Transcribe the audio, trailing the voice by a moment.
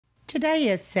Today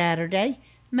is Saturday,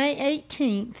 May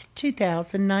 18th,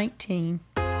 2019.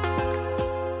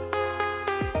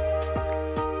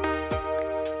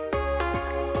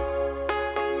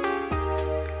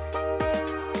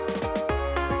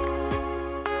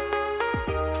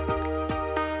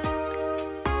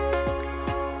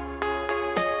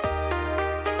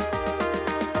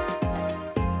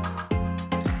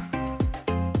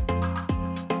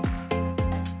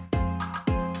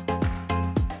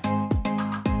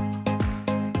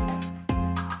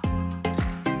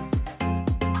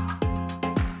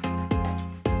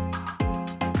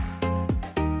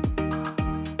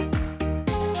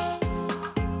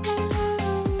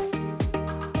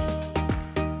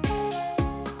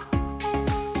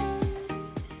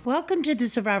 Welcome to the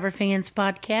Survivor Fans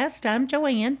Podcast. I'm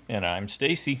Joanne. And I'm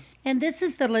Stacy. And this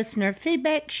is the listener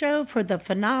feedback show for the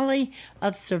finale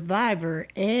of Survivor,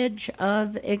 Edge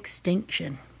of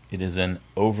Extinction. It is an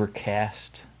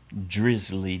overcast,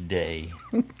 drizzly day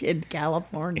in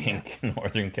California. In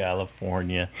Northern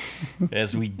California.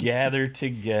 As we gather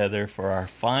together for our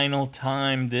final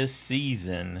time this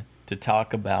season to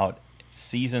talk about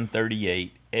Season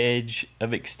 38, Edge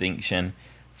of Extinction.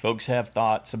 Folks have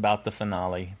thoughts about the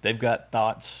finale. They've got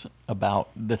thoughts about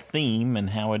the theme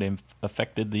and how it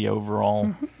affected the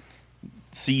overall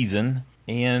season.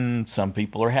 And some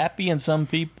people are happy and some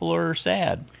people are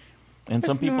sad. And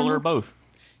some people are both.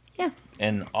 Yeah.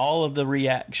 And all of the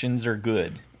reactions are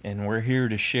good. And we're here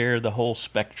to share the whole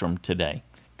spectrum today.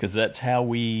 Because that's how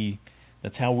we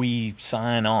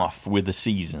sign off with the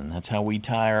season. That's how we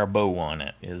tie our bow on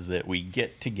it, is that we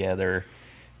get together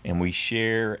and we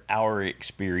share our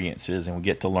experiences and we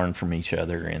get to learn from each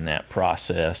other in that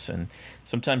process. And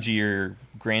sometimes you're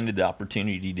granted the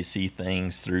opportunity to see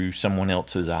things through someone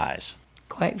else's eyes.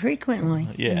 Quite frequently.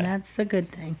 Yeah. And that's the good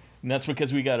thing. And that's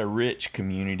because we got a rich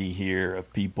community here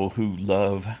of people who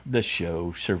love the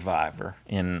show Survivor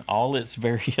in all its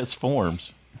various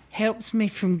forms. Helps me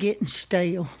from getting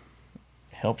stale.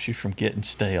 Helps you from getting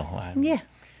stale. Yeah.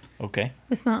 Okay.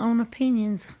 With my own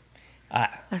opinions. I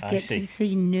get to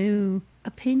see new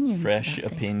opinions. Fresh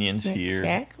opinions here.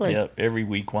 Exactly. Yep, every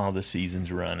week while the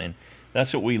season's running.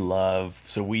 That's what we love.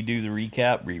 So we do the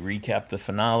recap. We recap the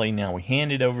finale. Now we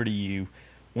hand it over to you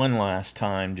one last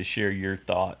time to share your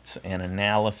thoughts and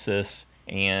analysis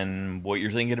and what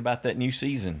you're thinking about that new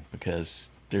season. Because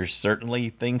there's certainly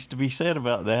things to be said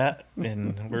about that.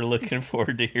 And we're looking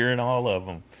forward to hearing all of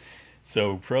them.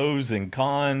 So pros and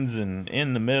cons and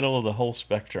in the middle of the whole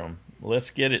spectrum.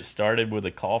 Let's get it started with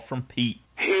a call from Pete.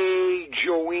 Hey,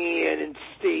 Joanne and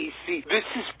Stacy. This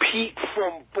is Pete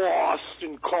from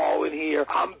Boston calling here.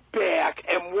 I'm back,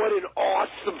 and what an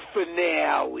awesome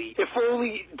finale. If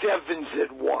only Devins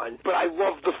had won, but I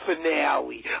love the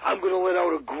finale. I'm going to let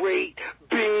out a great,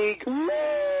 big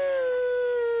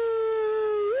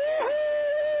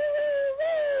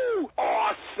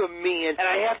awesome, man. And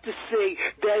I have to say,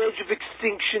 that Edge of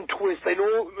Extinction twist, I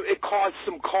know it caused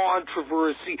some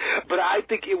controversy, but I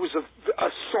think it was a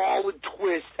solid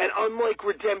twist. And unlike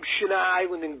Redemption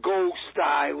Island and Ghost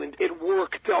Island, it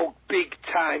worked out big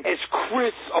time. As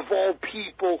Chris, of all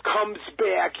people, comes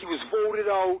back, he was voted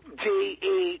out day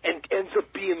 8 and ends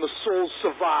up being the sole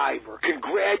survivor.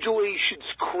 Congratulations,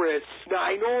 Chris. Now,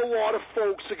 I know a lot of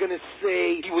folks are going to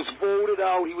say he was voted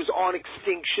out, he was on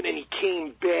extinction, and he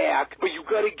came back, but you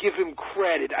got to give him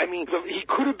credit. I mean, he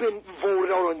could have been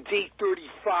voted out on day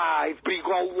 35, but he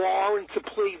got Lauren to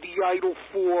play the idol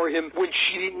for him when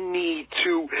she didn't need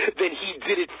to. Then he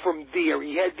did it from there.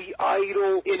 He had the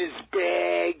idol in his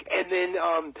bag, and then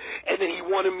he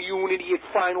won immunity at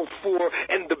Final Four.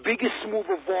 And the biggest move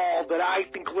of all that I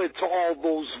think led to all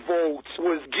those votes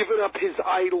was giving up his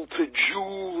idol to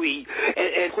Julie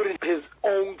and putting his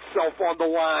own self on the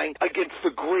line against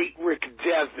the great Rick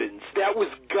Devins. That was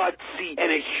gutsy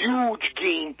and a huge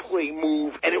gameplay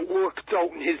move, and it worked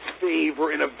out in his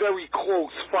favor in a very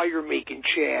close fire-making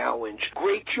challenge.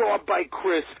 Great job by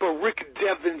Chris, but Rick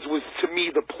Devins was, to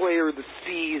me, the player of the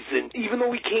season. Even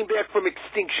though he came back from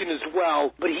extinction as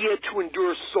well, but he had to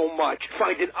endure so much.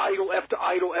 Finding idol after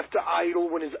idol after idol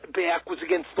when his back was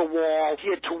against the wall. He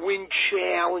had to win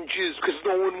challenges because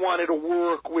no one wanted to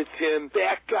work with him.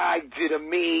 That guy did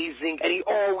amazing, and he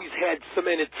always had some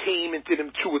entertainment in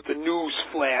him, too, with the news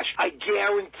flash. I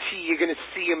guarantee you're going to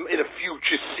see him in a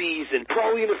future season.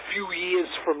 Probably in a few years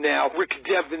from now, Rick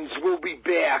Devins will be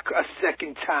back a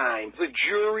second time. The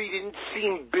jury didn't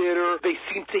seem bitter. They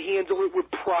seemed to handle it with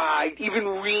pride. Even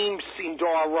Reem seemed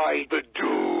all right. The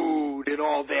dude and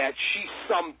all that. She's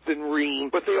something, Reem.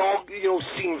 But they all,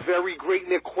 seem very great in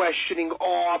their questioning.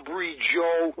 Aubrey,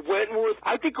 Joe, Wentworth.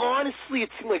 I think, honestly, it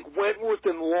seemed like Wentworth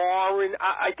and Lauren,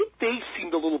 I think they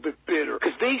seemed a little bit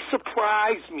they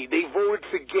surprised me. They voted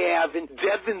for Gavin.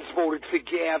 Devins voted for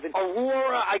Gavin.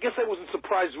 Aurora, I guess I wasn't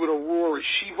surprised with Aurora.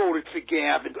 She voted for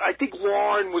Gavin. I think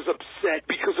Lauren was upset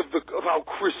because of how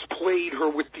Chris played her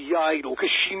with the idol,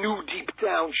 because she knew deep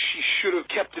down she should have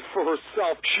kept it for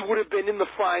herself. She would have been in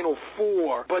the Final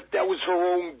Four, but that was her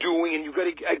own doing, and you got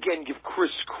to, again, give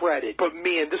Chris credit. But,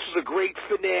 man, this was a great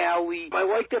finale. I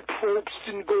like that Probst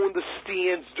didn't go in the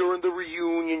stands during the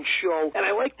reunion show, and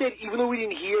I like that even though we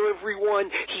didn't hear everyone,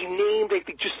 he named, I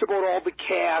think, just about all the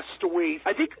castaways.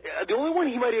 I think the only one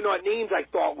he might have not named, I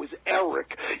thought, was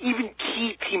Eric. Even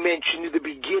Keith, he mentioned in the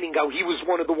beginning how he was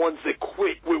one of the ones that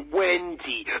quit with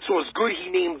Wendy. So it's good he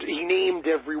named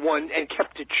everyone and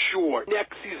kept it short.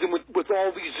 Next season with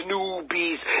all these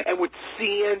newbies and with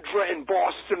Sandra and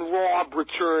Boston Rob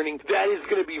returning, that is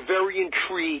going to be very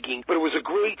intriguing. But it was a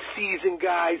great season,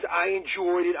 guys. I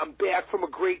enjoyed it. I'm back from a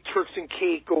great Turks and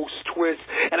Caicos twist,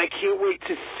 and I can't wait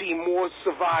to see more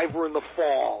Survivor in the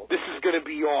fall. This is going to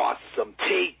be awesome.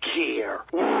 Take care.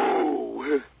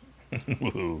 Woo!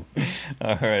 Woo.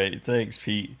 All right. Thanks,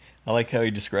 Pete. I like how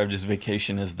he described his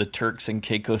vacation as the Turks and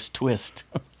Caicos twist.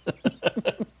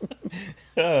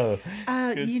 Oh,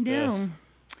 you know,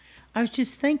 I was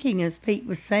just thinking as Pete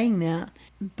was saying that,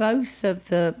 both of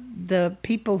the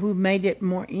people who made it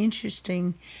more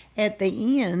interesting at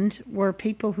the end were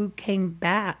people who came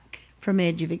back from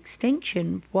Edge of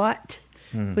Extinction. What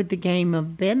would the game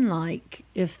have been like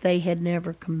if they had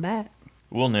never come back?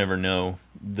 We'll never know.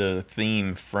 The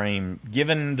theme frame,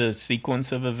 given the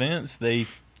sequence of events, they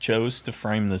chose to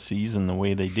frame the season the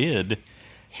way they did.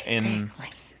 Exactly.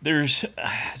 And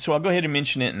so I'll go ahead and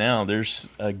mention it now. There's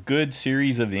a good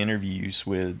series of interviews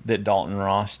that Dalton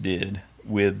Ross did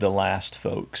with the last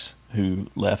folks who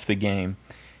left the game.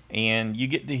 And you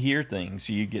get to hear things.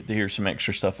 You get to hear some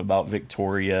extra stuff about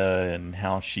Victoria and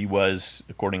how she was,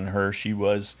 according to her, she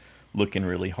was looking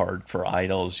really hard for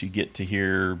idols. You get to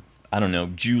hear, I don't know,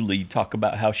 Julie talk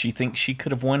about how she thinks she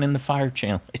could have won in the fire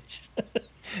challenge.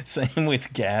 Same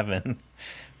with Gavin.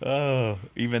 Oh,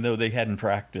 even though they hadn't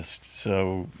practiced.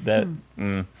 So that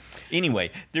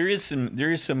anyway, there is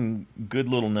some good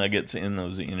little nuggets in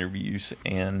those interviews,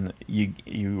 and you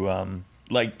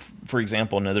like, for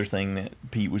example, another thing that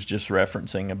Pete was just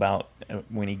referencing about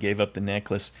when he gave up the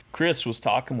necklace. Chris was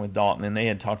talking with Dalton, and they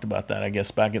had talked about that, I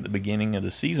guess, back at the beginning of the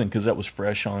season, because that was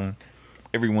fresh on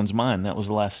everyone's mind. That was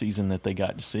the last season that they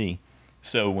got to see.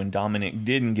 So when Dominic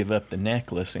didn't give up the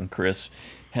necklace, and Chris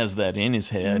has that in his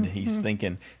head, he's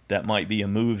thinking that might be a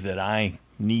move that I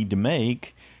need to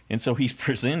make. And so he's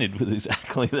presented with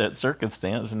exactly that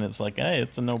circumstance, and it's like, hey,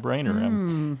 it's a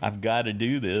no-brainer. I've got to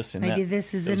do this. And maybe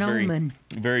this is an omen.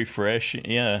 Very fresh,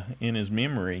 in his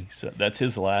memory. So that's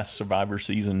his last Survivor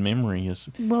season memory, is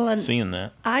seeing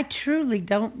that. I truly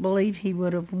don't believe he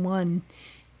would have won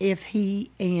if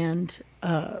he and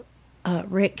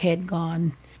Rick had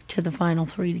gone to the final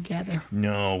three together.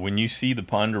 No, when you see the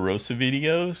Ponderosa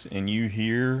videos and you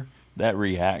hear that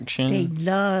reaction, they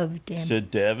loved him. To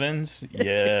Devins,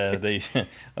 yeah,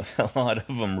 a lot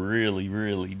of them really,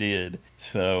 really did.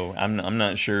 So I'm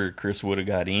not sure Chris would have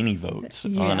got any votes,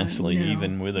 honestly,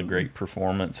 even with a great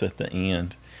performance at the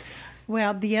end.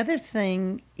 Well, the other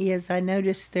thing is I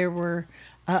noticed there were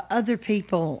other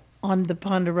people on the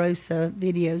Ponderosa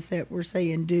videos that were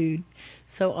saying dude.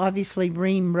 So obviously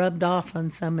Reem rubbed off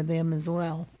on some of them as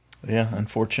well. Yeah,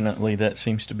 unfortunately that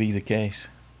seems to be the case.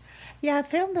 Yeah, I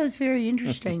found those very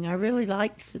interesting. I really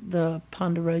liked the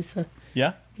Ponderosa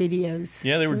videos.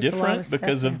 Yeah, they were different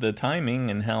because of the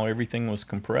timing and how everything was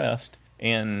compressed.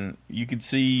 And you could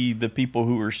see the people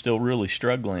who were still really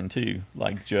struggling too,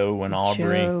 like Joe and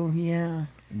Aubrey. Joe, yeah.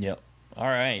 Yep. All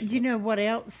right. You know what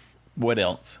else? What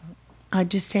else? I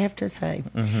just have to say,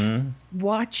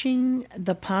 watching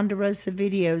the Ponderosa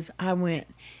videos, I went,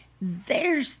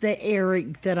 there's the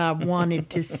Eric that I wanted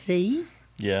to see.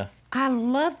 Yeah. I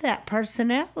love that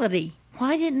personality.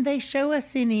 Why didn't they show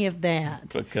us any of that?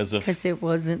 Because it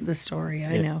wasn't the story,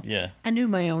 I know. Yeah. I knew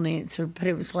my own answer, but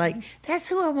it was like, that's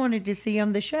who I wanted to see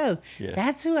on the show. Yeah.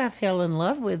 That's who I fell in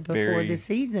love with before the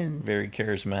season. Very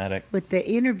charismatic. With the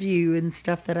interview and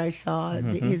stuff that I saw,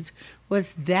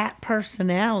 was that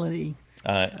personality.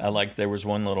 I like there was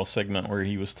one little segment where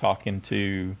he was talking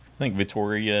to, I think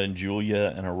Victoria and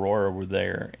Julia and Aurora were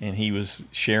there, and he was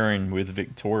sharing with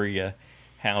Victoria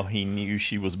how he knew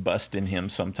she was busting him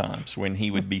sometimes when he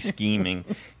would be scheming,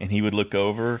 and he would look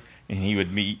over and he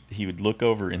would look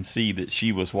over and see that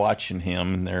she was watching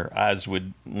him, and their eyes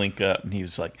would link up, and he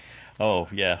was like, oh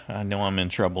yeah, I know I'm in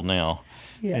trouble now.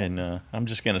 Yeah. And I'm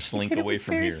just going to slink away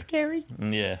from here. It was very scary.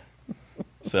 Yeah.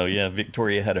 So yeah,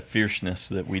 Victoria had a fierceness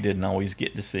that we didn't always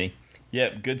get to see.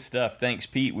 Yep, good stuff. Thanks,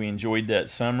 Pete. We enjoyed that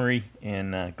summary,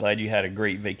 and glad you had a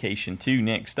great vacation, too.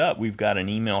 Next up, we've got an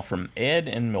email from Ed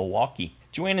in Milwaukee.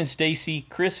 Joanne and Stacy,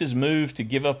 Chris's move to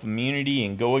give up immunity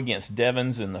and go against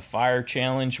Devins in the fire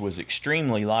challenge was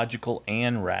extremely logical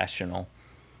and rational.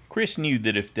 Chris knew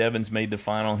that if Devins made the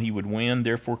final, he would win.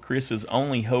 Therefore, Chris's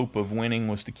only hope of winning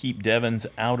was to keep Devins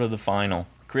out of the final.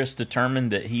 Chris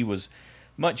determined that he was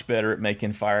much better at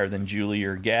making fire than Julie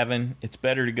or Gavin. It's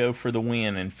better to go for the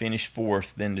win and finish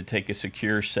fourth than to take a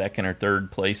secure second or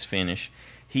third place finish.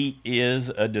 He is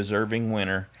a deserving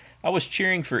winner. I was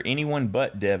cheering for anyone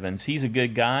but Devins. He's a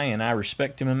good guy, and I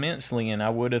respect him immensely, and I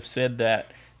would have said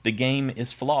that the game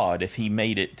is flawed if he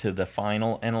made it to the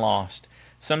final and lost.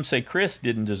 Some say Chris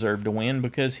didn't deserve to win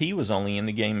because he was only in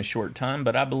the game a short time,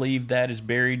 but I believe that is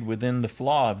buried within the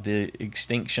flaw of the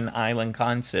Extinction Island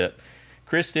concept.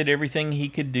 Chris did everything he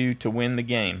could do to win the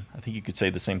game. I think you could say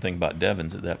the same thing about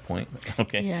Devins at that point.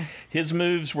 Okay. Yeah. His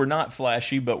moves were not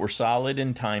flashy, but were solid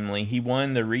and timely. He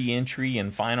won the re-entry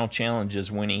and final challenges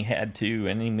when he had to,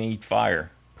 and he made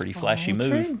fire. Pretty flashy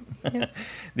move. Yep.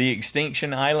 The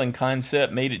Extinction Island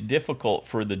concept made it difficult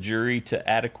for the jury to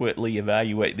adequately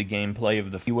evaluate the gameplay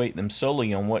of the evaluate them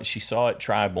solely on what she saw at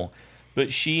Tribal.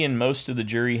 But she and most of the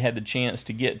jury had the chance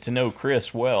to get to know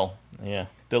Chris well. Yeah.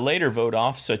 The later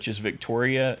vote-offs, such as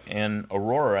Victoria and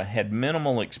Aurora, had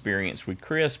minimal experience with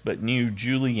Chris, but knew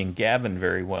Julie and Gavin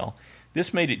very well.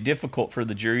 This made it difficult for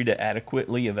the jury to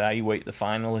adequately evaluate the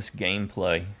finalists'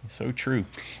 gameplay. So true.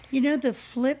 You know, the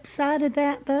flip side of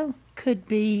that, though, could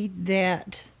be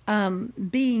that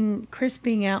Chris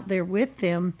being out there with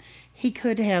them, he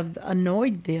could have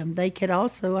annoyed them. They could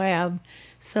also have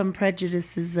some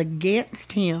prejudices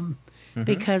against him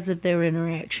because of their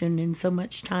interaction and so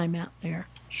much time out there.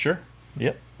 Sure.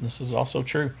 Yep. This is also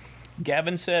true.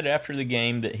 Gavin said after the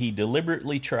game that he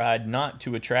deliberately tried not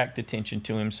to attract attention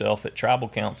to himself at tribal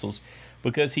councils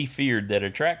because he feared that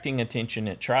attracting attention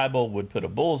at tribal would put a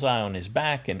bullseye on his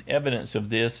back, and evidence of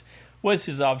this was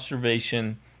his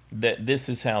observation that this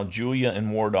is how Julia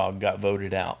and War Dog got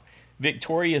voted out.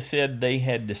 Victoria said they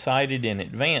had decided in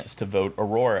advance to vote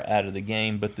Aurora out of the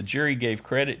game, but the jury gave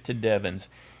credit to Devins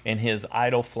and his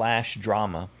idle flash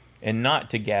drama, and not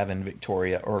to Gavin,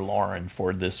 Victoria, or Lauren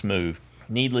for this move.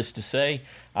 Needless to say,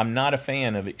 I'm not a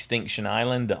fan of Extinction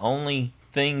Island. The only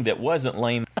thing that wasn't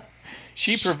lame,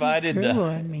 she provided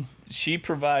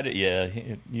yeah,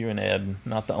 you and Ed,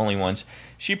 not the only ones.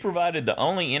 She provided the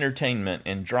only entertainment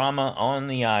and drama on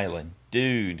the island.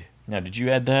 Dude. Now, did you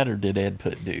add that, or did Ed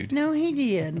put dude? No, he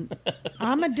did.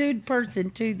 I'm a dude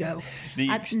person, too, though.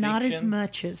 Not as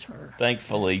much as her.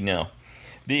 Thankfully, no.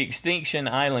 The Extinction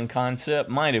Island concept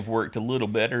might have worked a little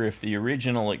better if the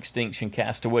original Extinction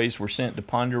castaways were sent to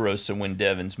Ponderosa when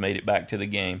Devins made it back to the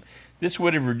game. This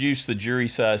would have reduced the jury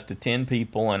size to 10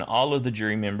 people, and all of the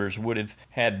jury members would have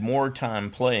had more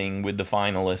time playing with the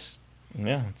finalists.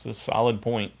 Yeah, it's a solid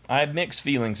point. I have mixed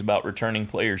feelings about returning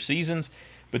player seasons,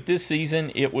 but this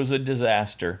season it was a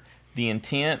disaster. The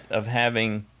intent of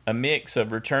having a mix of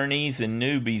returnees and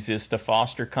newbies is to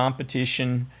foster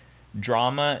competition,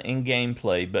 drama, and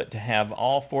gameplay, but to have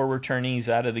all 4 returnees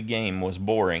out of the game was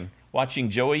boring. Watching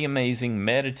Joey Amazing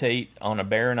meditate on a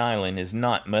barren island is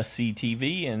not must-see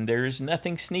TV, and there is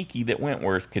nothing sneaky that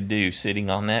Wentworth could do sitting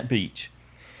on that beach.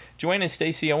 Joanne and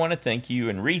Stacy, I want to thank you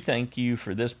and re-thank you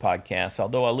for this podcast.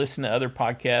 Although I listen to other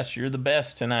podcasts, you're the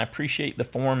best, and I appreciate the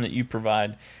forum that you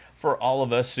provide for all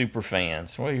of us super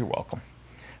fans. Well, you're welcome.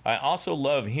 I also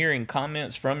love hearing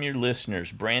comments from your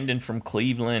listeners. Brandon from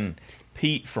Cleveland,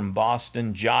 Pete from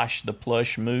Boston, Josh the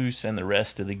Plush Moose, and the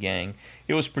rest of the gang.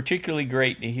 It was particularly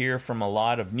great to hear from a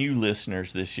lot of new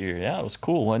listeners this year. Yeah, it was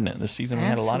cool, wasn't it? This season we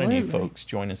had a lot of new folks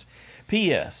join us.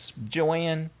 P.S.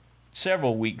 Joanne,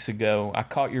 several weeks ago, I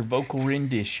caught your vocal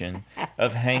rendition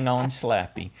of Hang On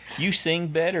Slappy. You sing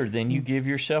better than you give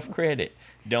yourself credit.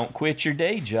 Don't quit your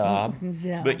day job,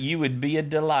 but you would be a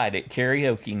delight at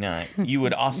karaoke night. You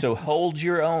would also hold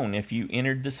your own if you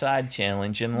entered the side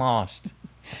challenge and lost.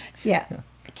 Yeah.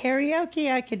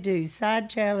 Karaoke I could do. Side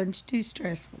challenge, too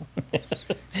stressful.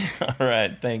 All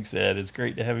right. Thanks, Ed. It's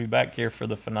great to have you back here for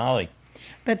the finale.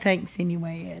 But thanks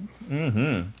anyway,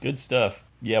 Ed. Good stuff.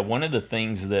 Yeah, one of the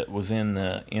things that was in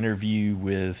the interview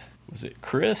with, was it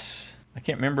Chris? I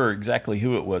can't remember exactly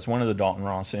who it was. One of the Dalton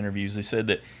Ross interviews, they said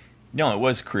that, no, it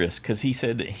was Chris, because he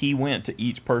said that he went to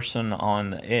each person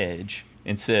on the Edge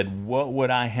and said, what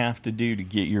would I have to do to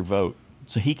get your vote?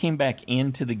 So he came back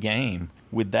into the game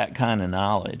with that kind of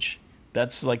knowledge.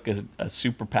 That's like a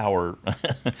superpower.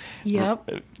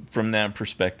 Yep. From that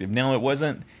perspective. Now, it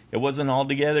wasn't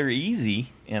altogether easy,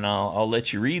 and I'll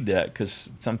let you read that, because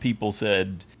some people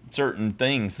said certain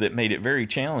things that made it very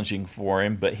challenging for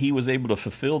him, but he was able to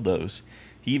fulfill those.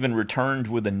 He even returned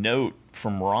with a note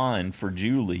from Ron for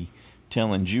Julie,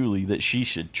 telling Julie that she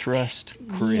should trust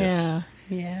Chris.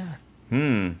 Yeah.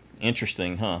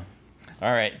 Interesting, huh?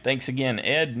 All right, thanks again,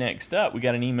 Ed. Next up, we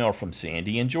got an email from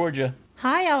Sandi in Georgia.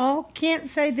 Hi, all. Can't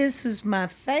say this was my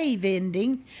fave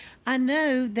ending. I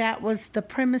know that was the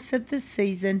premise of the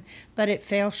season, but it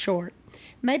fell short.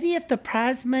 Maybe if the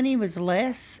prize money was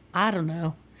less, I don't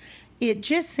know. It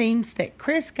just seems that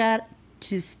Chris got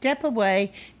to step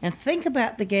away and think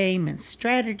about the game and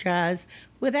strategize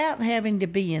without having to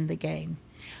be in the game.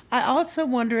 I also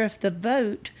wonder if the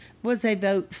vote was a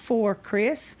vote for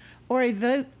Chris or a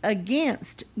vote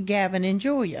against Gavin and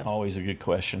Julia. Always a good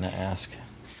question to ask.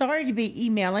 Sorry to be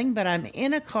emailing, but I'm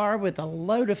in a car with a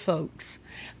load of folks.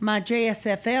 My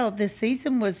JSFL this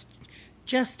season was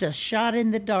just a shot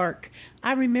in the dark.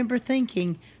 I remember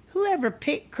thinking, whoever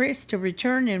picked Chris to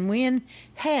return and win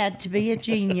had to be a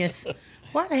genius.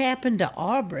 What happened to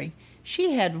Aubrey?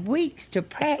 She had weeks to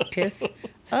practice.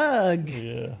 Ugh.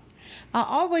 Yeah. I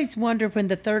always wonder when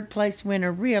the third place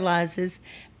winner realizes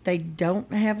they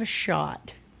don't have a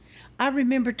shot. I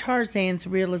remember Tarzan's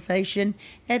realization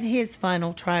at his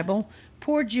final tribal.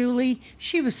 Poor Julie,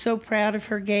 she was so proud of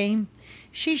her game.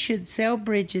 She should sell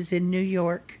bridges in New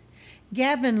York.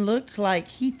 Gavin looked like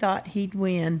he thought he'd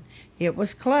win. It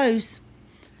was close.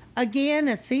 Again,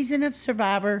 a season of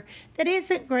Survivor that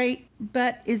isn't great,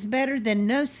 but is better than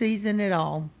no season at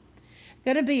all.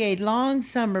 Gonna be a long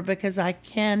summer because I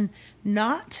can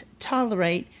not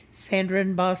tolerate Sandra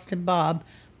and Boston Bob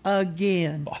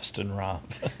again. Boston Rob.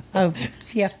 Oh,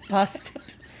 yeah, Boston.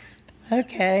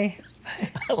 Okay.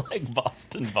 I like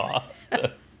Boston Bob.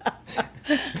 Well,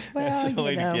 That's a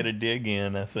way to get a dig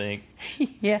in, I think.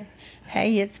 Yeah.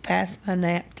 Hey, it's past my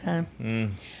nap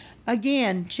time.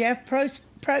 Again, Jeff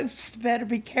Probst better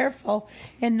be careful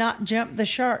and not jump the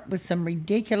shark with some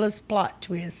ridiculous plot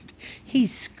twist.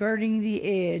 He's skirting the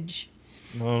edge.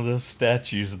 Oh, those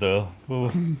statues, though.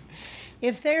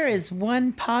 If there is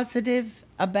one positive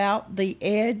about the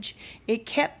Edge, it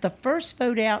kept the first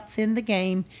vote outs in the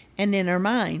game and in our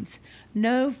minds.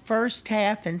 No first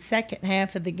half and second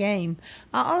half of the game.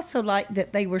 I also like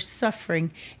that they were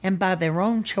suffering and by their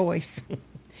own choice.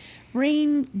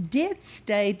 Reen did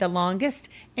stay the longest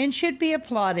and should be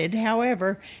applauded.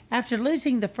 However, after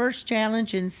losing the first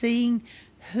challenge and seeing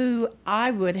who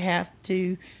I would have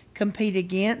to compete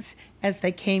against as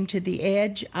they came to the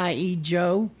edge, i.e.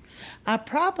 Joe, I'd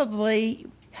probably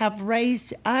have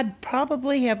raised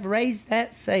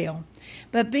that sail.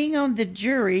 But being on the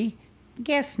jury,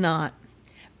 guess not.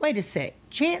 Wait a sec.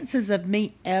 Chances of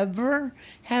me ever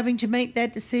having to make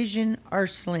that decision are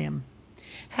slim.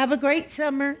 Have a great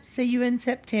summer. See you in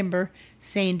September.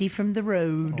 Sandi from the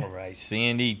road. All right,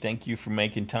 Sandi, thank you for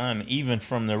making time, even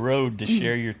from the road, to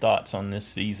share your thoughts on this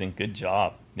season. Good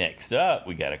job. Next up,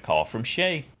 we got a call from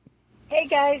Shea. Hey,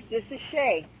 guys, this is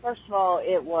Shea. First of all,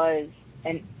 it was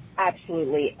an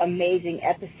absolutely amazing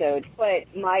episode,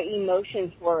 but my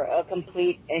emotions were a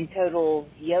complete and total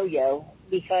yo-yo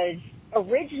because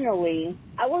originally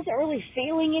I wasn't really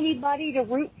feeling anybody to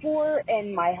root for,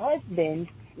 and my husband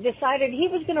decided he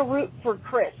was going to root for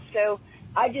Chris. So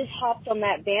I just hopped on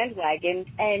that bandwagon,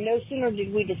 and no sooner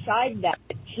did we decide that,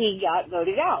 he got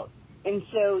voted out. And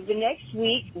so the next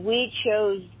week we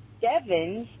chose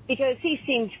Devin because he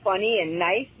seemed funny and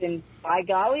nice, and by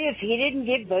golly, if he didn't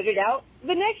get voted out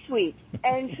the next week.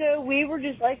 And so we were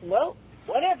just like, well,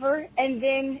 whatever. And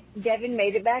then Devin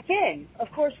made it back in.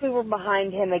 Of course, we were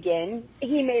behind him again.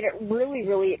 He made it really,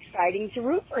 really exciting to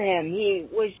root for him. He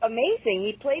was amazing.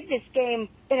 He played this game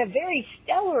in a very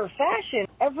stellar fashion.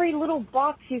 Every little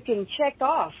box you can check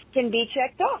off can be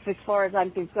checked off as far as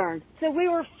I'm concerned. So we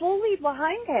were fully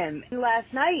behind him. And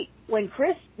last night, when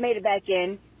Chris made it back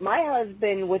in, my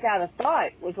husband, without a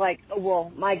thought, was like, oh,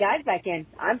 well, my guy's back in.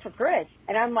 I'm for Chris.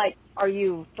 And I'm like, are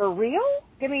you for real?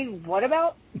 I mean, what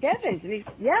about Devin? And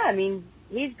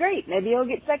he's great. Maybe he'll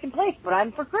get second place, but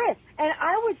I'm for Chris. And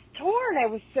I was torn. I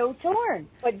was so torn.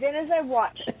 But then as I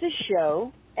watched the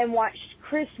show and watched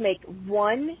Chris make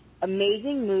one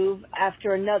amazing move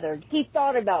after another, he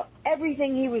thought about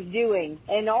everything he was doing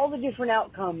and all the different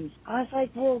outcomes. I was like,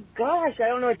 well, gosh, I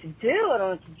don't know what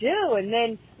to do. And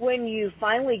then when you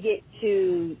finally get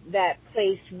to that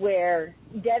place where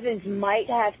Devins might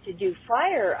have to do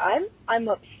fire, I'm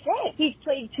upset. He's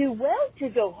played too well to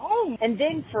go home. And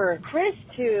then for Chris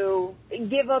to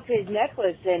give up his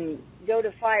necklace and go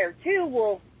to fire too,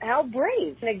 well, how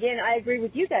brave. And again, I agree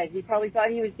with you guys. He probably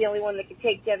thought he was the only one that could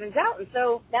take Devins out. And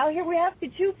so now here we have the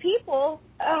two people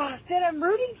that I'm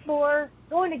rooting for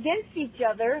going against each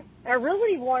other. I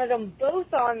really wanted them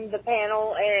both on the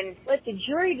panel and let the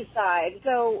jury decide.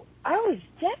 So I was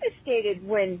devastated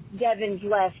when Devins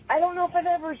left. I don't know if I've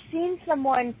ever seen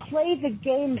someone play the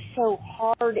game so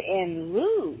hard and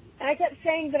lose. And I kept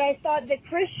saying that I thought that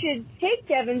Chris should take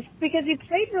Devins because he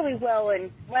played really well.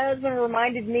 And my husband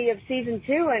reminded me of season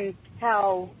 2 and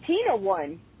how Tina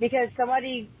won because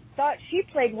somebody thought she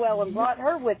played well and brought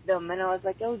her with them. And I was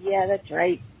like, oh, yeah, that's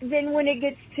right. Then when it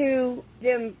gets to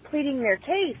them pleading their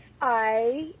case,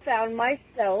 I found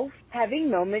myself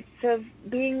having moments of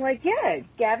being like, yeah,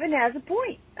 Gavin has a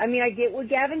point. I mean, I get what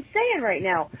Gavin's saying right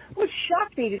now, which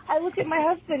shocked me. I looked at my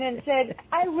husband and said,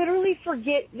 I literally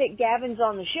forget that Gavin's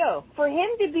on the show. For him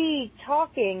to be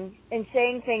talking and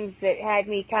saying things that had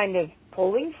me kind of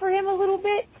pulling for him a little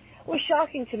bit was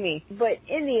shocking to me. But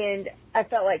in the end, I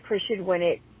felt like Chris should win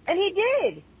it. And he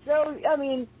did. So, I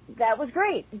mean, that was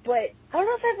great. But I don't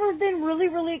know if I've ever been really,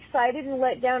 really excited and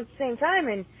let down at the same time.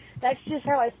 And that's just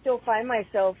how I still find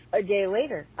myself a day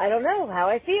later. I don't know how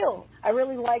I feel. I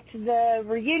really liked the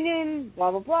reunion, blah,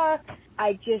 blah, blah.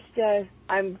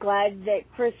 I'm glad that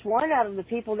Chris won out of the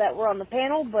people that were on the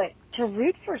panel. But to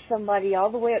root for somebody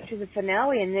all the way up to the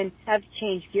finale and then have to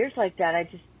change gears like that,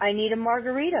 I need a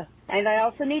margarita. And I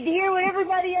also need to hear what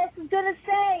everybody else is going to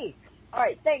say. All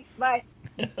right, thanks. Bye.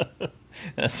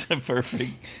 That's a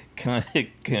perfect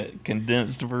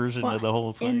condensed version of the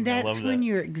whole thing. And that's when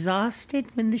you're exhausted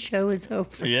when the show is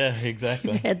over. Yeah,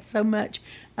 exactly. You've had so much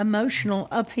emotional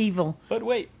upheaval. But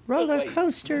wait. Roller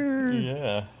coaster.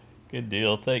 Yeah, good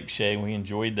deal. Thanks, Shea. We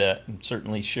enjoyed that and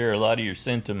certainly share a lot of your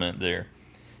sentiment there.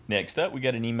 Next up, we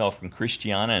got an email from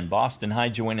Christiana in Boston. Hi,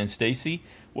 Joanne and Stacy.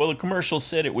 Well, the commercial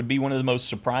said it would be one of the most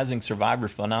surprising Survivor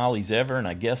finales ever, and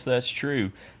I guess that's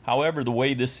true. However, the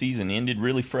way this season ended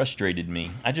really frustrated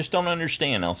me. I just don't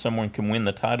understand how someone can win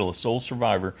the title of Sole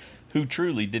Survivor who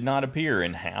truly did not appear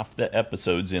in half the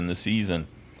episodes in the season.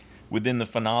 Within the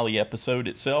finale episode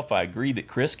itself, I agree that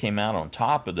Chris came out on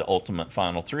top of the ultimate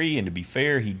final 3, and to be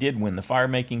fair, he did win the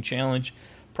fire-making challenge,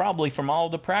 probably from all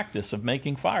the practice of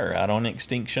making fire out on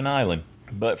Extinction Island.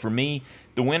 But for me,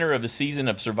 the winner of a season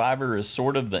of Survivor is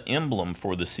sort of the emblem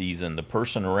for the season, the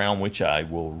person around which I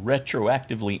will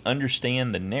retroactively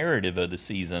understand the narrative of the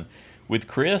season. With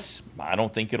Chris, I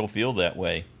don't think it'll feel that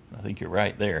way. I think you're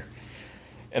right there.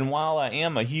 And while I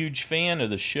am a huge fan of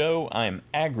the show, I am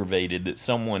aggravated that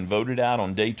someone voted out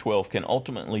on day 12 can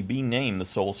ultimately be named the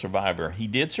sole survivor. He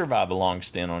did survive a long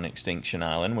stint on Extinction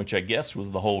Island, which I guess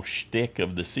was the whole shtick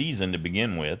of the season to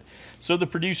begin with. So the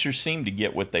producers seemed to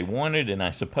get what they wanted, and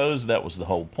I suppose that was the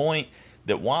whole point,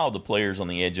 that while the players on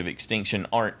the Edge of Extinction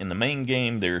aren't in the main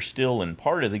game, they're still in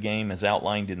part of the game as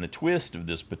outlined in the twist of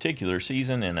this particular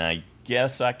season, and I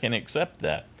guess I can accept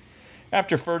that.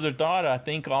 After further thought, I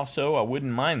think also I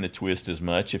wouldn't mind the twist as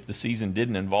much if the season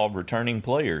didn't involve returning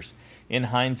players. In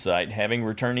hindsight, having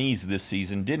returnees this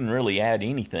season didn't really add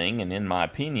anything, and in my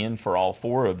opinion, for all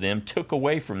 4 of them, took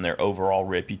away from their overall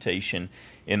reputation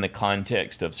in the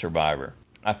context of Survivor.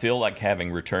 I feel like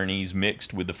having returnees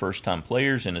mixed with the first-time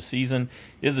players in a season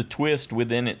is a twist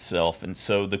within itself, and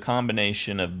so the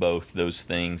combination of both those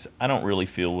things I don't really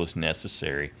feel was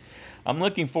necessary. I'm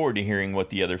looking forward to hearing what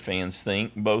the other fans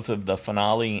think, both of the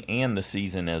finale and the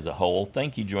season as a whole.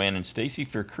 Thank you, Joanne and Stacy,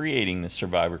 for creating the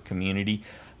Survivor community.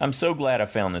 I'm so glad I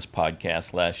found this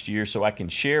podcast last year so I can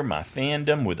share my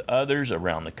fandom with others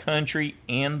around the country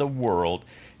and the world,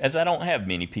 as I don't have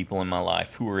many people in my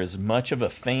life who are as much of a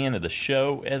fan of the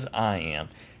show as I am.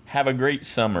 Have a great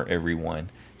summer,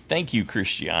 everyone. Thank you,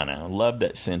 Christiana. I love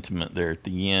that sentiment there at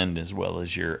the end, as well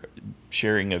as your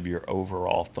sharing of your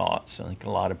overall thoughts. I think a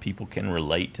lot of people can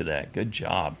relate to that. Good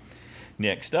job.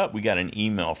 Next up, we got an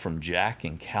email from Jack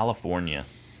in California.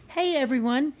 Hey,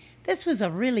 everyone. This was a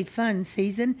really fun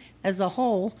season as a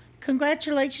whole.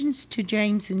 Congratulations to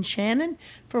James-n-Shannon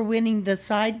for winning the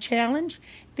side challenge.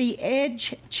 The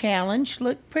Edge challenge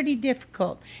looked pretty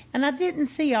difficult, and I didn't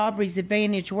see Aubrey's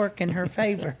advantage work in her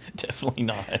favor. Definitely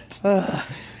not.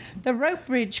 The rope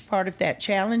bridge part of that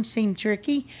challenge seemed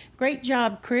tricky. Great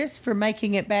job, Chris, for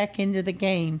making it back into the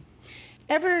game.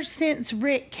 Ever since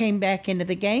Rick came back into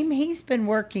the game, he's been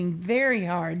working very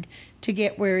hard to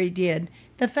get where he did.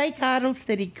 The fake idols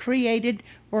that he created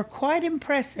were quite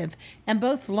impressive, and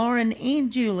both Lauren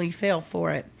and Julie fell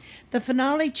for it. The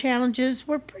finale challenges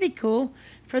were pretty cool.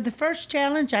 For the first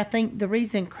challenge, I think the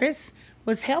reason Chris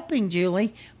was helping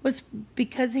Julie was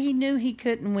because he knew he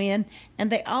couldn't win,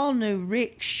 and they all knew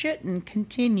Rick shouldn't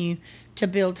continue to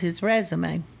build his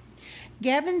resume.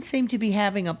 Gavin seemed to be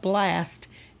having a blast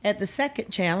at the second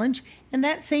challenge, and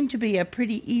that seemed to be a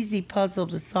pretty easy puzzle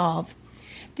to solve.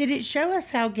 Did it show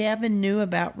us how Gavin knew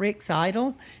about Rick's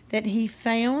idol that he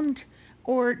found,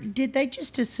 or did they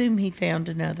just assume he found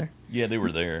another? Yeah, they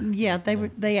were there. Yeah,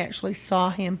 they actually saw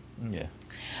him. Yeah.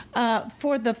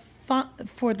 For the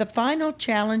final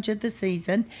challenge of the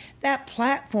season, that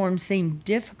platform seemed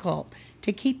difficult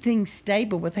to keep things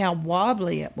stable with how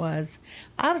wobbly it was.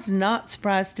 I was not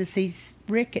surprised to see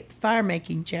Rick at the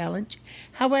fire-making challenge.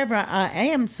 However, I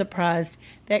am surprised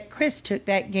that Chris took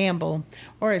that gamble,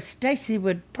 or as Stacy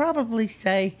would probably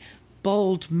say,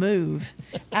 bold move,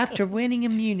 after winning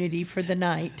immunity for the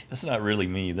night. That's not really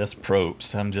me. That's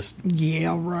Probst. I'm just...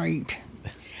 Yeah, right.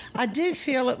 I do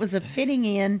feel it was a fitting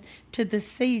end to the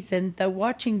season, though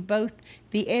watching both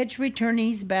the Edge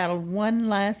returnees battle one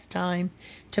last time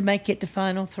to make it to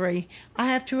Final 3, I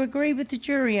have to agree with the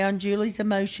jury on Julie's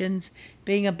emotions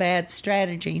being a bad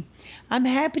strategy. I'm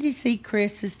happy to see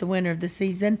Chris as the winner of the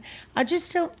season. I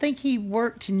just don't think he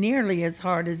worked nearly as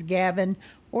hard as Gavin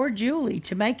or Julie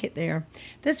to make it there.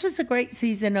 This was a great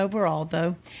season overall,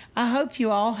 though. I hope you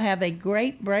all have a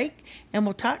great break, and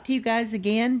we'll talk to you guys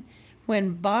again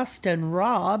when Boston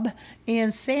Rob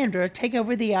and Sandra take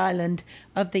over the island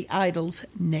of the Idols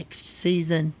next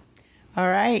season. All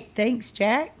right, thanks,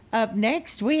 Jack. Up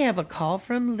next, we have a call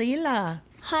from Leila.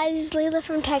 Hi, this is Leila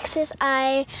from Texas.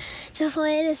 I just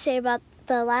wanted to say about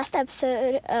the last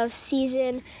episode of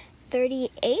season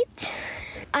 38.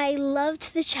 I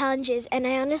loved the challenges, and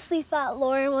I honestly thought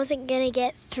Lauren wasn't going to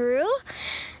get through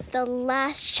the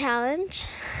last challenge.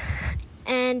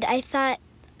 And I thought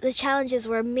the challenges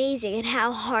were amazing and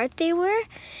how hard they were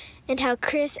and how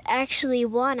Chris actually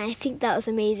won. I think that was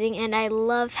amazing. And I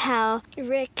love how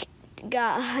Rick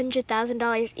got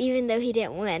 $100,000 even though he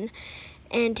didn't win.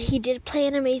 And he did play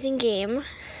an amazing game.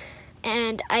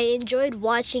 And I enjoyed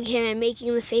watching him and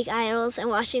making the fake idols and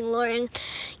watching Lauren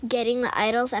getting the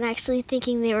idols and actually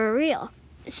thinking they were real.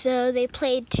 So they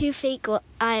played 2 fake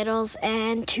idols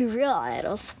and 2 real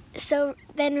idols. So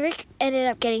then Rick ended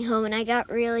up getting home, and I got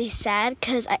really sad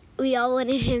because we all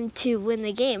wanted him to win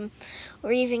the game,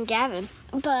 or even Gavin.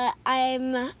 But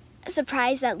I'm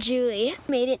surprised that Julie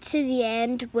made it to the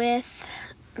end with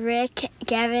Rick,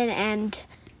 Gavin, and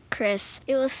Chris.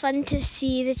 It was fun to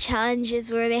see the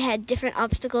challenges where they had different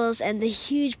obstacles and the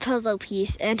huge puzzle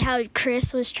piece, and how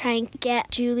Chris was trying to get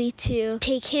Julie to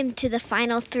take him to the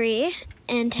final 3,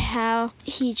 and how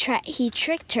he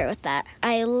tricked her with that.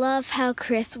 I love how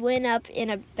Chris went up in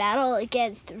a battle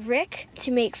against Rick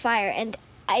to make fire, and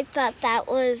we thought that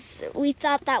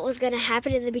was going to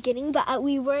happen in the beginning, but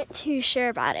we weren't too sure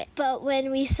about it. But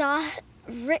when we saw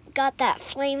Rick got that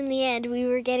flame in the end, we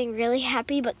were getting really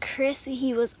happy, but Chris,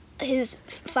 his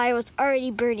fire was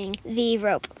already burning the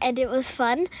rope, and it was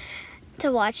fun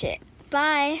to watch it.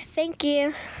 Bye. Thank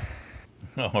you.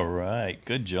 All right.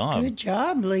 Good job. Good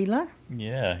job, Leila.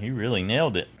 Yeah, he really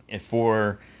nailed it. And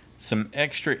for some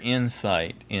extra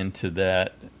insight into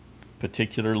that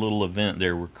particular little event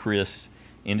there where Chris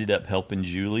ended up helping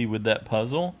Julie with that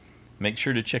puzzle, make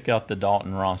sure to check out the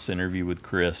Dalton Ross interview with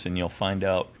Chris, and you'll find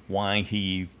out why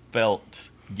he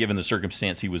felt, given the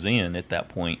circumstance he was in at that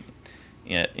point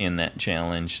in that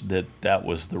challenge, that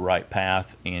was the right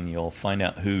path, and you'll find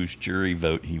out whose jury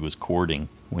vote he was courting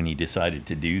when he decided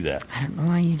to do that. I don't know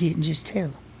why you didn't just tell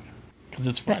him. Because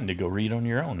it's fun to go read on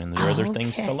your own, and there are other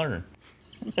things to learn.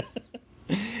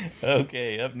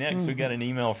 Okay, up next we got an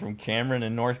email from Cameron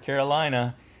in North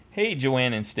Carolina. Hey,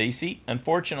 Joanne and Stacy.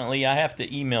 Unfortunately, I have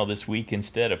to email this week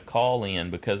instead of call in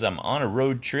because I'm on a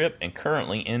road trip and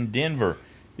currently in Denver.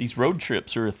 These road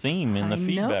trips are a theme in the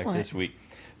feedback this week.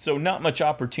 So not much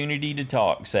opportunity to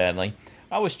talk, sadly.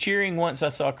 I was cheering once I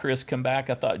saw Chris come back.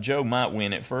 I thought Joe might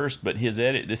win at first, but his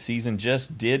edit this season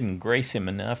just didn't grace him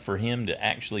enough for him to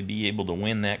actually be able to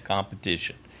win that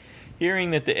competition.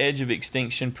 Hearing that the Edge of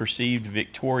Extinction perceived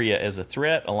Victoria as a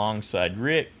threat alongside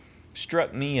Rick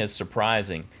struck me as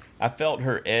surprising. I felt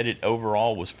her edit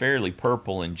overall was fairly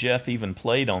purple, and Jeff even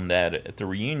played on that at the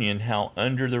reunion, how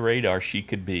under the radar she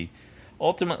could be.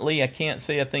 Ultimately, I can't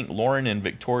say I think Lauren and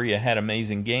Victoria had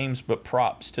amazing games, but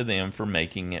props to them for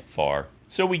making it far.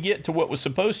 So we get to what was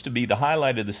supposed to be the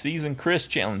highlight of the season, Chris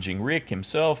challenging Rick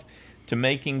himself to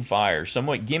making fire.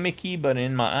 Somewhat gimmicky, but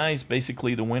in my eyes,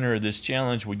 basically the winner of this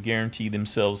challenge would guarantee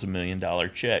themselves $1 million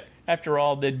check. After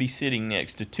all, they'd be sitting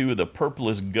next to 2 of the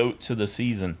purplest goats of the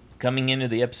season. Coming into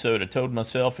the episode, I told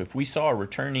myself if we saw a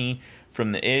returnee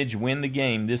from the Edge win the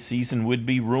game, this season would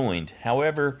be ruined.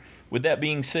 However, with that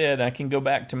being said, I can go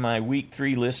back to my Week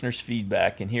 3 listeners'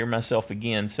 feedback and hear myself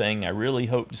again saying I really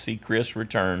hope to see Chris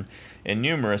return, and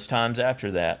numerous times after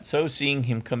that. So seeing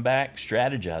him come back,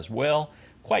 strategize well,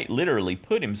 quite literally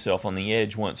put himself on the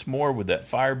edge once more with that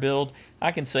fire build,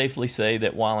 I can safely say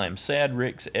that while I'm sad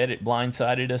Rick's edit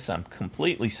blindsided us, I'm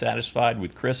completely satisfied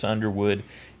with Chris Underwood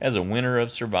as a winner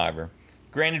of Survivor.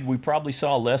 Granted, we probably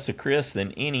saw less of Chris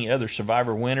than any other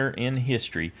Survivor winner in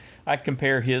history. I'd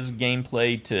compare his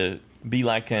gameplay to be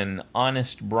like an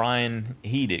honest Brian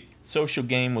Hedick. Social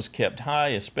game was kept high,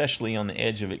 especially on the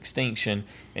Edge of Extinction,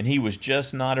 and he was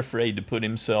just not afraid to put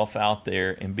himself out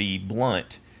there and be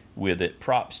blunt with it.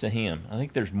 Props to him. I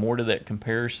think there's more to that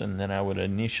comparison than I would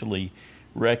initially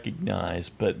recognize,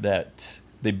 but that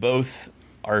they both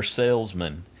are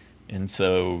salesmen, and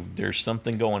so there's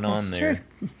something going on there.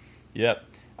 True. Yep.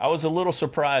 I was a little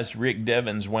surprised Rick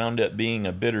Devens wound up being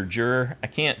a bitter juror. I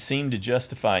can't seem to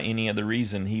justify any other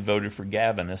reason he voted for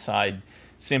Gavin aside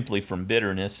simply from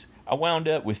bitterness. I wound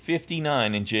up with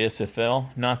 59 in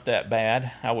JSFL. Not that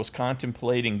bad. I was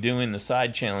contemplating doing the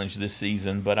side challenge this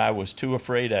season, but I was too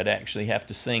afraid I'd actually have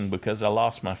to sing because I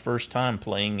lost my first time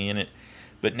playing in it.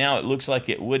 But now it looks like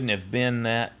it wouldn't have been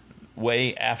that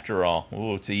way after all.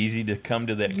 Oh, it's easy to come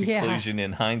to that conclusion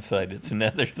in hindsight. It's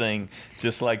another thing,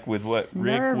 just like with what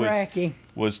Rick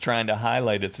was trying to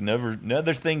highlight. It's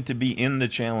another thing to be in the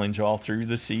challenge all through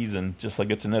the season, just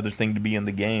like it's another thing to be in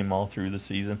the game all through the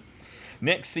season.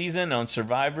 Next season on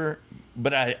Survivor,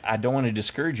 but I don't want to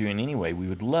discourage you in any way. We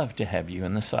would love to have you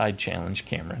in the side challenge,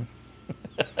 Cameron.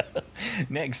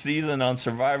 Next season on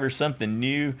Survivor, something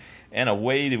new and a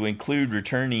way to include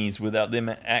returnees without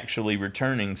them actually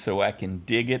returning, so I can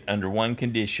dig it under one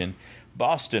condition.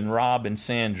 Boston, Rob, and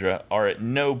Sandra are at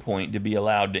no point to be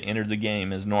allowed to enter the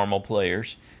game as normal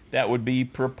players. That would be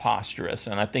preposterous,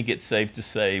 and I think it's safe to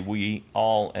say we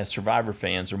all, as Survivor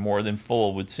fans, are more than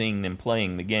full with seeing them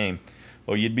playing the game.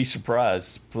 Well, you'd be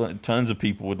surprised. Tons of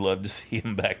people would love to see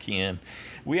him back in.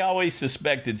 We always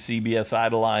suspected CBS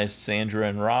idolized Sandra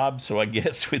and Rob, so I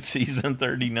guess with season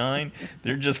 39,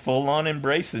 they're just full-on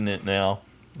embracing it now.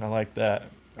 I like that.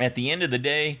 At the end of the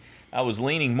day, I was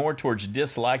leaning more towards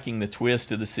disliking the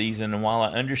twist of the season, and while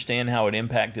I understand how it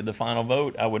impacted the final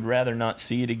vote, I would rather not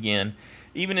see it again.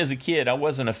 Even as a kid, I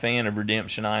wasn't a fan of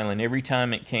Redemption Island every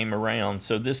time it came around,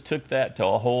 so this took that to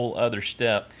a whole other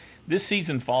step. This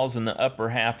season falls in the upper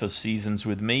half of seasons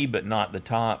with me, but not the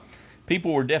top.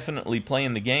 People were definitely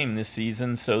playing the game this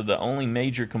season, so the only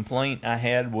major complaint I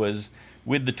had was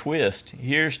with the twist.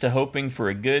 Here's to hoping for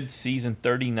a good season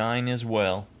 39 as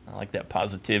well. I like that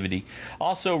positivity.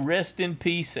 Also, rest in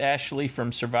peace, Ashley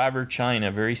from Survivor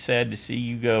China. Very sad to see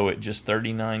you go at just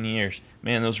 39 years.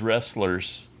 Man, those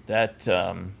wrestlers, that's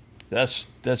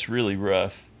really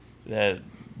rough. That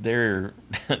they're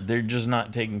just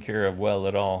not taken care of well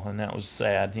at all, and that was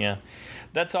sad. Yeah,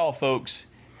 that's all, folks.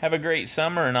 Have a great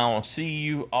summer, and I will see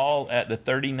you all at the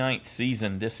 39th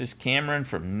season. This is Cameron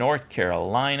from North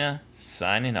Carolina,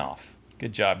 signing off.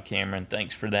 Good job, Cameron.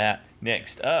 Thanks for that.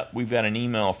 Next up, we've got an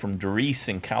email from Doreese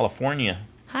in California.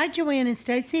 Hi, Joanne and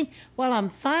Stacy. Well, I'm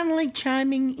finally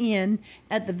chiming in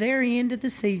at the very end of the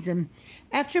season.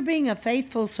 After being a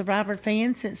faithful Survivor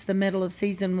fan since the middle of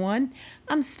season 1,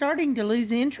 I'm starting to lose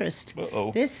interest.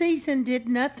 Uh-oh. This season did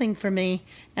nothing for me,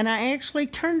 and I actually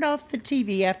turned off the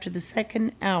TV after the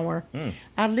second hour.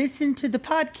 I listened to the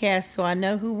podcast so I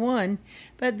know who won,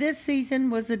 but this season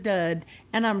was a dud,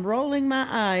 and I'm rolling my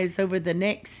eyes over the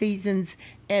next season's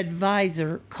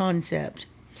advisor concept.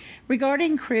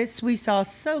 Regarding Chris, we saw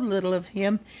so little of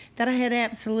him that I had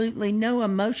absolutely no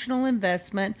emotional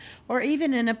investment or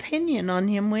even an opinion on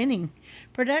him winning.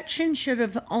 Production should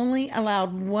have only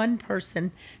allowed one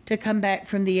person to come back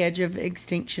from the Edge of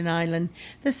Extinction Island.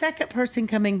 The second person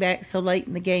coming back so late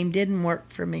in the game didn't work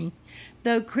for me.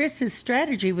 Though Chris's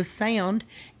strategy was sound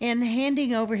and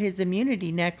handing over his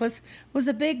immunity necklace was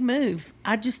a big move,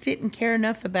 I just didn't care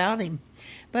enough about him.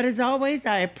 But as always,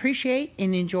 I appreciate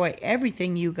and enjoy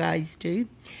everything you guys do.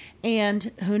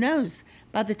 And who knows,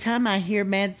 by the time I hear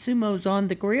Mad Sumo's on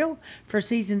the grill for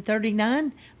season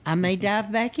 39, I may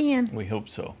dive back in. We hope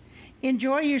so.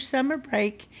 Enjoy your summer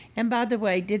break. And by the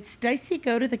way, did Stacy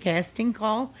go to the casting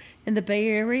call in the Bay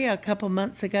Area a couple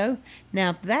months ago?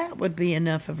 Now that would be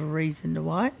enough of a reason to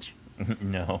watch.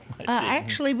 No.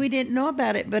 Actually, we didn't know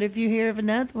about it, but if you hear of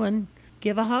another one,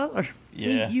 give a holler.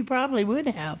 Yeah. You probably would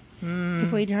have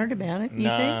if we'd heard about it. You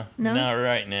think? No? Not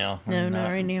right now. No, not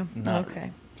right now. Okay.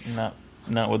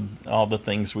 Not with all the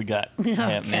things we got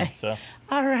happening. So.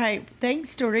 All right.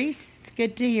 Thanks, Doreese. It's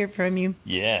good to hear from you.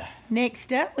 Yeah.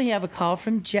 Next up, we have a call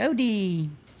from Jody.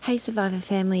 Hey Survivor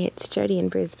family, it's Jody in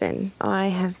Brisbane. I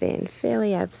have been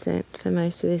fairly absent for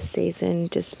most of this season.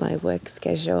 Just my work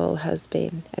schedule has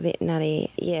been a bit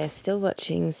nutty. Yeah, still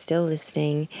watching, still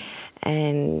listening,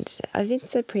 and I've been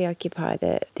so preoccupied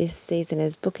that this season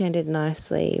has bookended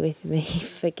nicely with me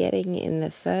forgetting in the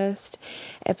first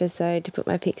episode to put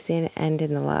my picks in and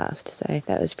in the last. So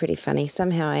that was pretty funny.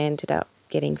 Somehow I ended up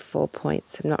getting 4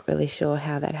 points. I'm not really sure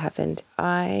how that happened.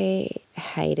 I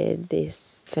hated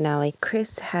this finale.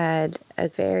 Chris had a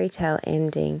fairy tale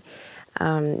ending,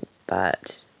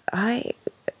 but I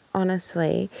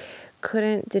honestly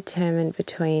couldn't determine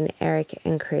between Eric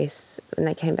and Chris when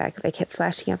they came back. They kept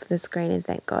flashing up on the screen, and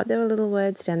thank God there were little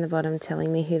words down the bottom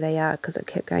telling me who they are, because I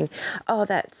kept going, oh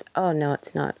no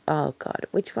it's not, oh God,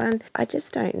 which one? I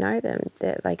just don't know them.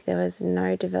 That there was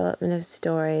no development of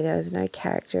story, there was no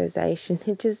characterization.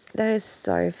 They were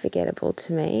so forgettable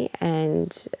to me,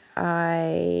 and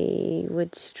I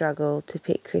would struggle to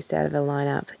pick Chris out of a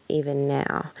lineup even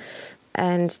now.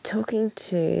 And talking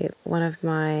to one of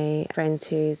my friends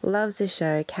who loves the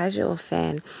show, casual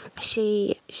fan,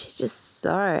 she's just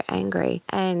so angry,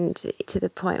 and to the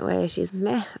point where she's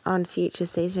meh on future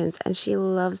seasons, and she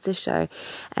loves the show.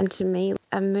 And to me,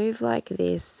 a move like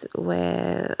this,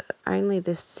 where only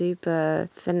the super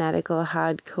fanatical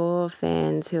hardcore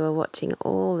fans who are watching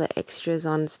all the extras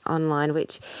online,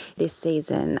 which this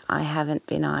season I haven't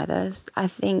been either, I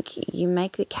think you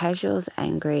make the casuals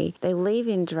angry, they leave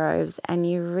in droves, and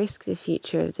you risk the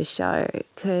future of the show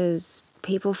because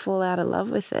people fall out of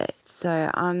love with it. So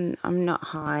I'm not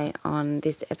high on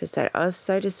this episode. I was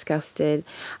so disgusted.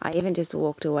 I even just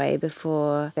walked away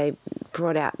before they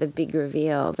brought out the big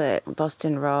reveal that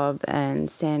Boston Rob and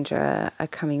Sandra are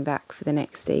coming back for the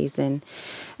next season.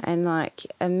 And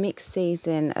a mixed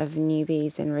season of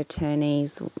newbies and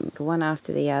returnees, one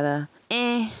after the other.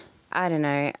 I don't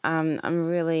know. I'm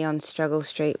really on struggle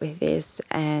street with this,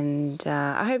 and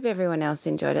I hope everyone else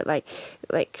enjoyed it.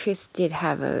 Like Chris did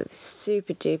have a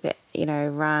super duper,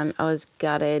 run. I was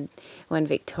gutted when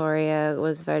Victoria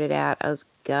was voted out. I was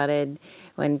gutted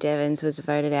when Devons was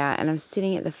voted out, and I'm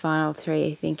sitting at the final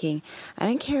three thinking, I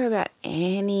don't care about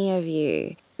any of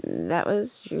you. That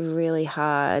was really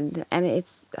hard, and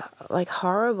it's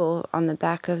horrible on the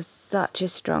back of such a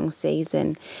strong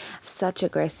season, such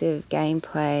aggressive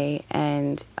gameplay,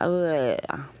 and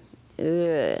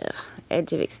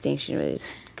Edge of Extinction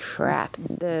was crap.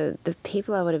 The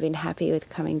people I would have been happy with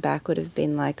coming back would have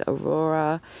been like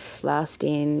Aurora last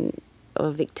in,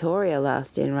 or Victoria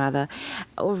last in rather,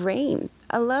 or Reem.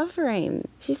 I love Reem.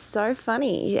 She's so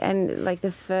funny, and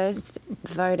the first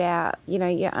vote out, you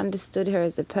understood her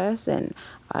as a person.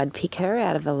 I'd pick her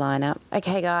out of a lineup.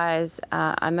 Okay, guys,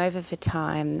 I'm over for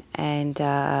time, and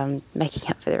making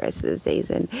up for the rest of the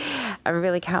season. I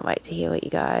really can't wait to hear what you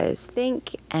guys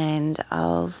think, and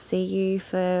I'll see you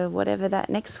for whatever that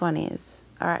next one is.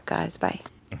 All right, guys, bye.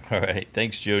 All right,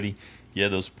 thanks, Jody. Yeah,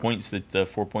 those points, the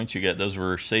 4 points you got, those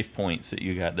were safe points that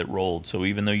you got that rolled. So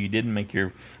even though you didn't make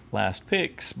your last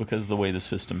picks, because of the way the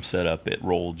system's set up, it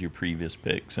rolled your previous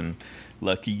picks. And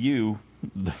lucky you,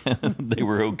 they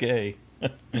were okay.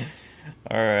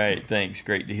 All right, thanks.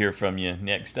 Great to hear from you.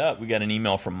 Next up, we got an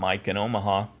email from Mike in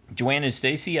Omaha. Joanne and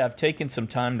Stacy, I've taken some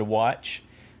time to watch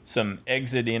some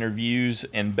exit interviews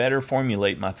and better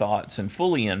formulate my thoughts and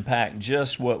fully unpack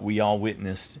just what we all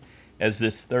witnessed as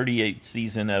this 38th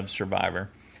season of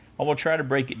Survivor. I will try to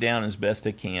break it down as best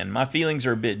I can. My feelings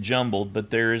are a bit jumbled,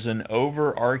 but there is an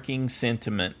overarching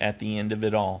sentiment at the end of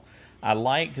it all. I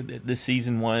liked that this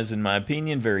season was, in my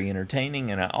opinion, very entertaining,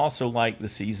 and I also like the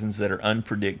seasons that are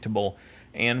unpredictable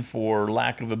and, for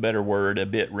lack of a better word, a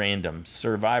bit random.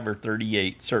 Survivor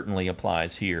 38 certainly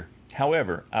applies here.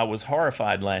 However, I was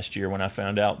horrified last year when I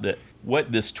found out that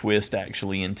what this twist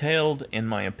actually entailed, and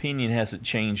my opinion hasn't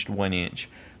changed 1 inch.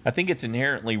 I think it's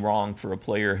inherently wrong for a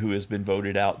player who has been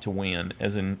voted out to win.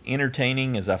 As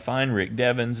entertaining as I find Rick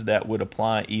Devens, that would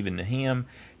apply even to him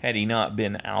had he not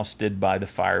been ousted by the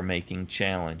fire-making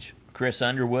challenge. Chris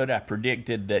Underwood, I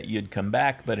predicted that you'd come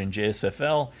back, but in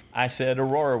JSFL, I said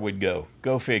Aurora would go.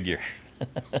 Go figure.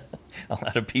 A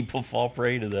lot of people fall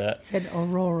prey to that. Said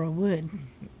Aurora would.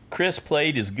 Chris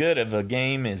played as good of a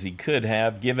game as he could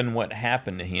have, given what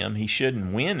happened to him. He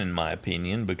shouldn't win, in my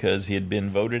opinion, because he had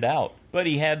been voted out. But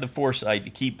he had the foresight to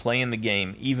keep playing the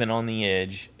game, even on the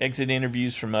edge. Exit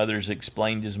interviews from others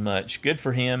explained as much. Good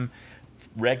for him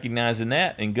recognizing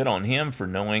that, and good on him for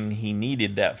knowing he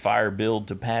needed that fire build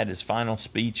to pad his final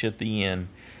speech at the end.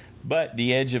 But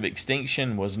the Edge of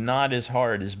Extinction was not as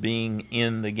hard as being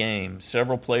in the game.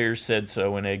 Several players said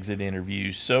so in exit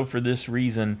interviews. So for this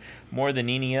reason, more than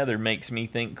any other, makes me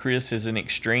think Chris is an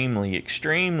extremely,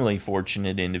 extremely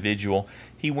fortunate individual.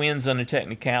 He wins on a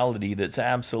technicality that's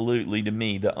absolutely, to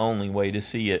me, the only way to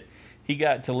see it. He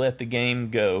got to let the game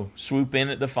go, swoop in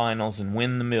at the finals, and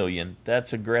win the million.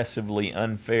 That's aggressively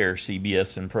unfair,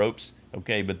 CBS and Probst.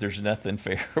 Okay, but there's nothing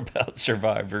fair about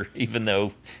Survivor, even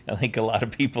though I think a lot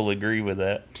of people agree with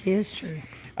that. It is true.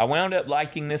 I wound up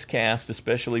liking this cast,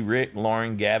 especially Rick,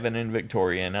 Lauren, Gavin, and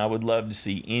Victoria, and I would love to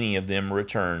see any of them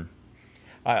return.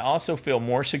 I also feel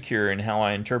more secure in how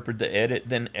I interpret the edit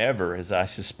than ever, as I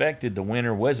suspected the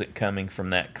winner wasn't coming from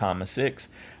that ,6.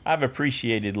 I've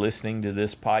appreciated listening to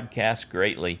this podcast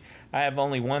greatly. I have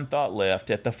only one thought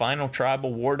left. At the final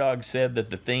tribal, War Dog said that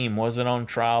the theme wasn't on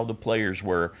trial, the players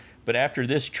were. But after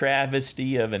this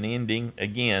travesty of an ending,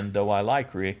 again, though I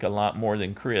like Rick a lot more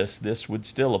than Chris, this would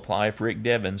still apply if Rick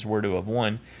Devens were to have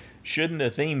won. Shouldn't the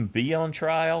theme be on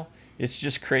trial? It's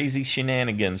just crazy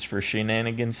shenanigans for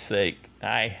shenanigans' sake.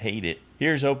 I hate it.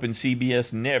 Here's hoping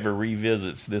CBS never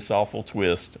revisits this awful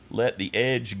twist. Let the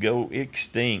Edge go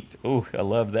extinct. Oh, I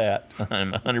love that.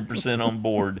 I'm 100% on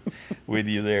board with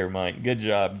you there, Mike. Good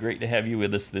job. Great to have you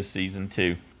with us this season,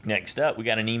 too. Next up, we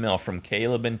got an email from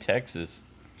Kaleb in Texas.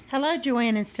 Hello,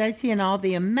 Joanne and Stacy and all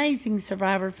the amazing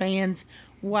Survivor fans.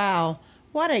 Wow,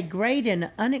 what a great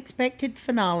and unexpected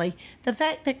finale. The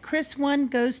fact that Chris won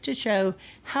goes to show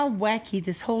how wacky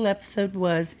this whole episode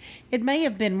was. It may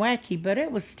have been wacky, but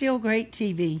it was still great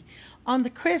TV. On the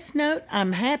Chris note,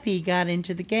 I'm happy he got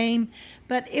into the game,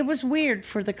 but it was weird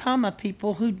for the comma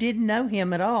people who didn't know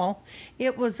him at all.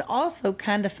 It was also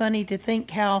kind of funny to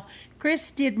think how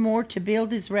Chris did more to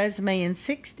build his resume in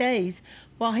 6 days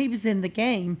while he was in the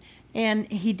game,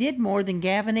 and he did more than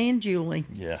Gavin and Julie.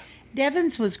 Yeah.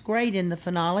 Devens was great in the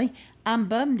finale. I'm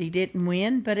bummed he didn't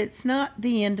win, but it's not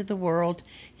the end of the world.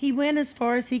 He went as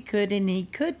far as he could, and he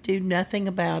could do nothing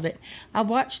about it. I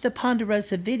watched the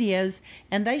Ponderosa videos,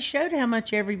 and they showed how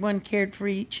much everyone cared for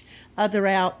each other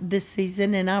out this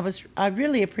season, and I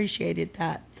really appreciated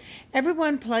that.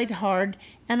 Everyone played hard,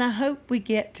 and I hope we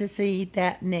get to see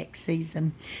that next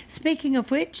season. Speaking of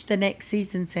which, the next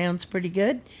season sounds pretty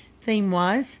good,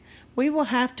 theme-wise. We will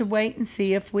have to wait and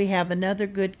see if we have another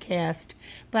good cast,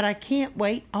 but I can't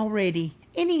wait already.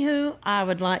 Anywho, I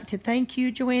would like to thank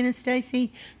you, Joanne and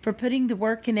Stacy, for putting the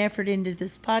work and effort into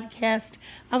this podcast.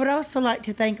 I would also like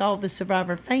to thank all the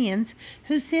Survivor fans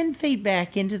who send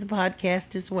feedback into the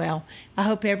podcast as well. I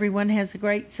hope everyone has a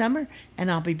great summer,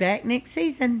 and I'll be back next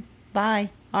season. Bye.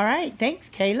 All right, thanks,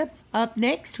 Kaleb. Up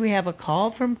next, we have a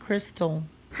call from Krystal.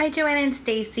 Hi, Joanne and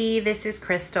Stacy. This is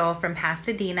Krystal from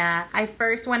Pasadena. I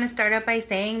first want to start out by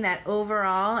saying that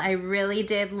overall, I really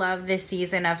did love this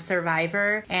season of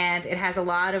Survivor, and it has a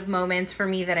lot of moments for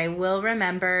me that I will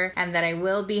remember and that I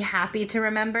will be happy to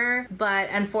remember, but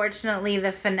unfortunately,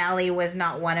 the finale was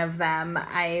not one of them.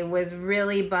 I was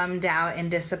really bummed out and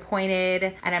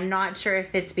disappointed, and I'm not sure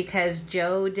if it's because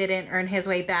Joe didn't earn his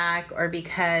way back or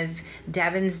because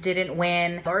Devens didn't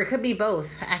win, or it could be both,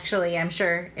 actually. I'm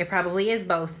sure it probably is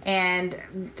both. And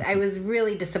I was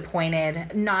really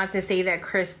disappointed. Not to say that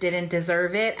Chris didn't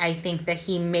deserve it. I think that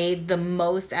he made the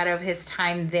most out of his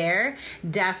time there.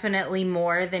 Definitely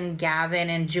more than Gavin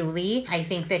and Julie. I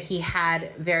think that he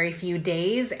had very few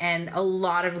days and a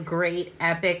lot of great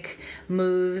epic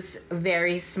moves.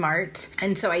 Very smart.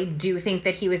 And so I do think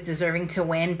that he was deserving to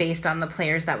win based on the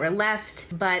players that were left.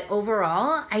 But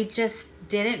overall, I just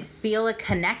didn't feel a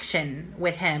connection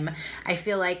with him. I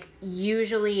feel like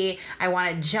usually I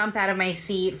want to jump out of my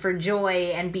seat for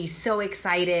joy and be so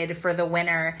excited for the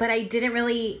winner, but I didn't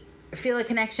really feel a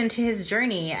connection to his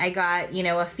journey. I got,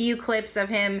 a few clips of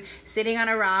him sitting on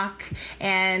a rock.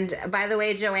 And by the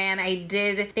way, Joanne, I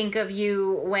did think of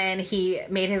you when he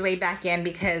made his way back in,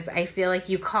 because I feel like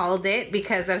you called it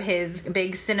because of his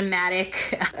big cinematic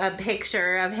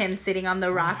picture of him sitting on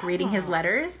the rock reading his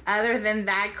letters. Other than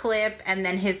that clip and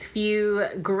then his few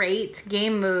great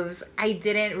game moves, I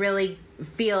didn't really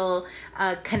feel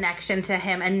a connection to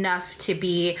him enough to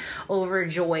be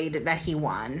overjoyed that he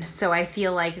won. So I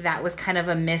feel like that was kind of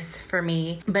a miss for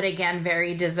me. But again,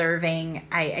 very deserving.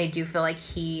 I do feel like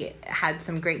he had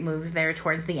some great moves there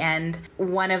towards the end.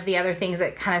 One of the other things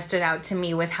that kind of stood out to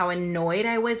me was how annoyed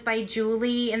I was by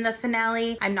Julie in the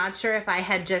finale. I'm not sure if I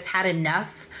had just had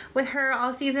enough with her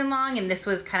all season long, and this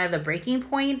was kind of the breaking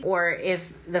point, or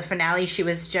if the finale she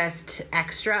was just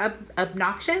extra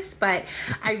obnoxious. But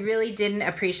I really didn't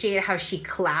appreciate how she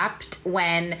clapped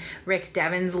when Rick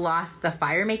Devens lost the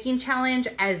fire making challenge,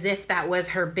 as if that was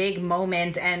her big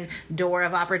moment and door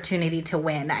of opportunity to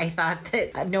win. I thought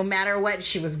that no matter what,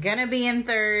 she was gonna be in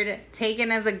third,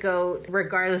 taken as a GOAT,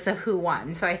 regardless of who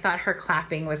won. So I thought her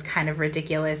clapping was kind of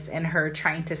ridiculous, and her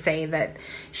trying to say that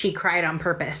she cried on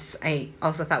purpose, I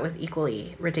also thought was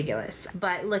equally ridiculous.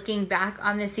 But looking back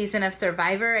on this season of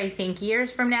Survivor, I think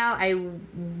years from now, I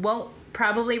won't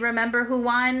probably remember who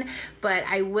won, but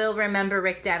I will remember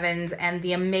Rick Devens and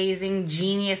the amazing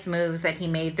genius moves that he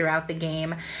made throughout the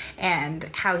game, and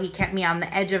how he kept me on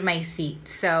the edge of my seat.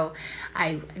 So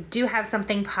I do have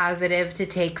something positive to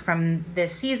take from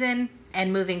this season.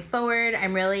 And moving forward,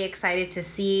 I'm really excited to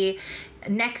see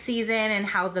next season and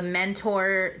how the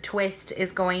mentor twist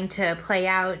is going to play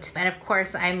out. And of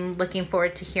course, I'm looking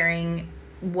forward to hearing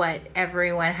what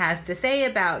everyone has to say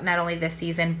about not only this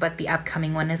season, but the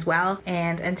upcoming one as well.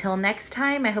 And until next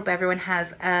time, I hope everyone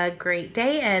has a great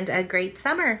day and a great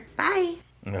summer. Bye.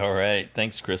 All right.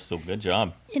 Thanks, Krystal. Good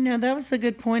job. That was a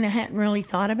good point. I hadn't really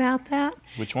thought about that.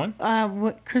 Which one?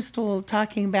 What Krystal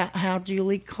talking about how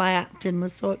Julie clapped and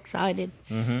was so excited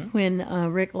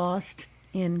when Rick lost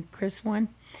and Chris won.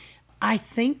 I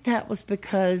think that was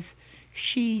because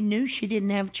she knew she didn't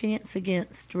have a chance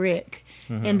against Rick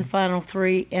in the final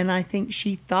three, and I think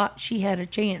she thought she had a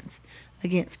chance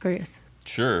against Chris.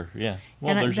 Sure, yeah.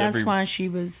 Well, and that's why she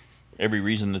was every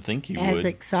reason to think you as would.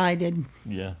 excited.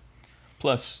 Yeah.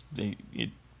 Plus,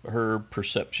 her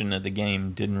perception of the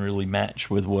game didn't really match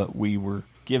with what we were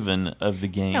given of the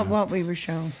game. Yeah, what we were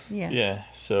shown, yeah. Yeah,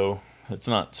 so it's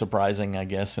not surprising, I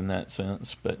guess, in that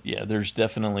sense. But yeah, there's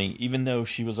definitely, even though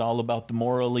she was all about the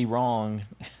morally wrong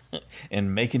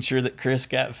and making sure that Chris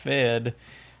got fed,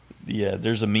 yeah,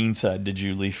 there's a mean side to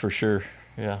Julie for sure.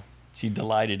 Yeah. She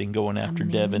delighted in going after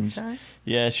Devens. Side?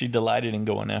 Yeah, she delighted in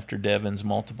going after Devens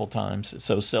multiple times.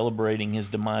 So celebrating his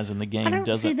demise in the game I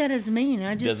don't see that as mean.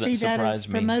 I just see that as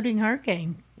promoting her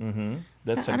game. Mm-hmm.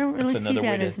 I don't really see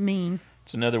that as mean.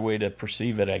 It's another way to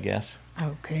perceive it, I guess.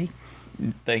 Okay.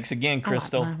 Thanks again,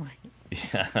 Krystal. I like my way.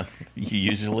 Yeah, you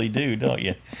usually do, don't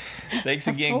you? Thanks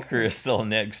again, Krystal.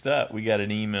 Next up, we got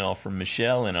an email from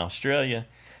Michelle in Australia.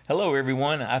 Hello,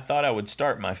 everyone. I thought I would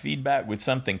start my feedback with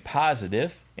something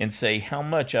positive and say how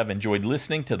much I've enjoyed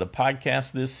listening to the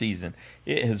podcast this season.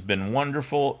 It has been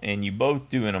wonderful, and you both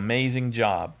do an amazing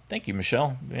job. Thank you,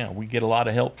 Michelle. Yeah, we get a lot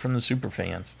of help from the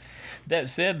superfans. That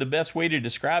said, the best way to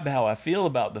describe how I feel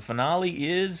about the finale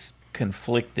is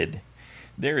conflicted.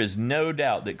 There is no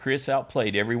doubt that Chris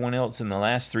outplayed everyone else in the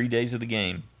last 3 days of the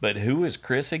game. But who is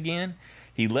Chris again?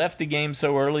 He left the game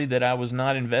so early that I was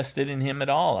not invested in him at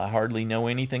all. I hardly know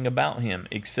anything about him,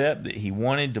 except that he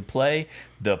wanted to play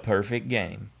the perfect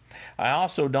game. I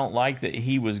also don't like that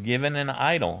he was given an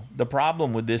idol. The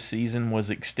problem with this season was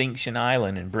Extinction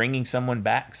Island and bringing someone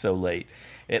back so late.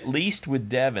 At least with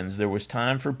Devens, there was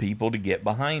time for people to get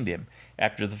behind him.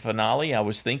 After the finale, I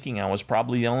was thinking I was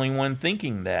probably the only one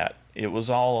thinking that. It was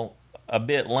all a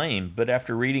bit lame, but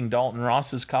after reading Dalton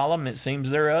Ross's column, it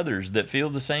seems there are others that feel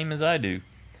the same as I do.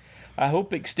 I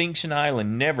hope Extinction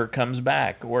Island never comes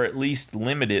back, or at least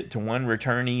limit it to one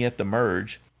returnee at the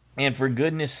merge. And for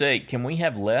goodness sake, can we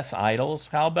have less idols?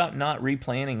 How about not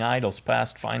replanning idols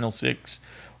past Final 6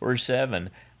 or 7?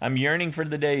 I'm yearning for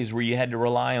the days where you had to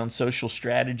rely on social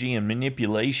strategy and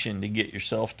manipulation to get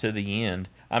yourself to the end.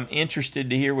 I'm interested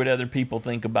to hear what other people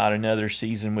think about another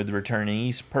season with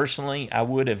returnees. Personally, I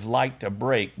would have liked a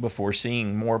break before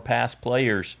seeing more past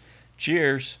players.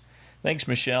 Cheers. Thanks,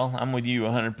 Michelle. I'm with you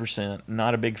 100%.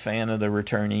 Not a big fan of the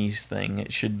returnees thing.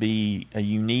 It should be a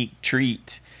unique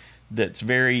treat that's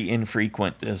very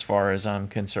infrequent as far as I'm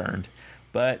concerned.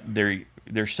 But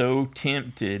they're so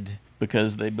tempted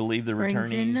because they believe the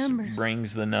returnees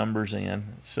brings the numbers in.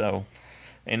 So,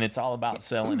 and it's all about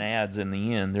selling ads in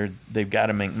the end. They've got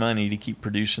to make money to keep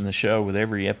producing the show, with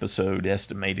every episode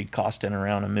estimated costing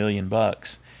around $1 million.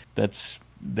 That's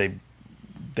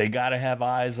they got to have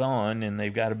eyes on, and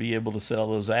they've got to be able to sell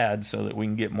those ads so that we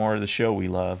can get more of the show we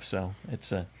love. So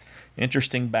it's a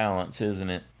interesting balance, isn't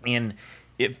it? And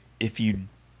if you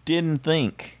didn't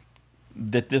think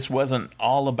that this wasn't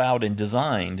all about and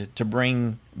designed to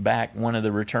bring back one of the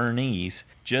returnees,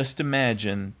 just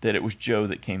imagine that it was Joe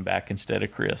that came back instead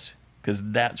of Chris,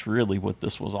 because that's really what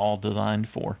this was all designed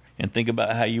for. And think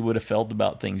about how you would have felt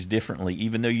about things differently.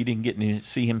 Even though you didn't get to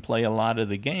see him play a lot of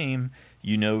the game,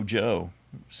 you know Joe.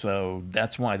 So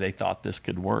that's why they thought this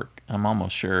could work. I'm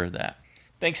almost sure of that.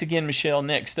 Thanks again, Michelle.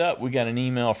 Next up, we got an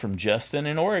email from Justin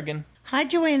in Oregon. Hi,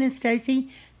 Joanne and Stacy.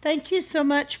 Thank you so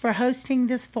much for hosting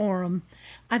this forum.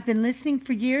 I've been listening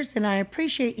for years and I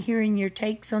appreciate hearing your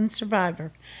takes on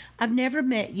Survivor. I've never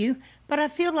met you, but I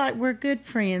feel like we're good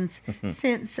friends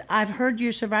since I've heard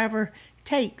your Survivor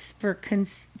takes for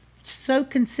so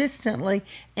consistently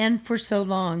and for so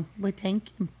long. Well, thank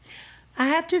you. I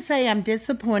have to say I'm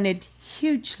disappointed,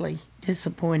 hugely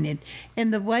disappointed,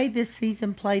 in the way this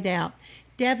season played out.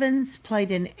 Devon's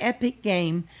played an epic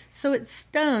game, so it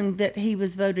stung that he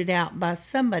was voted out by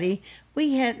somebody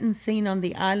we hadn't seen on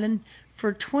the island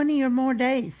for 20 or more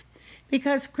days.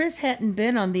 Because Chris hadn't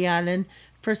been on the island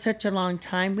for such a long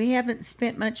time, we haven't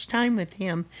spent much time with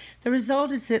him. The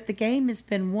result is that the game has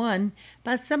been won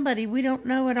by somebody we don't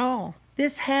know at all.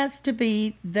 This has to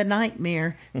be the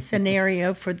nightmare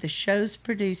scenario for the show's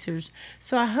producers,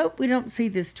 so I hope we don't see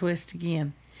this twist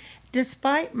again.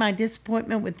 Despite my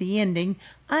disappointment with the ending,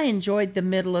 I enjoyed the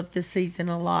middle of the season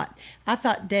a lot. I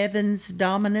thought Devon's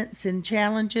dominance in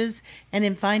challenges and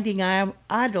in finding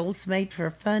idols made for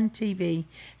fun TV,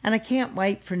 and I can't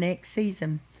wait for next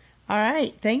season. All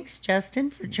right, thanks, Justin,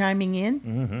 for chiming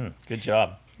in. Good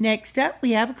job. Next up,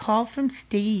 we have a call from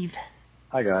Steve.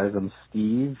 Hi, guys. I'm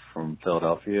Steve from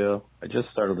Philadelphia. I just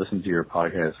started listening to your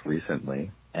podcast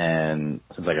recently, and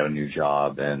since I got a new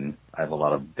job and I have a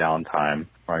lot of downtime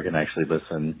where I can actually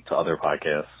listen to other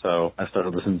podcasts, so I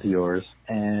started listening to yours,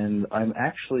 and I'm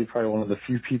actually probably one of the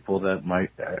few people that might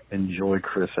enjoy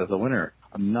Chris as a winner.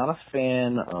 I'm not a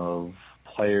fan of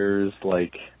players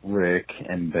like Rick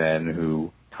and Ben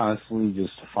who constantly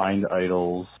just find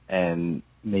idols and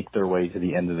make their way to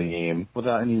the end of the game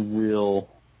without any real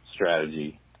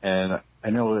strategy. And I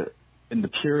know in the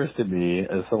purest of me,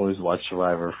 as someone who's watched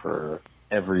Survivor for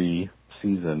every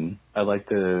season, I like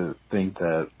to think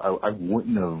that I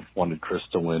wouldn't have wanted Chris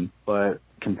to win, but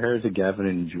compared to Gavin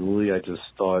and Julie, I just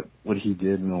thought what he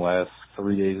did in the last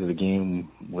 3 days of the game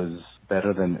was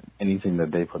better than anything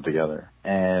that they put together.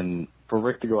 And for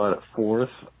Rick to go out at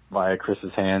fourth via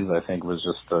Chris's hands, I think was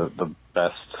just the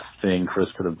best thing Chris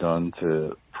could have done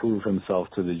to prove himself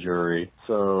to the jury.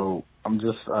 So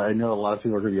I know a lot of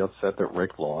people are going to be upset that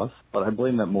Rick lost, but I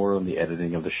blame that more on the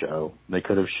editing of the show. They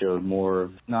could have showed more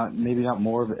of, maybe not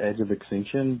more of Edge of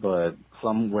Extinction, but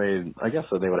some way, I guess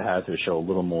that they would have had to show a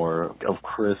little more of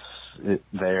Chris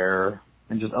there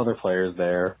and just other players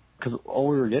there. Because all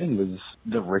we were getting was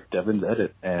the Rick Devens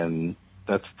edit, and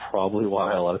that's probably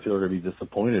why a lot of people are going to be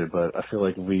disappointed, but I feel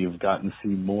like we've gotten to see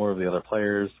more of the other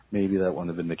players. Maybe that wouldn't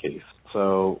have been the case.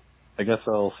 So I guess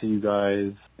I'll see you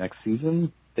guys next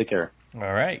season. Take care. All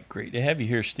right. Great to have you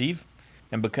here, Steve.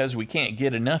 And because we can't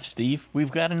get enough Steve,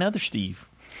 we've got another Steve.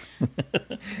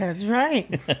 That's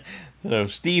right. So,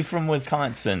 Steve from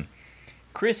Wisconsin.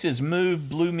 Chris's move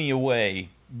blew me away,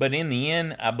 but in the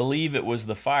end, I believe it was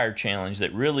the fire challenge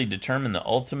that really determined the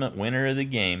ultimate winner of the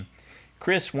game.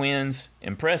 Chris wins,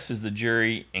 impresses the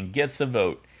jury, and gets a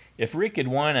vote. If Rick had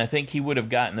won, I think he would have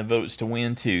gotten the votes to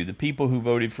win too. The people who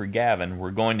voted for Gavin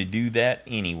were going to do that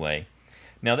anyway.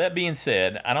 Now, that being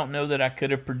said, I don't know that I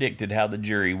could have predicted how the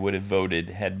jury would have voted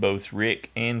had both Rick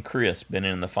and Chris been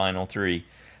in the final three.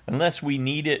 Unless we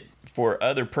need it for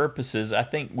other purposes, I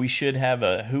think we should have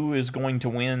a who is going to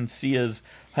win Sia's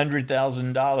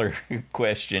 $100,000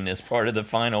 question as part of the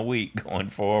final week going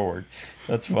forward.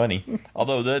 That's funny.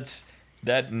 Although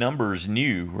that number's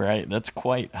new, right? That's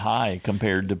quite high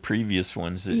compared to previous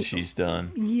ones that she's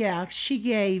done. Yeah, she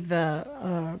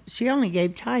only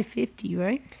gave Ty 50,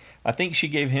 right? I think she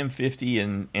gave him 50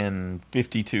 and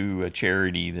 50 to a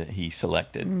charity that he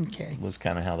selected. Okay. Was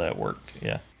kind of how that worked,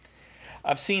 yeah.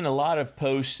 I've seen a lot of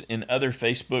posts in other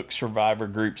Facebook Survivor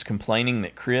groups complaining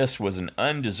that Chris was an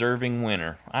undeserving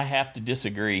winner. I have to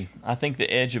disagree. I think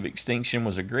the Edge of Extinction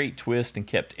was a great twist and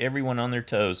kept everyone on their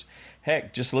toes.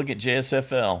 Heck, just look at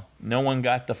JSFL. No one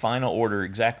got the final order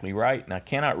exactly right, and I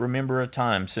cannot remember a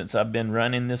time since I've been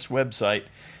running this website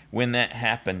when that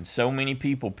happened. So many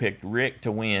people picked Rick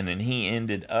to win, and he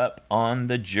ended up on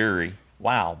the jury.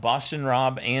 Wow, Boston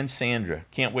Rob and Sandra.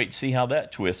 Can't wait to see how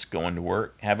that twist's going to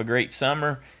work. Have a great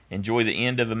summer. Enjoy the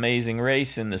end of Amazing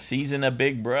Race and the season of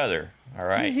Big Brother. All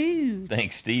right. Woo-hoo.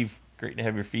 Thanks, Steve. Great to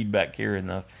have your feedback here in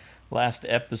the last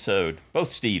episode. Both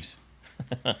Steves.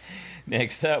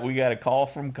 Next up, we got a call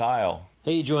from Kyle.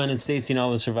 Hey, Joanne and Stacey and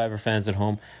all the Survivor fans at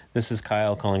home. This is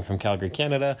Kyle calling from Calgary,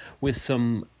 Canada, with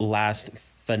some last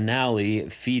finale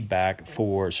feedback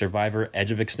for Survivor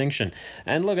Edge of Extinction.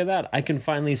 And look at that, I can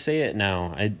finally say it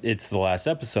now. It's the last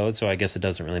episode, so I guess it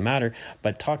doesn't really matter.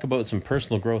 But talk about some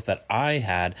personal growth that I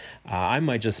had. I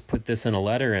might just put this in a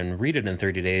letter and read it in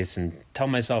 30 days and tell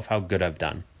myself how good I've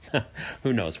done.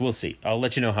 Who knows? We'll see. I'll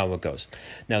let you know how it goes.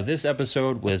 Now, this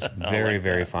episode was very,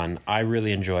 very fun. I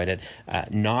really enjoyed it.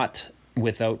 Not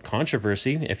without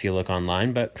controversy if you look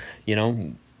online. But,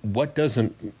 what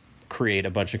doesn't create a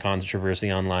bunch of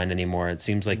controversy online anymore? It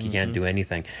seems like you can't do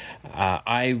anything.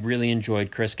 I really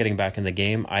enjoyed Chris getting back in the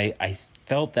game. I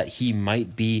felt that he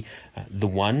might be the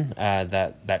one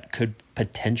that could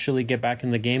potentially get back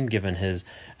in the game given his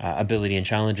ability and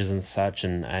challenges and such.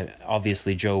 And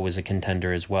obviously Joe was a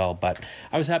contender as well, but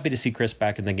I was happy to see Chris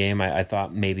back in the game. I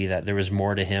thought maybe that there was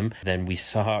more to him than we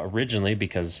saw originally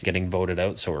because getting voted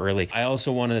out so early. I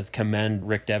also want to commend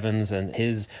Rick Devens and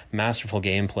his masterful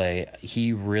gameplay.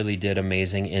 He really did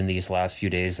amazing in these last few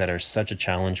days that are such a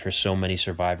challenge for so many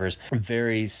survivors.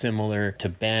 Very similar to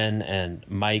Ben and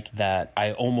Mike, that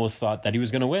I almost thought that he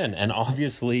was going to win. And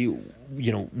obviously,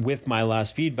 with my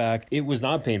last feedback, it was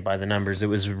not paint by the numbers. It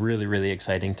was really, really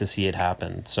exciting to see it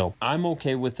happen. So I'm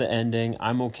okay with the ending.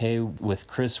 I'm okay with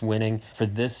Chris winning. For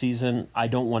this season, I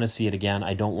don't want to see it again.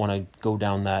 I don't want to go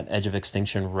down that Edge of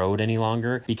Extinction road any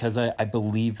longer because I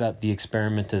believe that the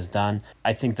experiment is done.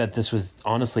 I think that this was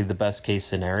honestly the best case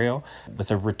scenario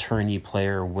with a returnee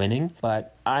player winning,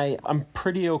 but I'm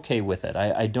pretty okay with it.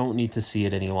 I don't need to see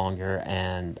it any longer,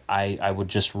 and I would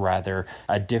just rather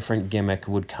a different gimmick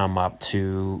would come up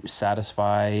to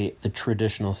satisfy the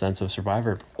traditional sense of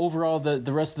Survivor. Overall,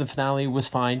 the rest of the finale was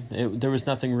fine. There was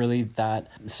nothing really that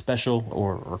special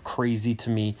or crazy to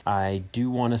me. I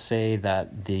do want to say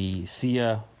that the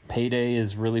Sia payday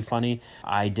is really funny.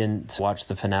 I didn't watch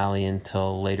the finale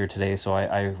until later today, so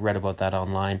I read about that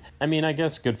online. I mean, I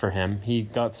guess good for him. He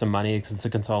got some money. It's a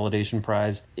consolidation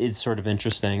prize. It's sort of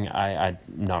interesting. I'm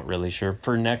not really sure.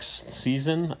 For next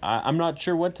season, I'm not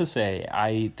sure what to say.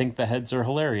 I think the heads are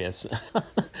hilarious.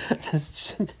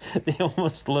 They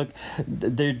almost look,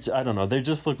 I don't know, they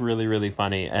just look really, really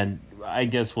funny, and I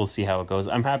guess we'll see how it goes.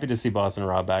 I'm happy to see Boston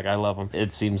Rob back. I love him.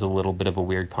 It seems a little bit of a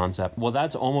weird concept. Well,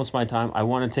 that's almost my time. I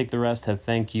want to take the rest to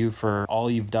thank you for all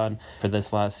you've done for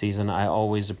this last season. I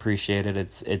always appreciate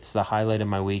it. It's the highlight of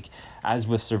my week. As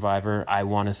with Survivor, I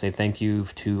want to say thank you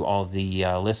to all the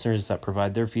listeners that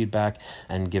provide their feedback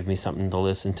and give me something to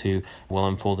listen to while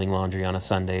I'm folding laundry on a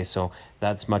Sunday. So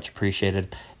that's much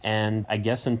appreciated. And I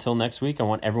guess until next week, I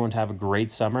want everyone to have a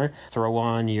great summer. Throw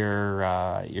on your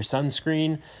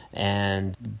sunscreen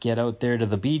and get out there to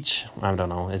the beach. I don't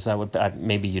know. Is that what?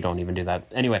 Maybe you don't even do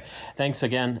that. Anyway, thanks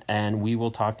again, and we will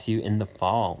talk to you in the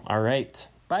fall. All right.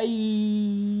 Bye.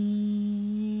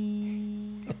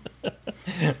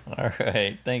 All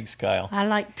right. Thanks, Kyle. I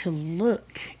like to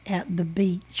look at the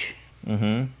beach.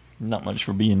 Not much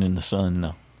for being in the sun,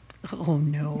 though. Oh,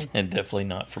 no. And definitely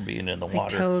not for being in the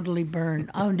water. I totally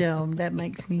burn. Oh, no. That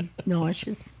makes me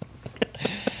nauseous.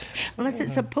 Unless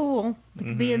it's a pool. I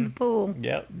could be in the pool.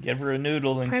 Yep. Give her a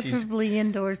noodle and preferably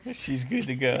indoors. She's good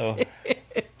to go.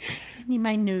 I need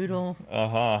my noodle.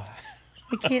 Uh-huh.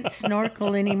 I can't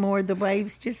snorkel anymore. The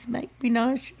waves just make me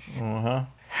nauseous. Uh-huh.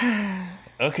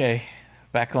 Okay.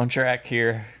 Back on track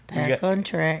here. Back on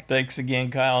track. Thanks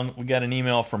again, Kyle. We got an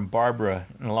email from Barbara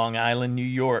in Long Island, New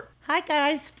York. Hi,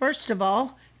 guys. First of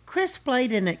all, Chris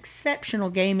played an exceptional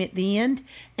game at the end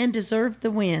and deserved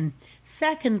the win.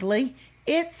 Secondly,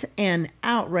 it's an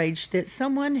outrage that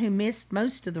someone who missed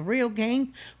most of the real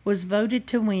game was voted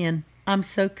to win. I'm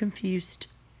so confused.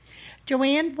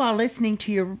 Joanne, while listening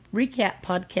to your recap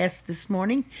podcast this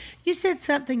morning, you said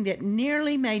something that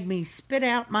nearly made me spit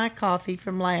out my coffee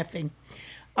from laughing.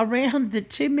 Around the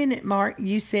 2-minute mark,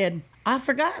 you said, I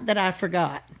forgot that I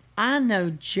forgot. I know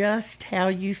just how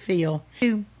you feel.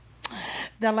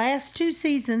 The last 2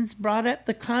 seasons brought up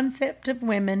the concept of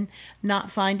women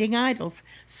not finding idols.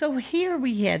 So here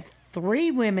we had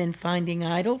 3 women finding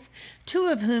idols, 2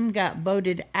 of whom got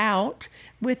voted out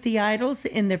with the idols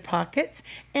in their pockets,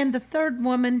 and the 3rd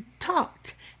woman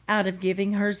talked out of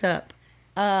giving hers up.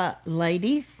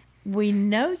 Ladies, we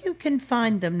know you can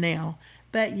find them now,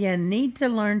 but you need to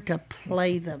learn to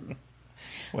play them.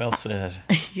 Well said.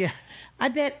 Yeah. I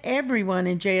bet everyone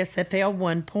in JSFL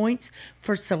won points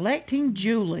for selecting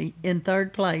Julie in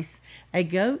 3rd place. A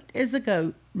goat is a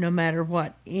goat, no matter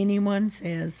what anyone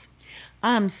says.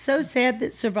 I'm so sad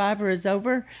that Survivor is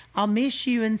over. I'll miss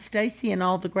you and Stacy and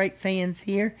all the great fans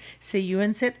here. See you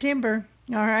in September.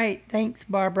 All right. Thanks,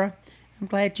 Barbara. I'm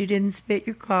glad you didn't spit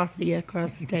your coffee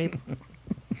across the table.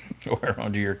 Or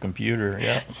onto your computer,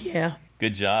 yeah. Yeah.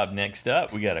 Good job. Next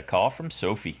up, we got a call from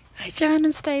Sophie. Hi, Joanne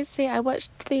and Stacey. I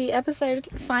watched the episode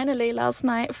finally last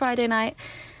night, Friday night.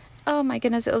 Oh my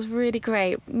goodness, it was really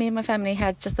great. Me and my family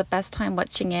had just the best time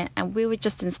watching it, and we were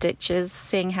just in stitches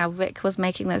seeing how Rick was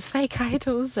making those fake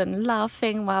idols and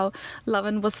laughing while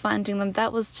LeAnn was finding them.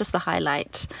 That was just the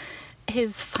highlight.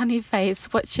 His funny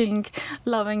face watching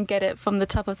LeAnn get it from the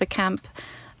top of the camp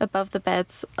above the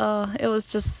beds. Oh, it was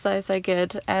just so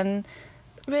good. And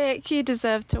Rick, you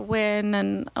deserve to win,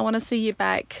 and I want to see you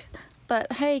back.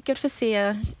 But hey, good for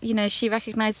Sia. You know, she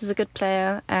recognizes a good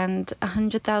player, and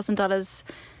 $100,000,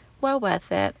 well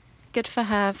worth it. Good for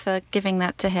her for giving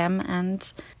that to him,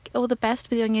 and all the best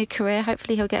with your new career.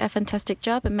 Hopefully he'll get a fantastic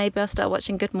job, and maybe I'll start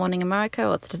watching Good Morning America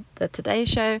or the Today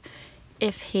Show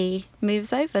if he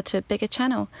moves over to a bigger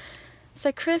channel.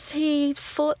 So Chris, he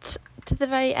fought to the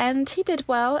very end. He did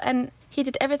well, and he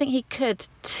did everything he could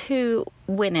to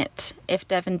win it if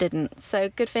Devin didn't. So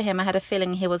good for him. I had a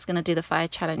feeling he was going to do the fire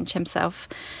challenge himself,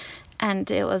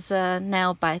 and it was a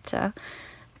nail biter.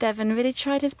 Devin really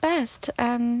tried his best,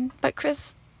 but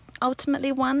Chris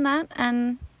ultimately won that,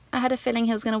 and I had a feeling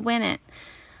he was going to win it.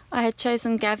 I had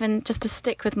chosen Gavin just to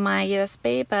stick with my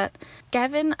USB, but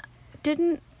Gavin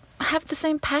didn't have the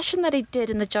same passion that he did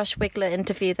in the Josh Wigler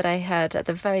interview that I heard at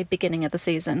the very beginning of the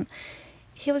season.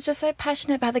 He was just so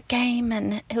passionate about the game,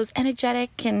 and he was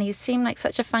energetic, and he seemed like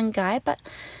such a fun guy, but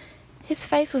his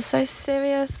face was so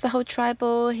serious the whole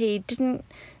tribal. He didn't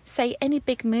say any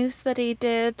big moves that he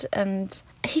did, and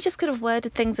he just could have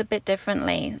worded things a bit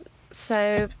differently.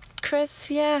 So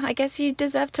Chris, yeah, I guess you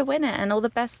deserve to win it, and all the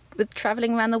best with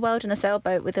traveling around the world in a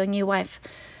sailboat with your new wife.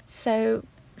 So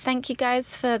thank you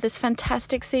guys for this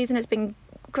fantastic season. It's been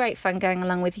great fun going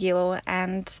along with you all,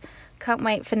 and can't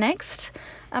wait for next.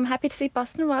 I'm happy to see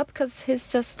Boston Rob because he's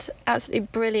just absolutely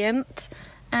brilliant,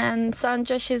 and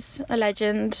Sandra, she's a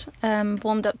legend.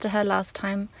 Warmed up to her last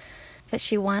time that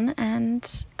she won,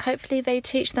 and hopefully they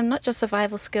teach them not just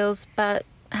survival skills but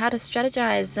how to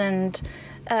strategize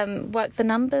and work the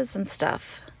numbers and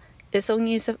stuff. It's all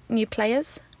new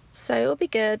players, so it'll be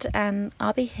good, and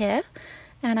I'll be here,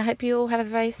 and I hope you all have a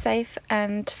very safe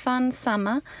and fun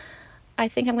summer. I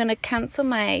think I'm going to cancel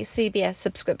my CBS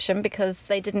subscription because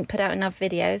they didn't put out enough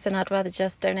videos, and I'd rather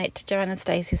just donate to Joanne and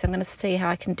Stacey, so I'm going to see how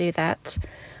I can do that.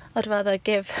 I'd rather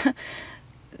give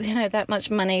that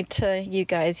much money to you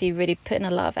guys. You really put in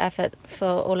a lot of effort for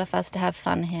all of us to have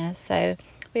fun here, so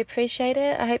we appreciate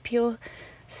it. I hope you'll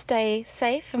stay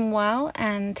safe and well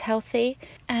and healthy,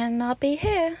 and I'll be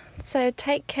here. So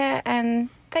take care, and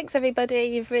thanks everybody.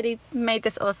 You've really made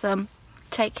this awesome.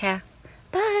 Take care.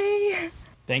 Bye.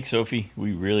 Thanks, Sophie.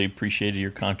 We really appreciated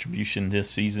your contribution this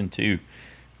season too.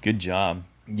 Good job.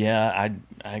 Yeah,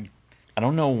 I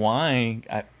don't know why.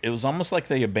 It was almost like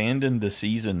they abandoned the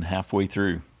season halfway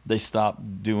through. They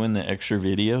stopped doing the extra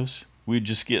videos. We'd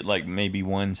just get like maybe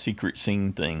one secret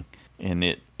scene thing,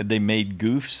 and they made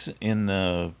goofs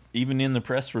even in the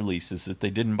press releases that they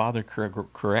didn't bother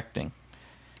correcting.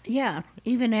 Yeah,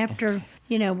 even after,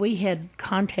 we had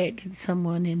contacted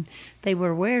someone and they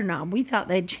were aware now. We thought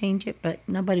they'd change it, but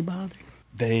nobody bothered.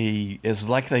 It's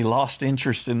like they lost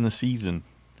interest in the season.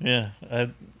 Yeah, I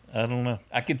don't know.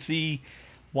 I could see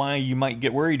why you might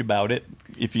get worried about it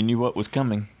if you knew what was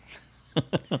coming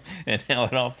and how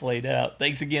it all played out.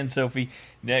 Thanks again, Sophie.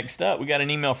 Next up, we got an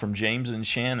email from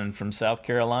James-n-Shannon from South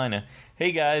Carolina.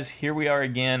 Hey guys, here we are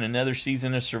again, another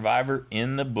season of Survivor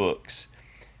in the books.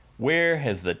 Where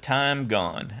has the time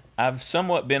gone? I've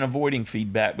somewhat been avoiding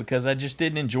feedback because I just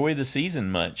didn't enjoy the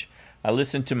season much. I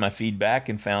listened to my feedback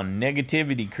and found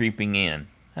negativity creeping in,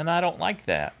 and I don't like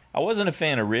that. I wasn't a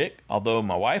fan of Rick, although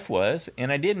my wife was,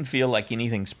 and I didn't feel like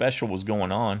anything special was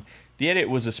going on. The edit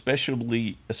was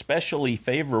especially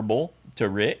favorable to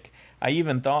Rick. I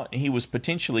even thought he was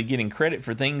potentially getting credit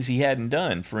for things he hadn't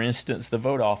done, for instance, the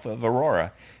vote off of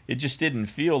Aurora. It just didn't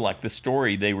feel like the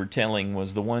story they were telling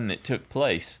was the one that took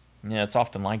place. Yeah, it's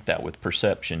often like that with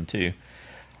perception, too.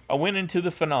 I went into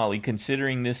the finale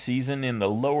considering this season in the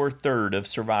lower third of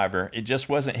Survivor. It just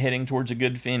wasn't heading towards a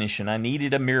good finish, and I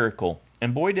needed a miracle.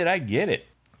 And boy, did I get it.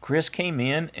 Chris came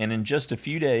in, and in just a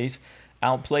few days,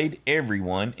 outplayed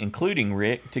everyone, including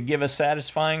Rick, to give a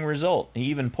satisfying result. He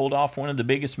even pulled off one of the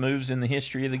biggest moves in the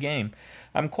history of the game.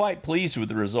 I'm quite pleased with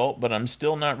the result, but I'm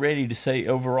still not ready to say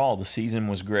overall the season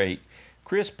was great.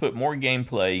 Chris put more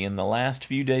gameplay in the last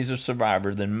few days of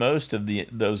Survivor than most of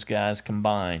those guys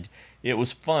combined. It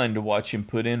was fun to watch him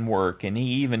put in work, and he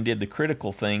even did the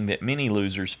critical thing that many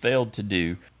losers failed to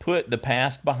do, put the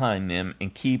past behind them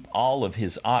and keep all of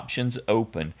his options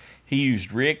open. He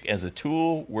used Rick as a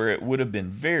tool where it would have been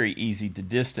very easy to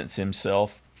distance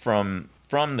himself from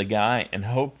the guy and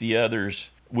hope the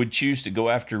others would choose to go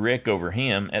after Rick over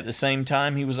him. At the same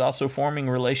time, he was also forming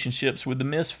relationships with the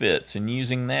misfits and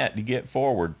using that to get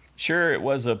forward. Sure, it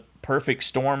was a perfect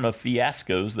storm of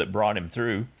fiascos that brought him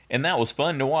through, and that was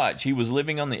fun to watch. He was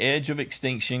living on the edge of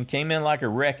extinction, came in like a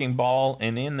wrecking ball,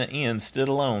 and in the end stood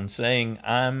alone, saying,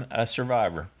 "I'm a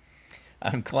survivor."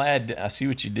 I'm glad. I see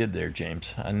what you did there,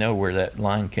 James. I know where that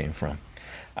line came from.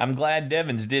 I'm glad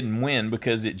Devon's didn't win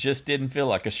because it just didn't feel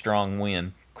like a strong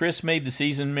win. Chris made the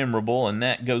season memorable, and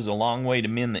that goes a long way to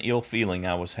mend the ill feeling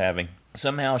I was having.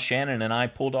 Somehow Shannon and I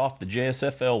pulled off the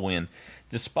JSFL win,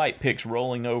 despite picks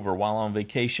rolling over while on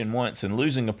vacation once and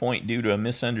losing a point due to a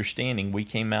misunderstanding. We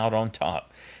came out on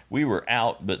top. We were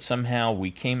out, but somehow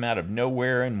we came out of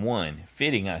nowhere and won.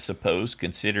 Fitting, I suppose,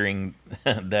 considering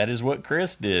that is what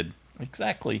Chris did.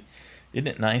 Exactly. Isn't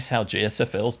it nice how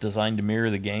JSFL is designed to mirror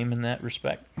the game in that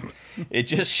respect? It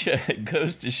just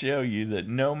goes to show you that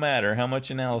no matter how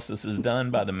much analysis is done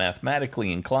by the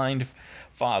mathematically inclined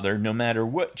father, no matter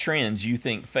what trends you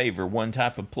think favor one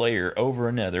type of player over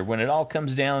another, when it all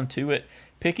comes down to it,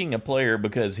 picking a player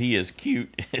because he is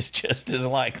cute is just as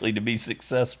likely to be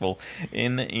successful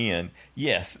in the end.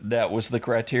 Yes, that was the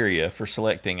criteria for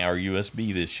selecting our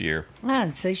USB this year.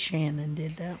 I'd say Shannon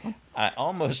did that one. I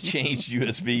almost changed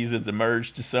USBs at the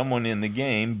merge to someone in the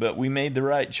game, but we made the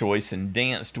right choice and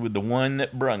danced with the one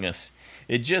that brung us.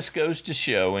 It just goes to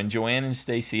show, and Joanne and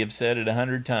Stacy have said it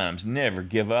 100 times, never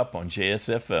give up on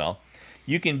JSFL.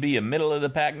 You can be a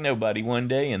middle-of-the-pack nobody one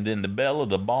day and then the belle of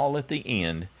the ball at the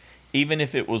end. Even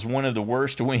if it was one of the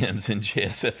worst wins in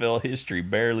JSFL history,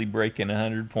 barely breaking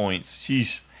 100 points.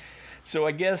 Sheesh. So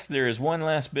I guess there is one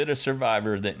last bit of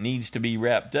Survivor that needs to be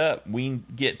wrapped up. We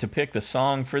get to pick the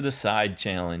song for the side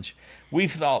challenge.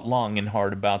 We've thought long and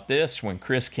hard about this. When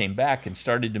Chris came back and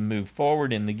started to move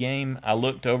forward in the game, I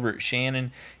looked over at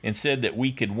Shannon and said that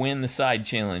we could win the side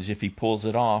challenge if he pulls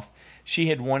it off. She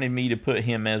had wanted me to put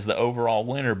him as the overall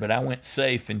winner, but I went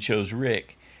safe and chose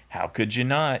Rick. How could you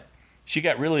not? She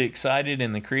got really excited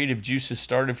and the creative juices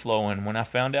started flowing. When I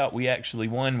found out we actually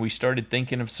won, we started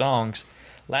thinking of songs.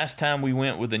 Last time we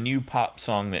went with a new pop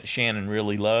song that Shannon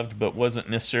really loved but wasn't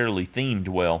necessarily themed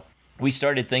well. We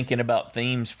started thinking about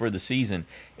themes for the season.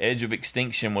 Edge of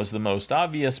Extinction was the most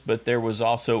obvious, but there was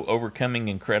also Overcoming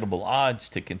Incredible Odds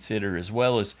to consider, as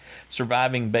well as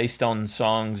surviving based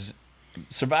songs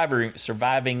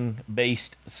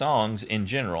in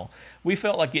general. We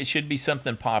felt like it should be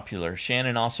something popular.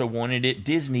 Shannon also wanted it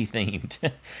Disney themed.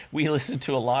 We listened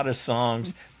to a lot of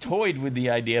songs, toyed with the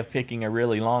idea of picking a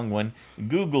really long one,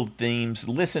 Googled themes,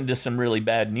 listened to some really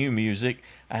bad new music.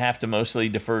 I have to mostly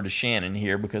defer to Shannon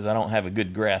here because I don't have a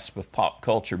good grasp of pop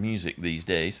culture music these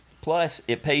days. Plus,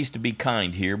 it pays to be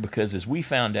kind here because, as we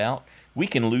found out, we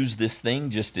can lose this thing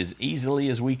just as easily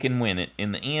as we can win it.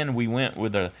 In the end, we went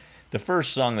with the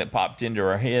first song that popped into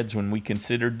our heads when we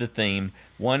considered the theme,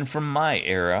 one from my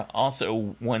era,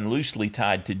 also one loosely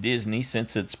tied to Disney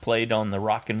since it's played on the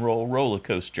Rock and Roll roller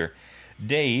coaster.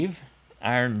 Dave,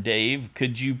 Iron Dave,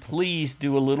 could you please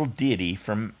do a little ditty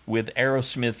with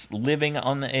Aerosmith's Living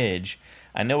on the Edge?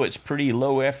 I know it's pretty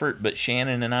low effort, but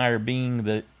Shannon and I being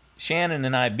the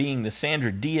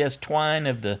Sandra Diaz Twine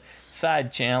of the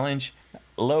side challenge,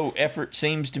 low effort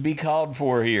seems to be called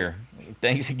for here.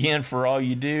 Thanks again for all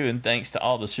you do, and thanks to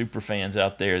all the super fans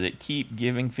out there that keep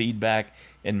giving feedback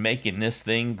and making this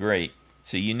thing great.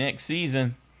 See you next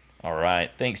season. All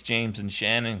right. Thanks,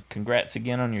 James-n-Shannon. Congrats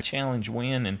again on your challenge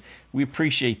win, and we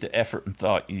appreciate the effort and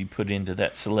thought you put into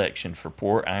that selection for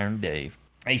poor Iron Dave.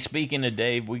 Hey, speaking of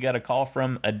Dave, we got a call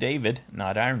from a David,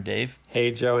 not Iron Dave.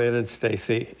 Hey, Joanne and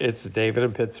Stacy. It's David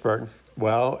in Pittsburgh.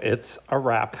 Well, it's a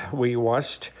wrap. We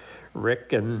watched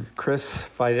Rick and Chris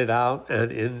fight it out,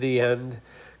 and in the end,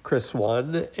 Chris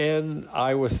won, and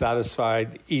I was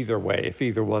satisfied either way, if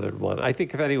either one had won. I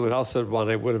think if anyone else had won,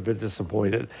 I would have been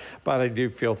disappointed, but I do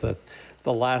feel that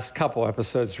the last couple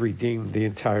episodes redeemed the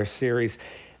entire series.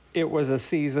 It was a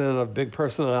season of big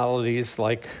personalities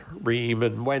like Reem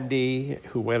and Wendy,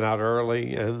 who went out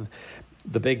early, and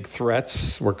the big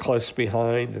threats were close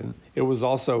behind. And it was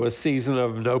also a season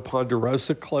of no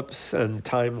Ponderosa clips and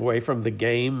time away from the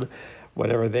game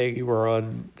whenever they were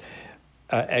on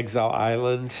Exile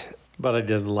Island. But I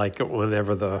didn't like it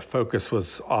whenever the focus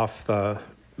was off the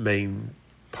main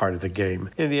part of the game.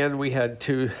 In the end, we had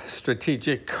two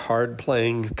strategic,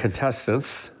 hard-playing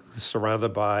contestants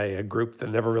surrounded by a group that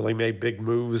never really made big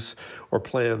moves or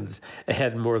planned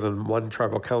ahead more than one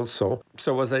tribal council.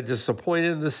 So was I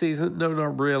disappointed in the season? No,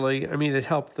 not really. I mean, it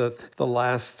helped that the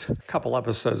last couple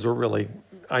episodes were really,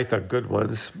 I thought, good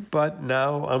ones. But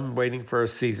now I'm waiting for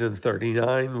season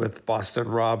 39 with Boston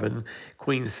Rob and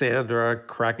Queen Sandra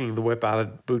cracking the whip out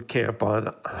of boot camp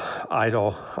on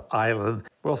Idle Island.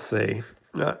 We'll see.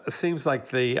 It seems like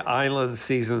the island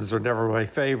seasons are never my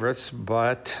favorites,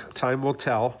 but time will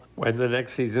tell. When the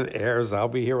next season airs, I'll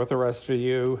be here with the rest of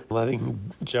you, letting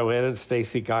Joanne and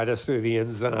Stacy guide us through the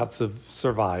ins and outs of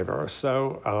Survivor.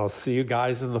 So I'll see you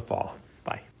guys in the fall.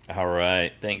 Bye. All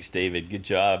right. Thanks, David. Good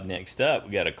job. Next up,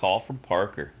 we got a call from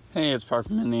Parker. Hey, it's Parker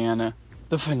from Indiana.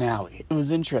 the finale. It was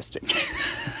interesting.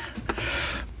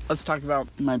 Let's talk about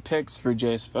my picks for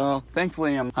JSFL.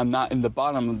 Thankfully, I'm not in the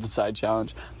bottom of the side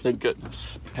challenge. Thank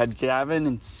goodness. Had Gavin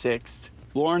in 6th,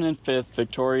 Lauren in 5th,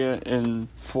 Victoria in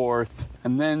 4th,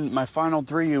 and then my final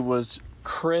 3 was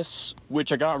Chris,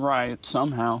 which I got right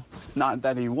somehow. Not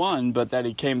that he won, but that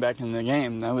he came back in the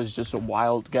game. That was just a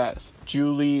wild guess.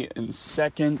 Julie in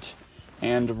 2nd,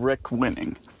 and Rick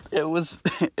winning. It was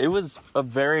a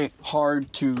very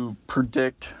hard to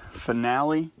predict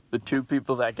finale. The 2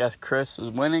 people that guessed Chris was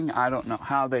winning. I don't know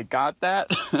how they got that,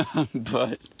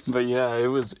 but yeah, it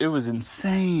was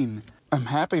insane. I'm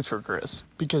happy for Chris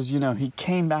because, he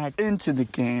came back into the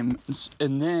game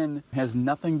and then has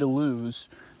nothing to lose,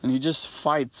 and he just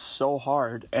fights so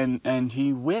hard and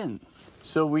he wins.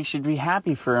 So we should be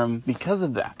happy for him because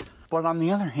of that. But on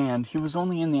the other hand, he was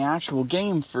only in the actual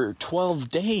game for 12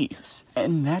 days.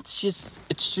 And it's just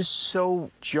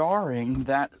so jarring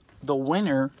that the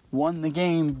winner won the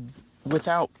game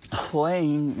without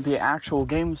playing the actual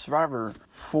game of Survivor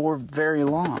for very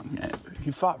long.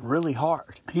 He fought really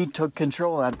hard. He took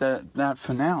control at that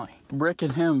finale. Rick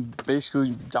and him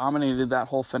basically dominated that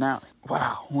whole finale.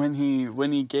 Wow. When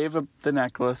he gave up the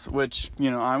necklace, which,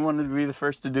 I wanted to be the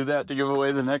first to do that, to give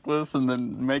away the necklace and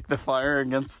then make the fire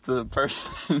against the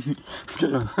person.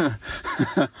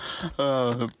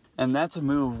 And that's a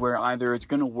move where either it's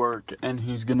going to work and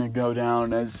he's going to go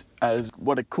down as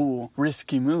what a cool,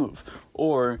 risky move,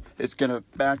 or it's going to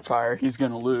backfire, he's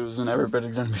going to lose, and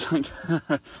everybody's going to be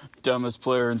like, dumbest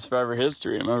player in Survivor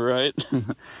history, am I right?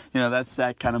 That's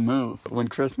that kind of move. When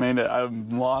Chris made it, I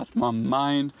lost my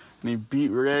mind, and he beat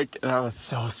Rick, and I was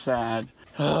so sad.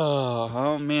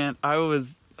 Oh man, I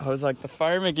was like, the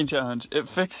fire making challenge, it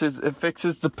fixes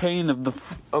the pain of the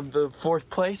 4th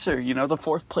placer. The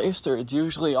 4th placer, it's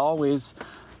usually always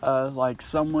like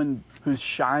someone who's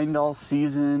shined all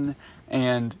season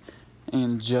and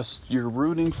just you're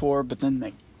rooting for, but then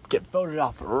they get voted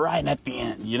off right at the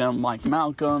end. Like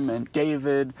Malcolm and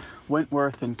David,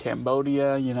 Wentworth and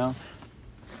Cambodia. Even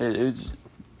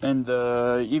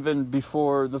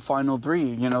before the final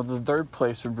 3, the 3rd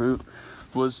placer route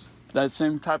was that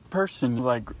same type of person,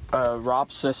 like Rob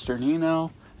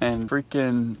Sesternino and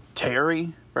freaking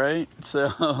Terry, right?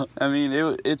 So, I mean,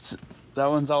 it's that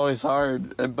one's always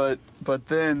hard. But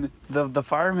then the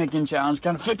fire making challenge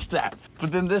kind of fixed that.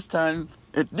 But then this time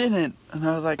it didn't, and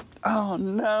I was like, oh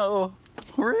no,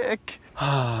 Rick.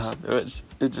 It's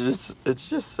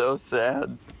just so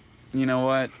sad. You know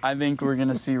what? I think we're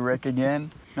gonna see Rick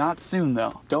again. Not soon,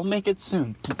 though. Don't make it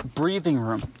soon. Breathing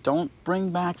room. Don't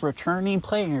bring back returning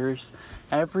players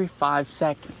every 5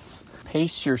 seconds.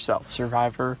 Pace yourself,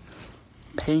 Survivor.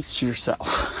 Pace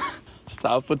yourself.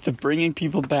 Stop with the bringing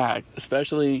people back,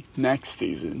 especially next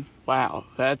season. Wow,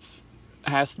 has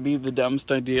to be the dumbest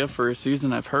idea for a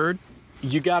season I've heard.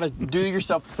 You gotta do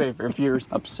yourself a favor. If you're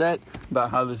upset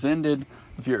about how this ended,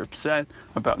 if you're upset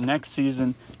about next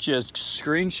season, just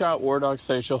screenshot War Dog's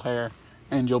facial hair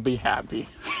and you'll be happy.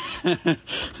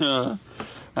 All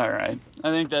right. I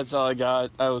think that's all I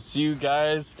got. I will see you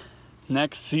guys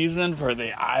next season for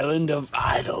the Island of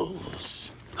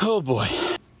Idols. Oh, boy.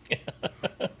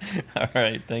 All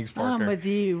right. Thanks, Parker. I'm with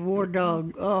you, War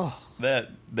Dog. Oh. That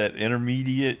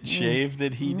intermediate shave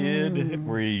that he did,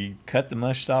 where he cut the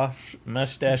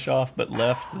mustache off but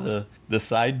left the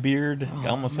side beard,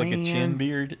 almost like a chin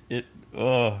beard.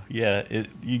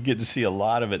 You get to see a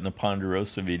lot of it in the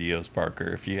Ponderosa videos,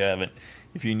 Parker. If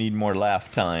you need more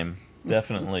laugh time,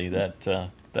 definitely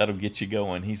that'll get you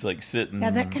going. He's like sitting.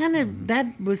 Yeah,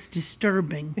 that was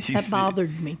disturbing. That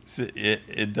bothered me.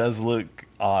 It does look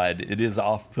odd. It is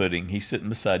off-putting. He's sitting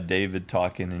beside David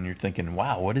talking, and you're thinking,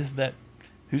 wow, what is that?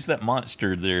 Who's that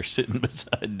monster there sitting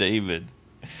beside David?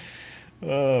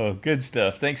 Oh, good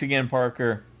stuff. Thanks again,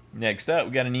 Parker. Next up,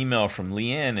 we got an email from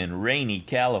LeAnn in rainy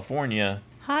California.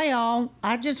 Hi, all.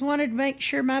 I just wanted to make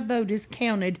sure my vote is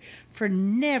counted for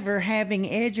never having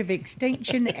Edge of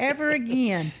Extinction ever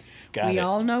again. We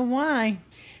all know why.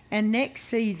 And next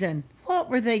season, what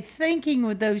were they thinking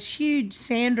with those huge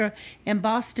Sandra and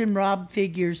Boston Rob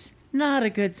figures? Not a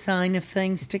good sign of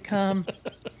things to come.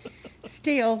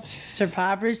 Still,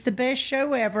 Survivor is the best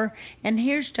show ever, and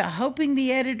here's to hoping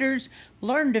the editors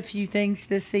learned a few things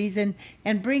this season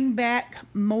and bring back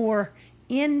more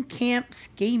in-camp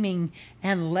scheming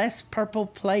and less purple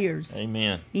players.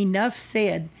 Amen. Enough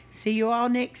said. See you all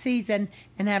next season,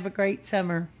 and have a great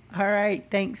summer. All right,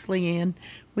 thanks, LeAnn.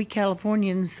 We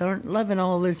Californians aren't loving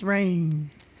all this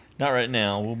rain. Not right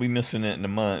now. We'll be missing it in a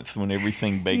month when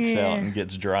everything bakes out and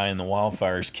gets dry and the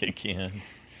wildfires kick in.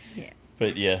 Yeah.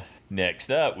 But yeah. Next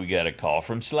up, we got a call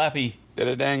from Slappy.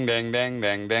 Dang, dang, dang, dang,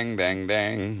 dang, dang,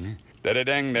 dang.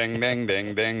 Da-da-ding, ding, ding,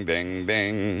 ding, ding, ding,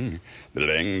 ding.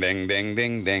 Ding, ding, ding,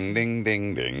 ding, ding, ding,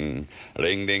 ding, ding.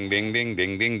 Ding, ding, ding, ding,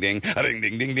 ding, ding, ding. Ding,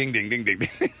 ding, ding, ding, ding, ding, ding,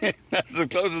 ding. That's as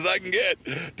close as I can get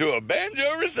to a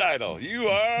banjo recital. You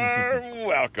are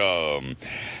welcome.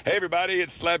 Hey, everybody,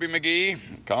 it's Slappy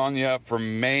McGee calling you up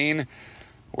from Maine.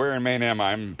 Where in Maine am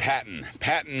I? I'm Patton,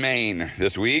 Maine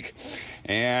this week.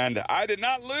 And I did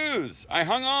not lose. I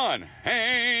hung on.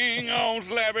 Hang on,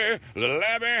 Slappy,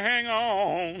 hang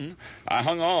on. I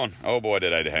hung on. Oh, boy,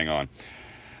 did I hang on.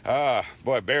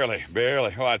 Boy, barely.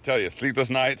 Oh, I tell you, sleepless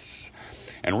nights.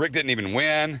 And Rick didn't even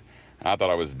win. I thought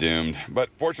I was doomed. But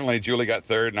fortunately, Julie got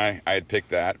third, and I had picked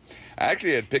that. I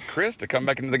actually had picked Chris to come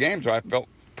back into the game, so I felt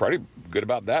pretty good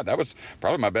about that. That was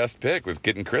probably my best pick, was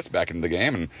getting Chris back into the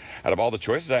game. And out of all the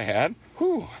choices I had,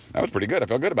 that was pretty good. I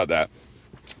felt good about that.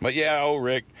 But yeah,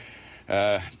 Rick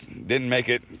didn't make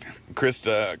it. Chris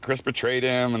betrayed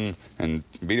him and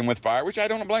beat him with fire, which I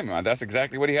don't blame him. That's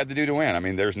exactly what he had to do to win. I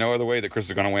mean, there's no other way that Chris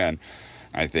is going to win,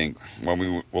 I think.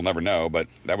 Well, we'll never know, but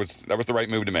that was the right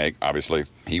move to make, obviously.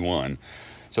 He won.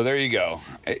 So there you go.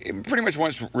 Pretty much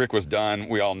once Rick was done,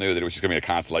 we all knew that it was just going to be a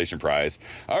consolation prize.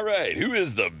 All right, who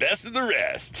is the best of the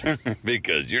rest?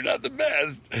 Because you're not the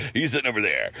best. He's sitting over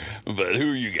there. But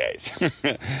who are you guys?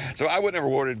 So I wouldn't have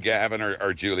rewarded Gavin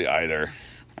or Julie either.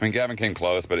 I mean, Gavin came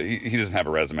close, but he doesn't have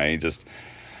a resume. He just,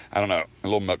 I don't know, a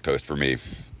little milquetoast for me.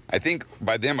 I think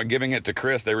by them giving it to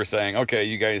Chris, they were saying, okay,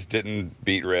 you guys didn't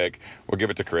beat Rick. We'll give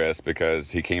it to Chris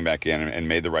because he came back in and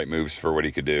made the right moves for what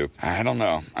he could do. I don't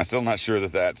know. I'm still not sure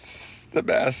that that's the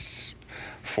best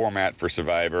format for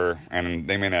Survivor, and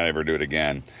they may not ever do it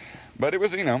again. But it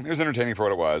was, it was entertaining for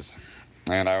what it was.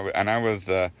 And I was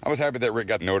happy that Rick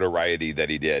got the notoriety that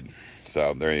he did.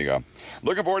 So there you go.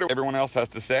 Looking forward to what everyone else has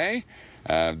to say.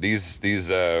 These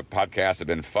podcasts have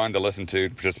been fun to listen to,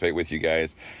 participate with you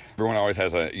guys. Everyone always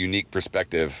has a unique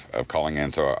perspective of calling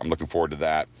in, so I'm looking forward to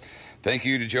that. Thank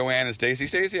you to Joanne and Stacy.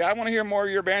 Stacy, I want to hear more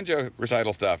of your banjo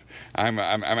recital stuff. I'm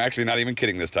actually not even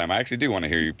kidding this time. I actually do want to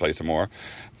hear you play some more.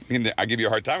 I give you a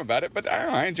hard time about it, but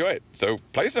I enjoy it. So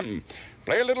play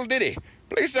a little ditty.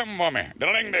 Play something for me.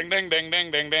 Ding, ding, ding, ding,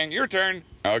 ding, ding, ding. Your turn.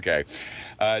 Okay.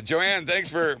 Joanne,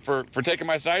 thanks for taking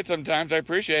my side sometimes. I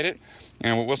appreciate it.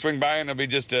 And we'll swing by and it'll be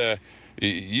just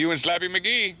you and Slappy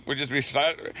McGee.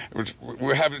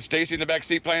 We'll have Stacy in the back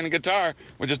seat playing the guitar.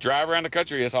 We'll just drive around the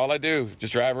country. That's all I do.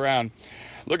 Just drive around.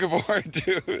 Looking forward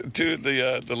to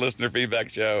the listener feedback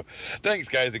show. Thanks,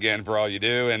 guys, again for all you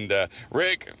do. And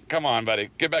Rick, come on, buddy,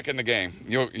 get back in the game.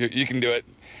 You can do it.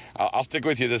 I'll stick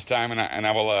with you this time, and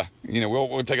I will.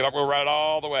 We'll take it up. We'll ride it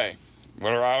all the way.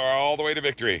 We'll ride all the way to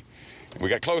victory. We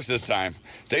got close this time.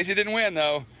 Stacy didn't win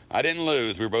though. I didn't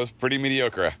lose. We were both pretty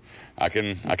mediocre. I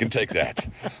can take that.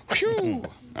 Whew.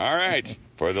 All right.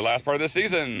 For the last part of the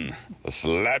season, the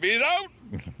Slappy's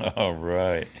out. All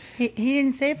right. He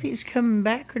didn't say if he was coming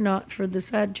back or not for the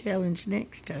side challenge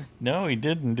next time. No, he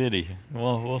didn't, did he?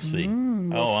 Well, we'll see.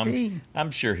 We'll see.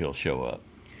 I'm sure he'll show up.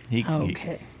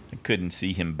 Okay. I couldn't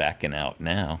see him backing out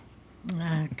now.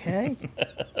 Okay.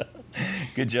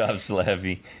 Good job,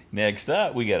 Slappy. Next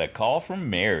up, we got a call from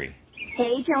Mary.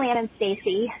 Hey, Joanne and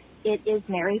Stacy. It is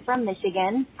Mary from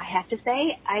Michigan. I have to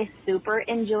say, I super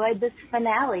enjoyed this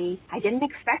finale. I didn't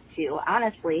expect to,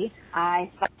 honestly.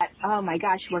 I thought, oh my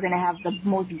gosh, we're going to have the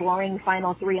most boring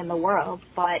final three in the world.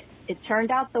 But it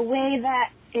turned out the way that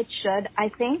it should, I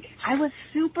think. I was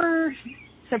super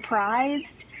surprised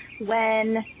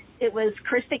when it was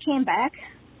Chris that came back.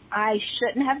 I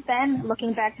shouldn't have been.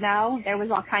 Looking back now, there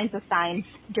was all kinds of signs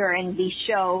during the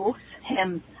show.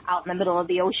 Him out in the middle of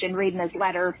the ocean reading his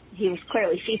letter. He was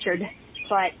clearly featured.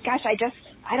 But gosh,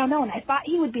 I don't know. And I thought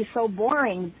he would be so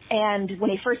boring. And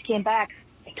when he first came back,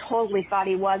 I totally thought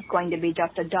he was going to be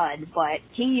just a dud. But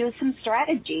he used some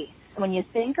strategy. When you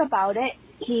think about it,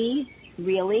 he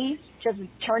really just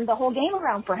turned the whole game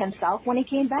around for himself when he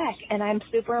came back. And I'm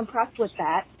super impressed with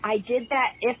that. I did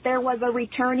that if there was a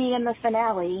returnee in the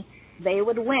finale, they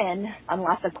would win,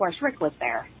 unless, of course, Rick was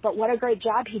there. But what a great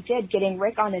job he did getting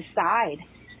Rick on his side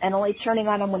and only turning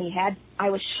on him when he had. I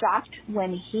was shocked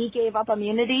when he gave up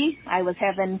immunity. I was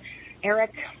having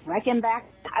Eric reckon back.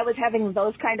 I was having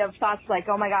those kind of thoughts like,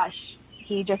 oh, my gosh,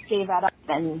 he just gave that up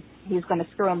and he's going to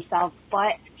screw himself.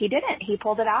 But he didn't. He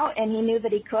pulled it out, and he knew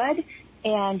that he could.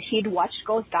 And he'd watched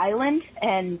Ghost Island,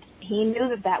 and he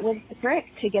knew that was the trick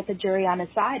to get the jury on his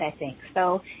side, I think.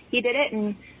 So he did it,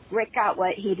 and Rick got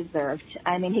what he deserved.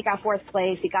 I mean, he got fourth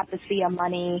place, he got the SIA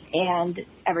money, and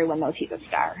everyone knows he's a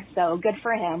star. So good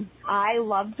for him. I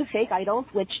love the fake idols,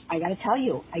 which I got to tell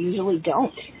you, I usually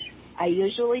don't. I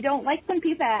usually don't like when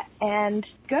people that, and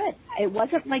good. It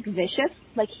wasn't like vicious,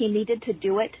 like he needed to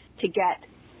do it to get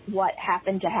what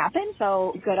happened to happen.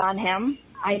 So good on him.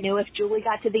 I knew if Julie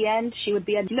got to the end, she would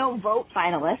be a no-vote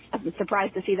finalist. I was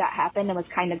surprised to see that happen and was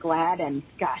kind of glad. And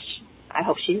gosh, I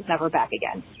hope she's never back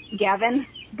again. Gavin,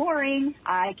 boring.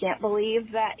 I can't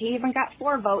believe that he even got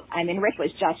 4 votes. I mean, Rick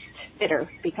was just bitter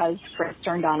because Chris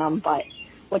turned on him, but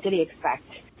what did he expect?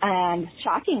 And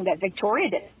shocking that Victoria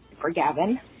did it for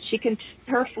Gavin. She continued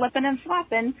her flipping and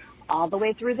flopping all the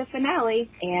way through the finale,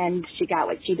 and she got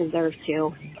what she deserved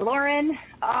to. Lauren,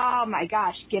 oh my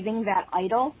gosh, giving that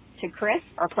idol to Chris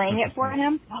or playing it for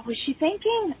him. What was she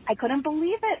thinking? I couldn't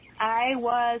believe it. I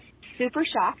was super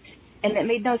shocked, and it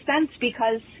made no sense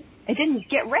because it didn't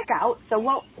get Rick out. So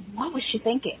what was she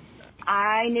thinking?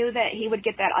 I knew that he would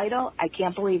get that idol. I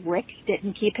can't believe Rick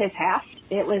didn't keep his half.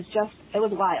 It was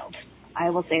wild. I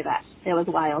will say that. It was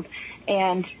wild.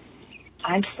 And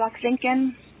I'm stuck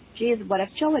thinking, geez, what if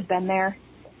Joe had been there?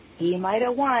 He might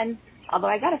have won. Although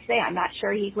I got to say, I'm not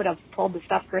sure he would have pulled the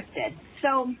stuff Chris did.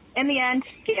 So in the end,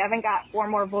 Gavin got 4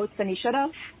 more votes than he should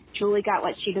have. Julie got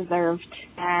what she deserved.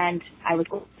 And I was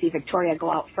glad to see Victoria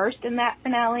go out first in that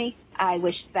finale. I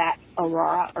wish that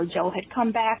Aurora or Joe had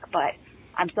come back, but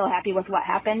I'm still happy with what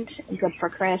happened. Good for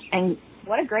Chris. And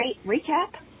what a great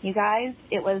recap, you guys.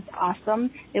 It was awesome.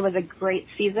 It was a great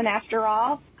season after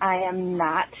all. I am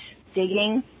not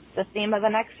digging the theme of the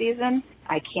next season.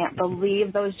 I can't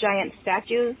believe those giant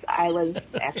statues. I was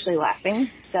actually laughing.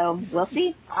 So we'll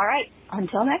see. All right.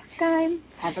 Until next time,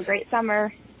 have a great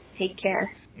summer. Take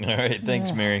care. All right.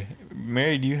 Thanks, Mary.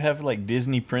 Mary, do you have like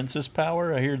Disney princess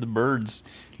power? I hear the birds.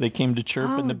 They came to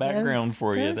chirp in the background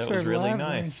for you. That was really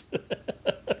nice.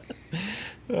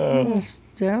 That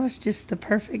was just the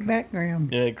perfect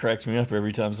background. Yeah, it cracks me up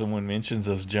every time someone mentions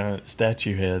those giant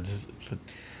statue heads. But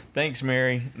thanks,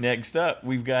 Mary. Next up,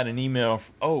 we've got an email.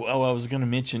 I was going to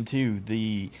mention, too,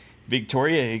 the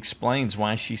Victoria explains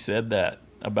why she said that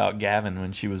about Gavin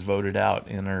when she was voted out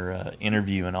in her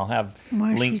interview, and I'll have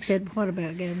why links. She said what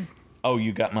about Gavin? Oh,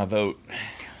 you got my vote.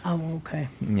 Oh, okay.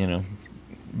 You know,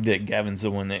 that Gavin's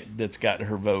the one that's got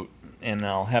her vote, and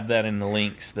I'll have that in the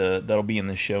links. That'll be in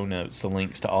the show notes, the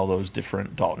links to all those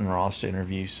different Dalton Ross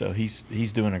interviews. So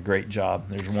he's doing a great job.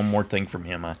 There's one more thing from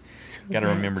him I got to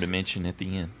remember to mention at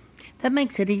the end. That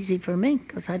makes it easy for me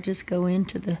because I just go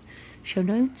into the show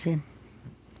notes and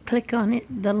click on it,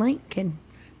 the link, and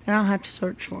I don't have to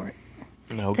search for it.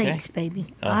 Okay. Thanks,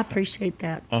 baby. I appreciate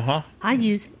that. Uh-huh. I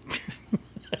use it.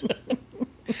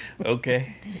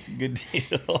 Okay, good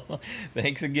deal.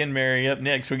 Thanks again, Mary. Up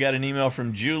next, we got an email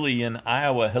from Julie in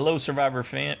Iowa. Hello, Survivor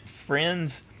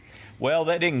friends. Well,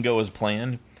 that didn't go as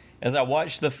planned. As I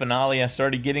watched the finale, I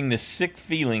started getting this sick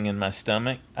feeling in my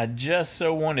stomach. I just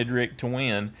so wanted Rick to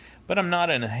win, but I'm not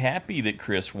unhappy that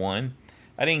Chris won.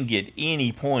 I didn't get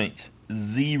any points,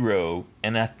 0,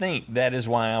 and I think that is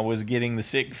why I was getting the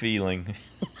sick feeling.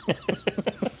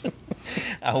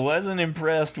 I wasn't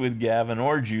impressed with Gavin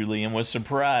or Julie and was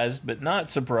surprised, but not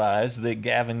surprised, that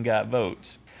Gavin got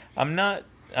votes.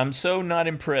 I'm so not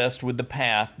impressed with the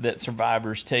path that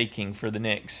Survivor's taking for the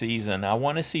next season. I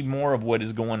want to see more of what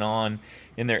is going on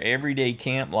in their everyday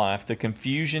camp life. The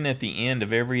confusion at the end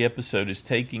of every episode is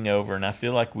taking over, and I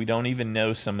feel like we don't even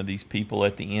know some of these people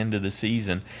at the end of the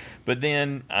season. But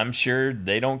then I'm sure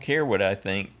they don't care what I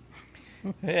think.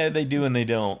 Yeah, they do and they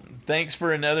don't. Thanks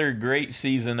for another great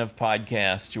season of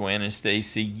podcasts, Joanna and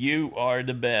Stacy. You are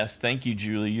the best. Thank you,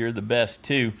 Julie. You're the best,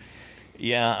 too.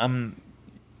 Yeah,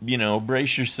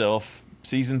 brace yourself.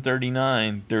 Season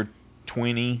 39, they're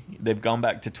 20. They've gone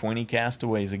back to 20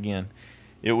 castaways again.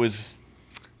 It was,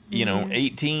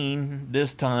 18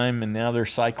 this time, and now they're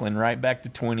cycling right back to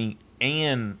 20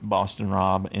 and Boston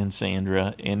Rob and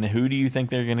Sandra. And who do you think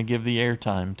they're going to give the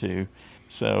airtime to?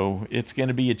 So it's going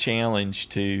to be a challenge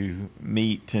to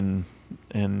meet and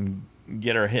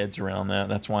get our heads around that.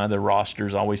 That's why the roster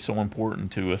is always so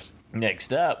important to us.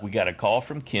 Next up, we got a call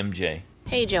from KimJ.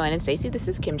 Hey, Joanne and Stacy, this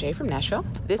is KimJ from Nashville.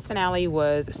 This finale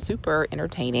was super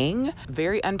entertaining,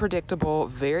 very unpredictable,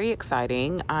 very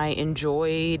exciting. I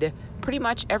enjoyed pretty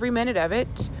much every minute of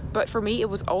it, but for me, it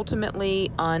was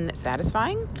ultimately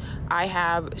unsatisfying. I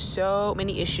have so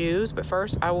many issues, but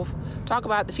first I will talk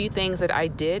about the few things that I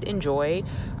did enjoy.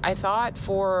 I thought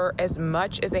for as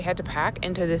much as they had to pack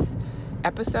into this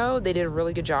episode, they did a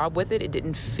really good job with it. It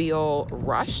didn't feel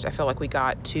rushed. I felt like we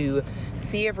got to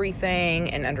see everything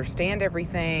and understand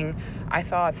everything. I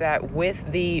thought that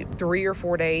with the 3 or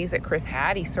 4 days that Chris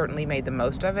had, he certainly made the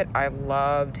most of it. I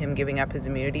loved him giving up his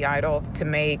immunity idol to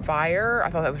make fire. I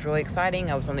thought that was really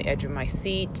exciting. I was on the edge of my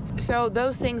seat. So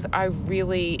those things I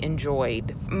really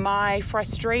enjoyed. My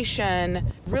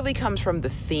frustration really comes from the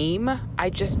theme.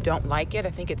 I just don't like it. I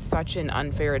think it's such an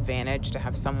unfair advantage to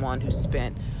have someone who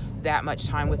spent that much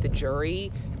time with the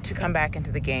jury to come back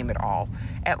into the game at all.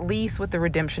 At least with the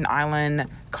Redemption Island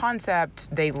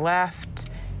concept, they left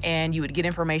and you would get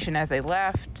information as they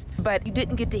left, but you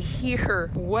didn't get to hear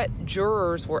what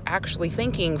jurors were actually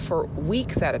thinking for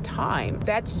weeks at a time.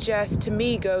 That's just, to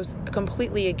me, goes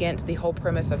completely against the whole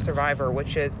premise of Survivor,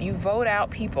 which is you vote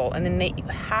out people and then you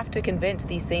have to convince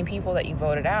these same people that you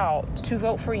voted out to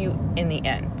vote for you in the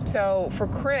end. So for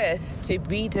Chris to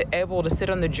be able to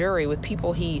sit on the jury with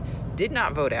people he did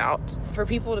not vote out, for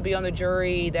people to be on the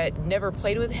jury that never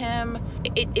played with him,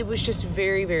 it was just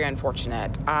very, very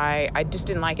unfortunate. I just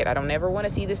didn't like it. I don't ever want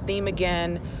to see this theme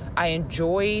again. I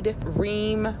enjoyed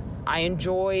Reem. I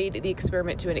enjoyed the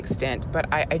experiment to an extent,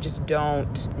 but I just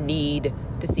don't need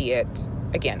to see it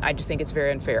again. I just think it's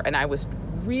very unfair. And I was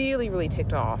really, really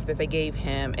ticked off that they gave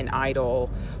him an idol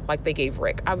like they gave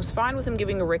Rick. I was fine with him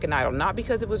giving Rick an idol, not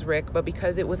because it was Rick, but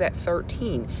because it was at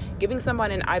 13. Giving someone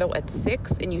an idol at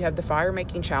 6 and you have the fire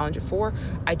making challenge at 4,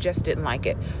 I just didn't like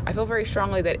it. I feel very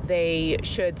strongly that they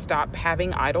should stop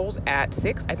having idols at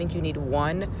 6. I think you need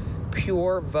one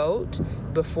pure vote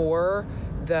before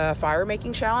the fire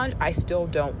making challenge. I still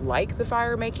don't like the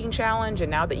fire making challenge,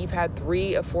 and now that you've had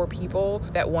 3 of 4 people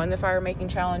that won the fire making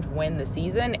challenge win the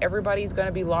season, everybody's going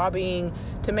to be lobbying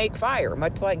to make fire,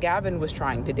 much like Gavin was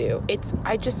trying to do.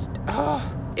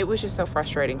 It was just so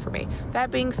frustrating for me. That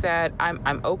being said,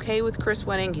 I'm okay with Chris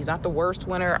winning. He's not the worst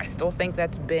winner. I still think I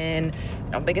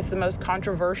don't think it's the most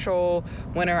controversial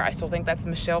winner. I still think that's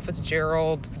Michelle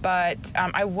Fitzgerald, but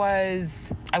I was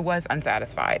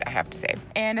unsatisfied, I have to say.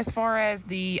 And as far as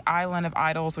the Island of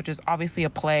Idols, which is obviously a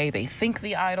play, they think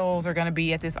the idols are going to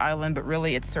be at this island, but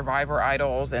really it's Survivor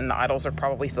idols, and the idols are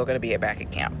probably still going to be back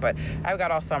at camp. But I've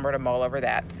got all summer to mull over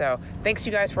that. So thanks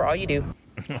you guys for all you do.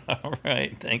 All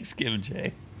right. Thanks,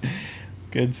 KimJ.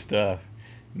 Good stuff.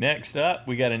 Next up,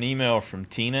 we got an email from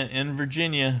Tina in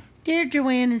Virginia. Dear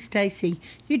Joanne and Stacy,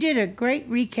 you did a great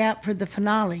recap for the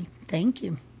finale. Thank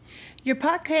you. Your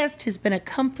podcast has been a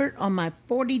comfort on my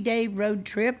 40-day road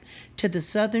trip to the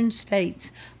southern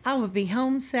states. I will be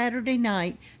home Saturday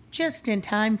night, just in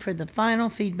time for the final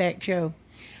feedback show.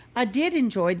 I did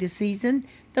enjoy the season.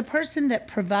 The person that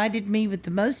provided me with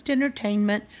the most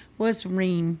entertainment was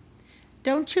Reem.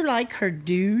 Don't you like her,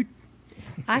 dude?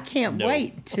 I can't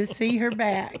wait to see her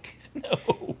back.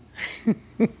 No.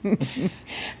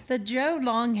 The Joe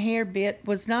long hair bit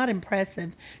was not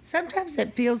impressive. Sometimes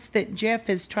it feels that Jeff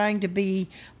is trying to be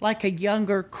like a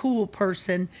younger, cool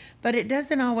person, but it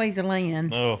doesn't always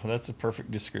land. Oh, that's a perfect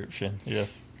description.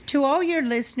 Yes. To all your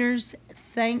listeners,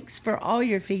 thanks for all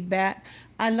your feedback.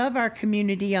 I love our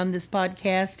community on this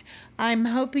podcast. I'm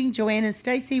hoping Joanne and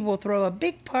Stacy will throw a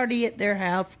big party at their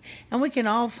house and we can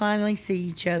all finally see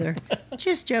each other.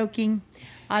 Just joking.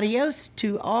 Adios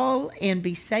to all and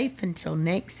be safe until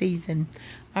next season.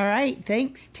 All right.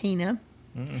 Thanks, Tina.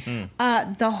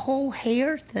 Mm-hmm. The whole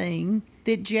hair thing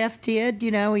that Jeff did,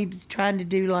 he was trying to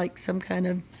do like some kind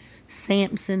of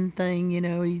Samson thing,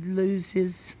 he'd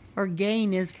lose or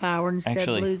gain his power instead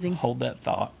of losing. Hold that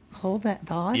thought. Hold that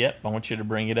thought? Yep, I want you to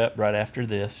bring it up right after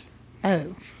this.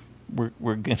 Oh.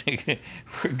 We're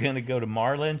gonna go to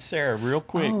Marla-n-Sarah real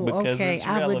quick because it's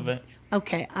relevant.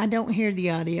 I don't hear the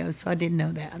audio, so I didn't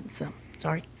know that. So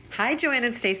sorry. Hi, Joanne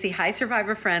and Stacy. Hi,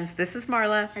 Survivor friends. This is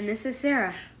Marla. And this is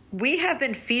Sarah. We have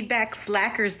been feedback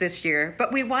slackers this year,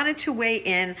 but we wanted to weigh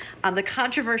in on the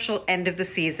controversial end of the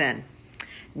season.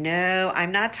 No,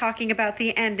 I'm not talking about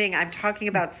the ending. I'm talking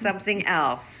about something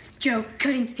else. Joe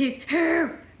cutting his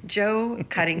hair. Joe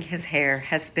cutting his hair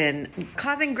has been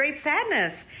causing great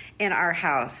sadness in our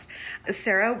house.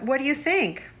 Sarah, what do you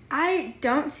think? I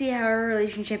don't see how our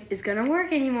relationship is going to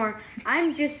work anymore.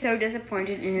 I'm just so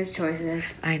disappointed in his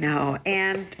choices. I know.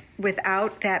 And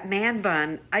without that man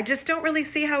bun, I just don't really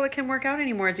see how it can work out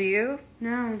anymore. Do you?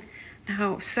 No.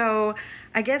 No. So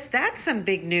I guess that's some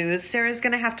big news. Sarah's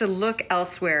going to have to look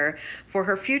elsewhere for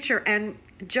her future. And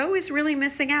Joe is really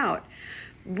missing out.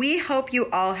 We hope you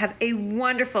all have a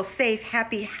wonderful, safe,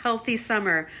 happy, healthy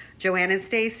summer. Joanne and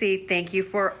Stacy, thank you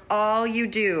for all you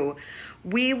do.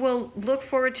 We will look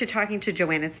forward to talking to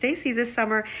Joanne and Stacy this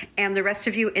summer and the rest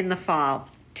of you in the fall.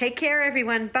 Take care,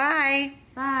 everyone. Bye.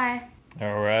 Bye.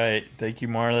 All right. Thank you,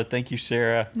 Marla. Thank you,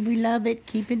 Sarah. We love it.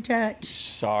 Keep in touch.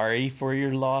 Sorry for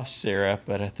your loss, Sarah,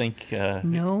 but I think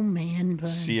no man bun.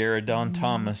 Sierra Dawn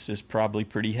Thomas is probably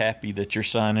pretty happy that you're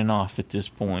signing off at this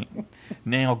point.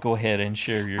 Now go ahead and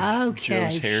share your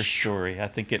Joe's hair story. I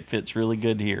think it fits really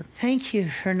good here. Thank you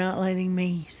for not letting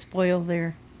me spoil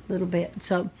their little bit.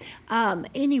 So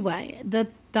anyway,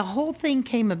 the whole thing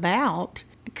came about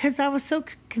because I was so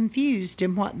confused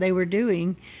in what they were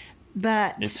doing.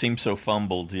 But it seems so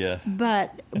fumbled, yeah.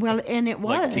 But and it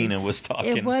was. Like Tina was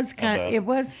talking. It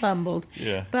was fumbled.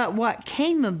 Yeah. But what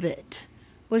came of it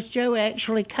was Joe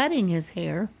actually cutting his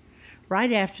hair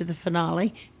right after the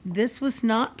finale. This was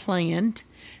not planned.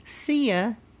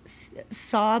 Sia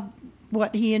saw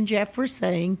what he and Jeff were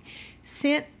saying,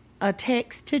 sent a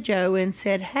text to Joe and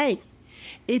said, "Hey,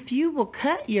 if you will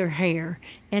cut your hair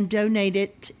and donate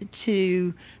it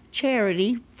to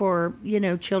charity for,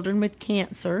 children with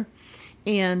cancer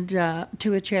and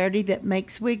to a charity that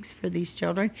makes wigs for these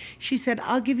children," she said,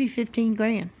 "I'll give you 15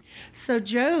 grand. So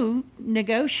Joe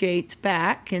negotiates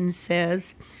back and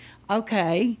says,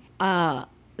 "Okay,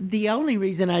 the only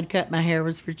reason I'd cut my hair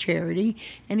was for charity."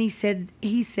 And he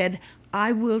said,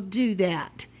 "I will do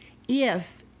that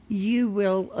if you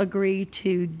will agree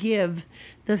to give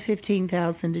the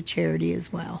 $15,000 to charity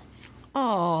as well."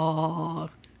 Oh,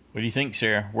 what do you think,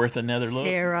 Sarah? Worth another look?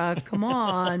 Sarah, come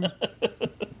on.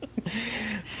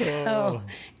 So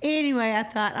anyway, I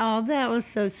thought, oh, that was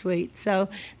so sweet. So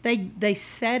they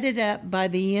set it up by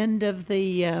the end of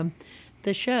the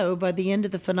show, by the end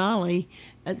of the finale.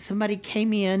 Somebody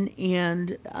came in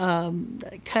and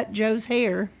cut Joe's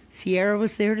hair. Sierra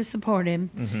was there to support him.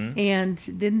 Mm-hmm. And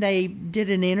then they did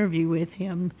an interview with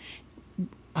him.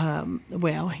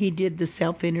 He did the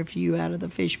self-interview out of the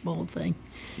fishbowl thing.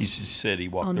 You just said he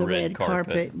walked on the red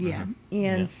carpet. Yeah.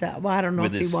 And so, I don't know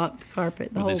if he walked the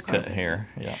carpet, the whole his carpet. Cut hair,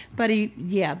 yeah. But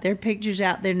there are pictures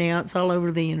out there now. It's all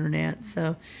over the internet.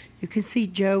 So you can see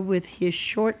Joe with his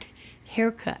short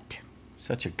haircut.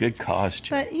 Such a good cause,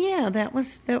 Joe. But yeah, that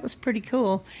was pretty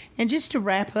cool. And just to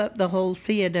wrap up the whole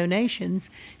Sia donations,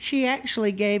 she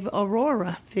actually gave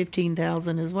Aurora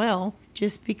 $15,000 as well,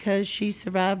 just because she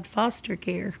survived foster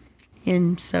care.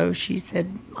 And so she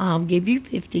said, "I'll give you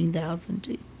 $15,000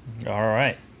 too." All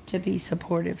right. To be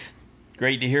supportive.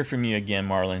 Great to hear from you again,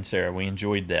 Marla-n-Sarah. We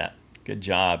enjoyed that. Good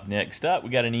job. Next up,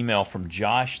 we got an email from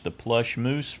Josh the Plush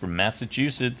Moose from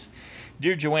Massachusetts.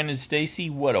 "Dear Joanne and Stacy,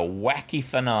 what a wacky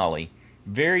finale.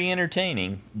 Very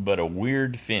entertaining, but a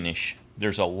weird finish.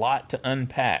 There's a lot to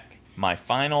unpack. My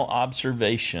final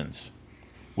observations.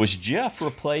 Was Jeff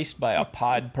replaced by a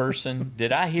pod person?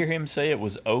 Did I hear him say it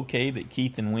was okay that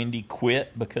Keith and Wendy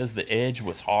quit because the edge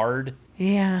was hard?"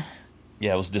 Yeah.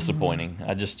 Yeah, it was disappointing.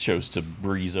 I just chose to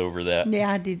breeze over that.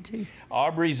 Yeah, I did too.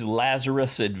 Aubrey's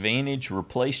Lazarus advantage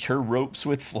replaced her ropes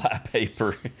with fly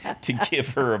paper to give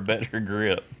her a better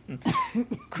grip.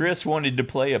 Chris wanted to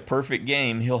play a perfect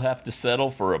game. He'll have to settle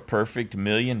for a perfect $1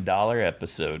 million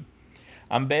episode.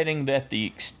 I'm betting that the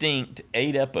extinct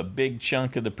ate up a big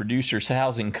chunk of the producer's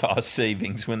housing cost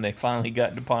savings when they finally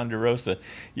got to Ponderosa.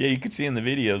 Yeah, you could see in the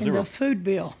videos. And the food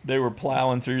bill. They were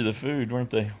plowing through the food, weren't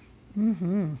they?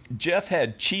 Mm-hmm. Jeff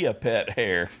had chia pet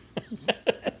hair.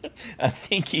 I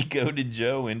think he goaded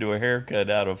Joe into a haircut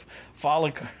out of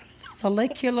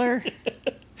follicular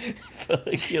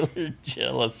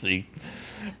jealousy.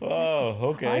 Oh,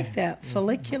 okay. I like that.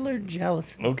 Follicular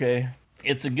jealousy. Okay.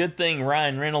 It's a good thing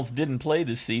Ryan Reynolds didn't play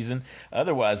this season.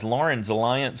 Otherwise, Lauren's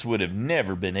alliance would have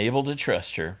never been able to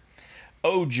trust her.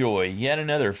 Oh joy, yet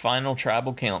another final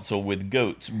tribal council with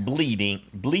goats bleating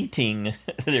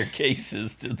their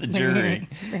cases to the jury.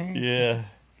 Yeah.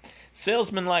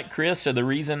 Salesmen like Chris are the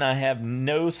reason I have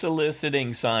no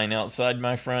soliciting sign outside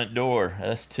my front door.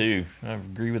 Us too. I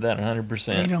agree with that 100%.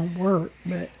 They don't work,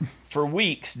 but... For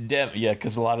weeks,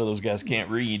 because a lot of those guys can't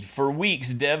read. For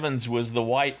weeks, Devons was the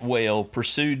white whale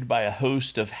pursued by a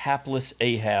host of hapless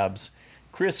Ahabs.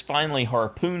 Chris finally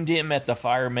harpooned him at the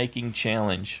fire-making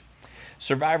challenge.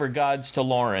 Survivor gods to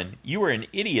Lauren. You were an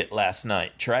idiot last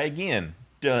night. Try again.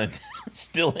 Done.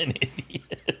 Still an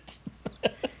idiot.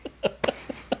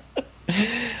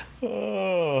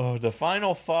 Oh, the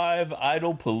final 5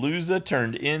 Idol Palooza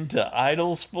turned into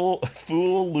Idols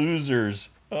Fool Losers.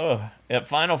 Oh, at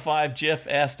Final 5, Jeff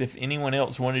asked if anyone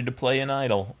else wanted to play an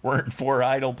idol. Weren't 4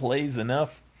 idol plays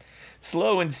enough?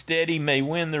 Slow and steady may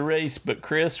win the race, but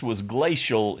Chris was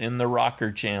glacial in the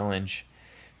rocker challenge.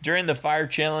 During the fire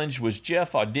challenge, was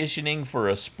Jeff auditioning for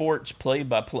a sports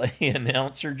play-by-play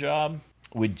announcer job?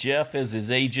 With Jeff as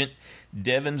his agent,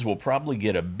 Devons will probably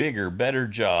get a better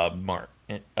job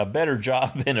and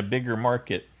a bigger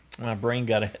market. My brain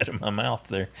got ahead of my mouth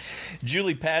there.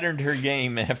 Julie patterned her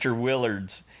game after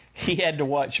Willard's. He had to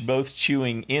watch both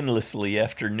chewing endlessly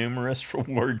after numerous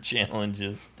reward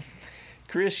challenges.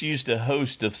 Chris used a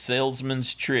host of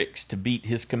salesman's tricks to beat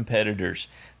his competitors.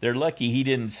 They're lucky he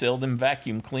didn't sell them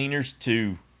vacuum cleaners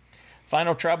too.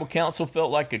 Final Tribal Council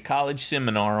felt like a college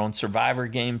seminar on Survivor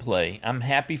gameplay. I'm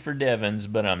happy for Devons,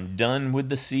 but I'm done with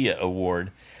the Sia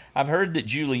Award. I've heard that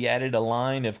Julie added a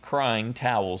line of crying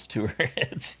towels to her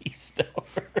Etsy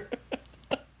store.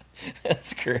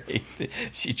 That's great.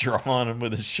 She drawing him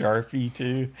with a Sharpie,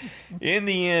 too. In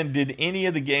the end, did any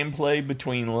of the gameplay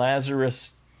between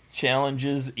Lazarus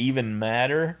challenges even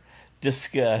matter?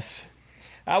 Discuss.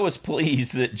 I was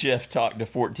pleased that Jeff talked to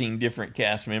 14 different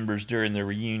cast members during the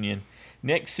reunion.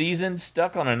 Next season,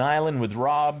 stuck on an island with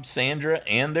Rob, Sandra,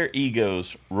 and their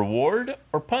egos. Reward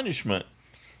or punishment?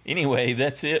 Anyway,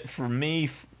 that's it for me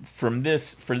for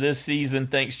this season.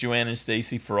 Thanks, Joanna and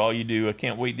Stacy, for all you do. I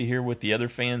can't wait to hear what the other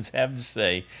fans have to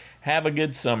say. Have a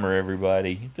good summer,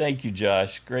 everybody. Thank you,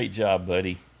 Josh. Great job,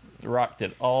 buddy. Rocked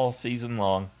it all season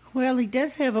long. Well, he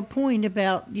does have a point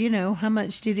about, how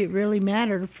much did it really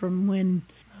matter from when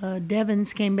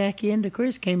Devins came back in to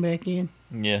Chris came back in.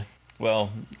 Yeah.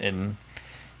 Well, and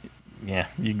yeah,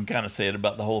 you can kind of say it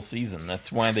about the whole season.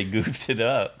 That's why they goofed it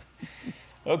up.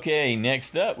 Okay,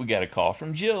 next up, we got a call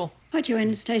from Jill. Hi, Joanne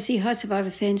and Stacey. Hi,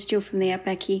 Survivor fans. Jill from the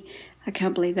Outback here. I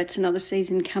can't believe that's another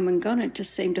season come and gone. It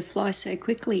just seemed to fly so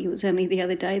quickly. It was only the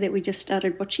other day that we just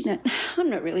started watching it.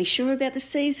 I'm not really sure about the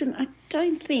season. I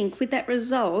don't think, with that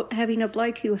result, having a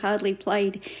bloke who hardly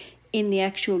played in the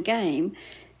actual game,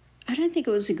 I don't think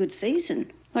it was a good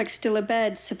season. Like, still a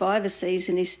bad Survivor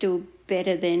season is still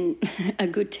better than a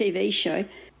good TV show.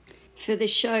 For the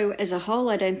show as a whole,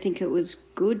 I don't think it was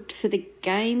good for the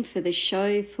game, for the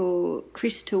show, for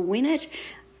Chris to win it.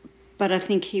 But I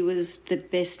think he was the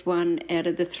best one out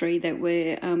of the three that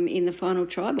were in the final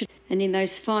tribe. And in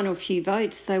those final few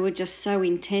votes, they were just so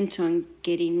intent on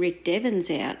getting Rick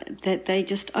Devins out that they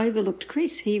just overlooked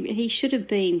Chris. He should have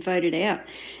been voted out.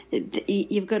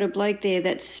 You've got a bloke there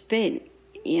that spent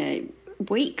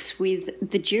weeks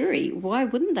with the jury. Why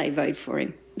wouldn't they vote for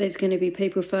him? There's going to be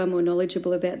people far more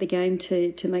knowledgeable about the game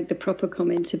to make the proper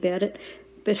comments about it.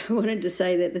 But I wanted to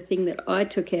say that the thing that I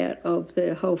took out of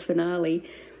the whole finale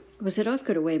was that I've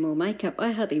got to wear more makeup.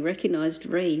 I hardly recognised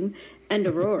Reem and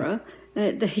Aurora.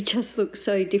 They just look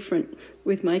so different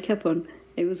with makeup on.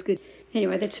 It was good.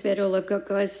 Anyway, that's about all I've got,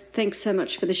 guys. Thanks so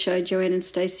much for the show, Joanne and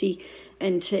Stacey,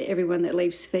 and to everyone that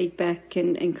leaves feedback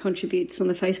and contributes on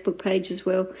the Facebook page as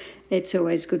well. It's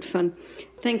always good fun.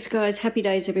 Thanks, guys. Happy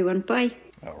days, everyone. Bye.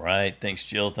 All right. Thanks,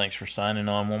 Jill. Thanks for signing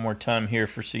on one more time here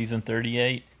for season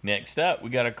 38. Next up, we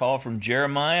got a call from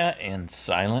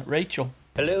Jeremiah-n-SilentRachel.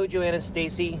 Hello, Joanna and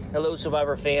Stacy. Hello,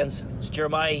 Survivor fans. It's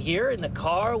Jeremiah here in the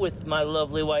car with my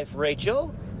lovely wife,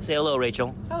 Rachel. Say hello,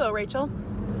 Rachel. Hello, Rachel.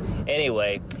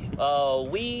 Anyway,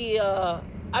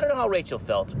 I don't know how Rachel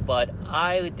felt, but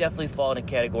I would definitely fall in a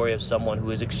category of someone who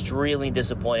is extremely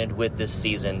disappointed with this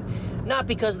season. Not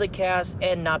because of the cast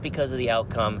and not because of the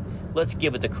outcome. Let's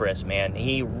give it to Chris, man.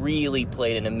 He really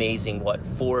played an amazing,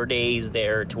 4 days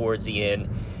there towards the end.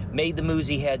 Made the moves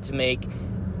he had to make.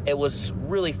 It was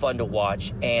really fun to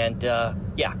watch. And,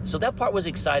 so that part was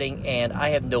exciting, and I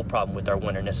have no problem with our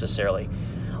winner necessarily.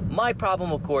 My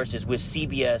problem, of course, is with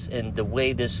CBS and the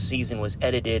way this season was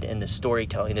edited and the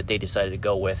storytelling that they decided to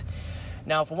go with.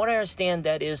 Now, from what I understand,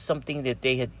 that is something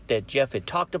that Jeff had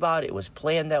talked about. It was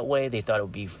planned that way. They thought it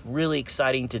would be really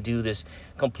exciting to do this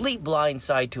complete blind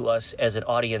side to us as an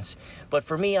audience. But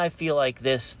for me, I feel like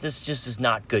this just is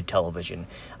not good television.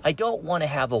 I don't want to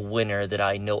have a winner that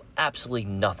I know absolutely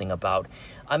nothing about.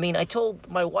 I mean, I told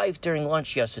my wife during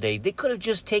lunch yesterday, they could have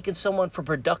just taken someone from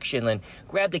production and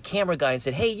grabbed a camera guy and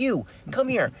said, hey, you, come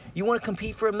here. You want to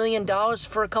compete for $1 million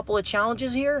for a couple of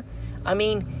challenges here? I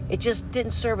mean, it just didn't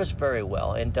serve us very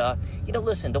well. And,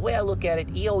 listen, the way I look at it,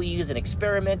 EOE is an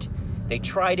experiment. They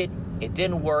tried it. It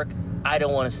didn't work. I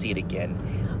don't want to see it again.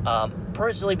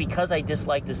 Personally, because I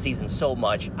dislike this season so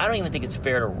much, I don't even think it's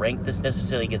fair to rank this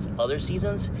necessarily against other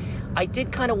seasons. I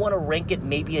did kind of want to rank it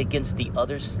maybe against the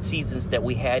other seasons that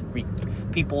we had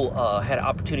people had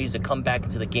opportunities to come back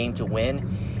into the game to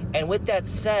win. And with that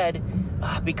said,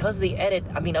 because of the edit,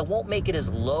 I mean, I won't make it as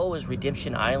low as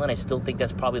Redemption Island. I still think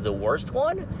that's probably the worst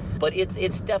one, but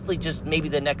it's definitely just maybe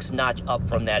the next notch up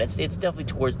from that. It's definitely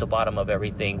towards the bottom of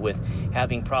everything, with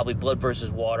having probably Blood vs.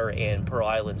 Water and Pearl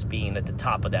Islands being at the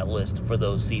top of that list for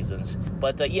those seasons.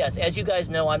 But yes, as you guys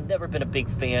know, I've never been a big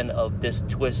fan of this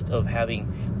twist of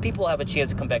having people have a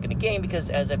chance to come back in the game, because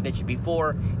as I've mentioned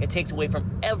before, it takes away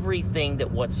from everything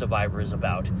that what Survivor is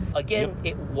about. Again,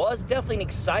 It was definitely an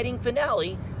exciting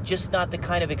finale, just not the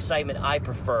kind of excitement I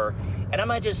prefer. And I'm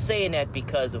not just saying that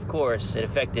because, of course, it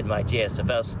affected my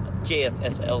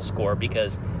JFSL score,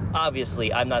 because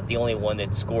obviously I'm not the only one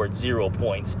that scored 0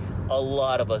 points. A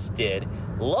lot of us did.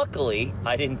 Luckily,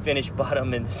 I didn't finish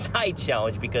bottom in the side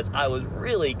challenge because I was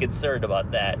really concerned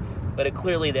about that. But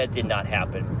clearly that did not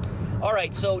happen. All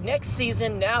right, so next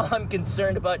season, now I'm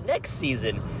concerned about next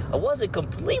season. I wasn't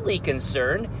completely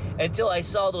concerned until I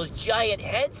saw those giant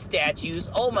head statues.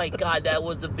 Oh my God, that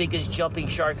was the biggest jumping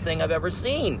shark thing I've ever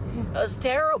seen. That was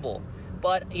terrible.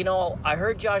 But, you know, I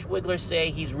heard Josh Wigler say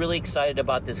he's really excited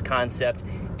about this concept,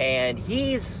 and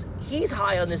he's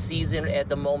high on the season at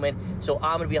the moment, so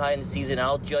I'm going to be high on the season.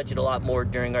 I'll judge it a lot more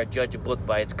during our Judge a Book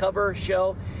by its Cover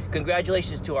show.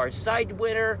 Congratulations to our side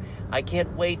winner. I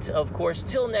can't wait, of course,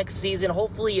 till next season.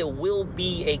 Hopefully it will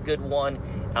be a good one.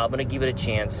 I'm going to give it a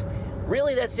chance.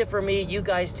 Really, that's it for me. You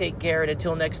guys take care, and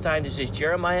until next time, this is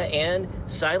Jeremiah and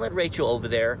Silent Rachel over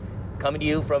there, coming to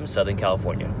you from Southern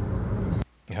California.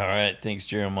 All right, thanks,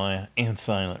 Jeremiah and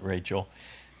Silent Rachel.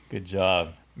 Good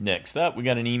job. Next up, we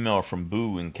got an email from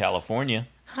Boo in California.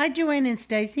 Hi, Joanne and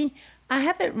Stacy. I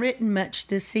haven't written much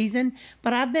this season,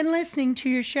 but I've been listening to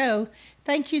your show.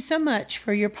 Thank you so much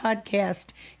for your podcast.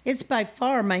 It's by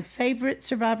far my favorite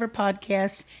Survivor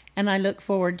podcast, and I look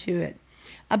forward to it.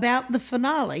 About the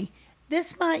finale,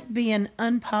 this might be an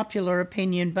unpopular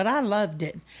opinion, but I loved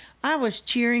it. I was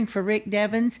cheering for Rick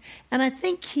Devens, and I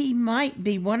think he might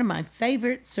be one of my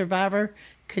favorite Survivor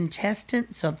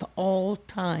contestants of all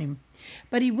time.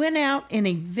 But he went out in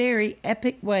a very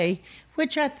epic way,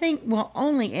 which I think will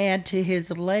only add to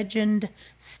his legend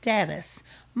status,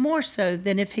 more so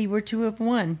than if he were to have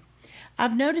won.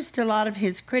 I've noticed a lot of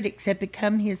his critics have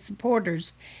become his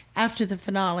supporters after the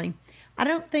finale. I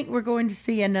don't think we're going to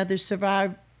see another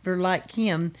Survivor like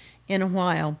him in a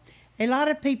while. A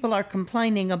lot of people are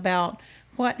complaining about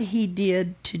what he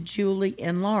did to Julie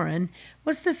and Lauren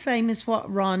was the same as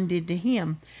what Ron did to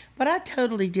him. But I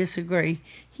totally disagree.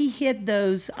 He hid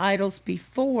those idols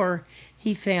before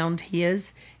he found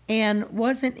his and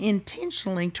wasn't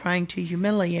intentionally trying to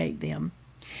humiliate them.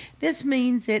 This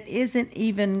means it isn't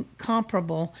even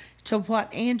comparable to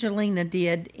what Angelina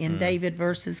did in David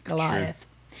versus Goliath.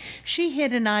 She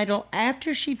hid an idol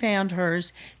after she found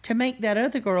hers to make that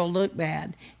other girl look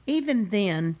bad. Even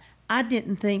then, I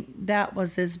didn't think that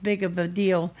was as big of a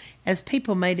deal as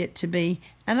people made it to be,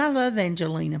 and I love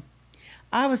Angelina.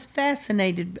 I was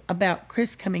fascinated about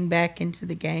Chris coming back into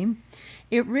the game.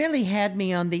 It really had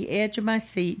me on the edge of my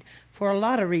seat for a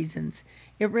lot of reasons.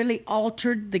 It really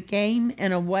altered the game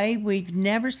in a way we've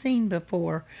never seen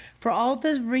before. For all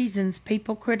the reasons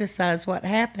people criticize what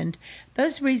happened,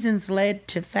 those reasons led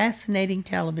to fascinating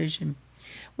television.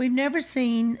 We've never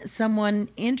seen someone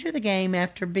enter the game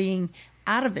after being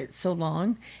out of it so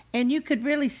long, and you could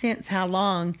really sense how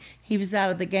long he was out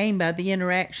of the game by the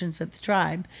interactions of the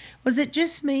tribe. Was it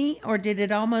just me, or did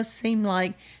it almost seem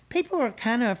like people were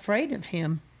kind of afraid of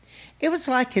him? It was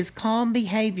like his calm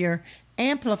behavior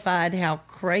amplified how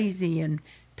crazy and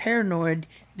paranoid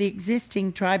the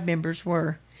existing tribe members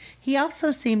were. He also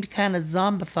seemed kind of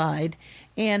zombified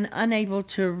and unable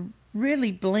to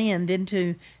really blend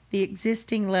into the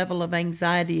existing level of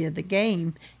anxiety of the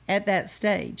game at that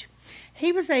stage.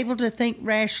 He was able to think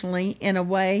rationally in a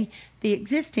way the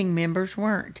existing members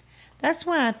weren't. That's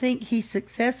why I think he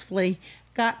successfully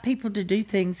got people to do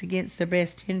things against their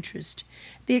best interest.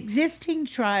 The existing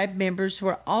tribe members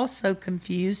were also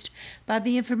confused by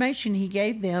the information he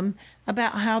gave them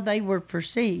about how they were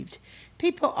perceived.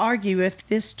 People argue if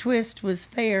this twist was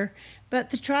fair, but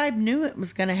the tribe knew it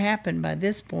was going to happen by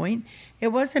this point. It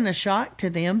wasn't a shock to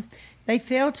them. They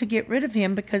failed to get rid of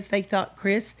him because they thought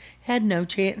Chris had no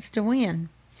chance to win.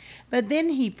 But then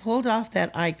he pulled off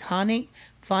that iconic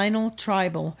final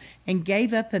tribal and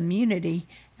gave up immunity,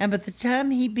 and by the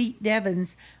time he beat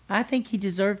Devens, I think he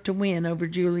deserved to win over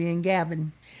Julie and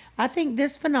Gavin. I think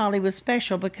this finale was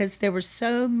special because there were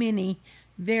so many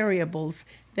variables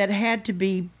that had to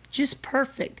be just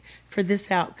perfect for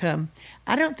this outcome.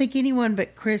 I don't think anyone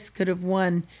but Chris could have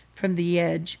won from the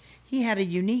edge. He had a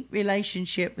unique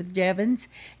relationship with Devens,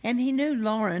 and he knew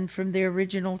Lauren from the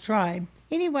original tribe.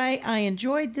 Anyway, I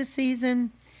enjoyed the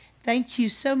season. Thank you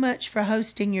so much for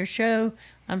hosting your show.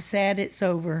 I'm sad it's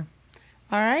over.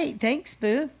 All right, thanks,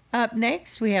 Boo. Up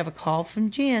next, we have a call from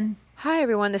Jen. Hi,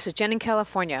 everyone. This is Jen in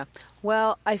California.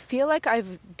 Well, I feel like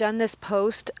I've done this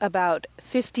post about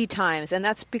 50 times, and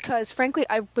that's because, frankly,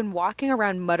 I've been walking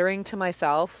around muttering to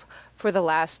myself for the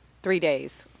last 3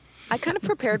 days. I kind of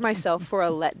prepared myself for a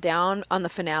letdown on the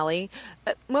finale.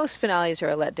 Most finales are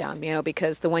a letdown,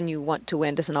 because the one you want to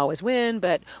win doesn't always win,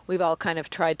 but we've all kind of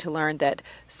tried to learn that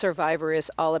Survivor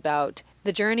is all about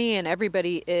the journey, and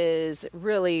everybody is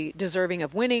really deserving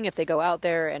of winning if they go out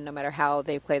there, and no matter how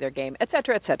they play their game,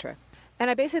 etc., etc. And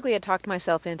I basically had talked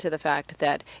myself into the fact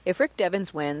that if Rick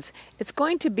Devens wins, it's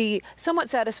going to be somewhat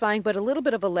satisfying, but a little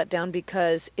bit of a letdown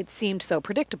because it seemed so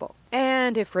predictable.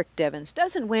 And if Rick Devens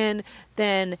doesn't win,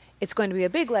 then it's going to be a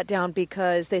big letdown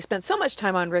because they spent so much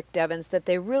time on Rick Devens that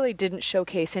they really didn't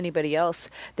showcase anybody else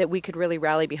that we could really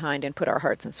rally behind and put our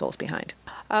hearts and souls behind.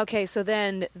 Okay, so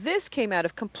then this came out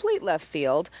of complete left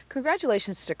field.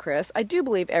 Congratulations to Chris. I do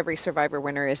believe every Survivor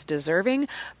winner is deserving,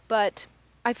 but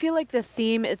I feel like the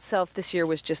theme itself this year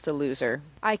was just a loser.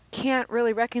 I can't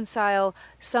really reconcile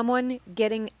someone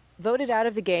getting voted out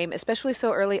of the game, especially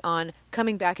so early on,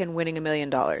 coming back and winning $1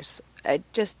 million.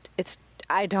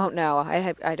 I don't know.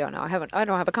 I don't know. I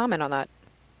don't have a comment on that.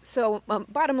 So,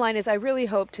 bottom line is I really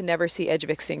hope to never see Edge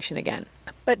of Extinction again.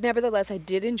 But nevertheless, I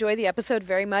did enjoy the episode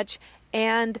very much,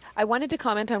 and I wanted to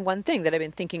comment on one thing that I've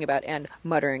been thinking about and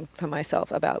muttering to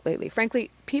myself about lately. Frankly,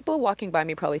 people walking by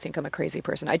me probably think I'm a crazy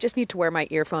person. I just need to wear my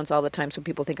earphones all the time so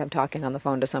people think I'm talking on the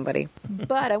phone to somebody.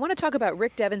 But I want to talk about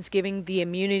Rick Devens giving the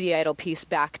immunity idol piece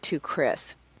back to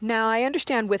Chris. Now, I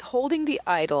understand withholding the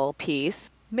idol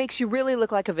piece makes you really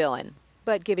look like a villain.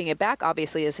 But giving it back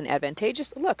obviously isn't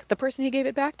advantageous. Look, the person he gave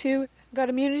it back to got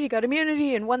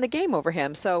immunity, and won the game over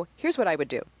him. So here's what I would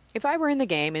do. If I were in the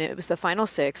game and it was the final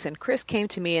 6 and Chris came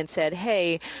to me and said,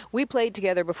 hey, we played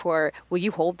together before, will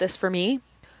you hold this for me?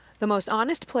 The most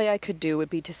honest play I could do would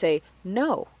be to say,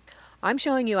 no. I'm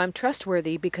showing you I'm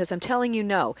trustworthy because I'm telling you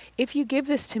no. If you give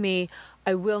this to me,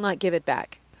 I will not give it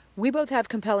back. We both have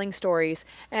compelling stories,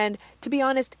 and to be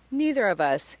honest, neither of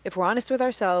us, if we're honest with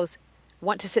ourselves,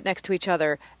 want to sit next to each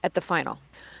other at the final.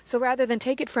 So rather than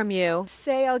take it from you,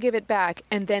 say I'll give it back,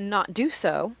 and then not do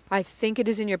so, I think it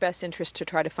is in your best interest to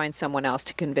try to find someone else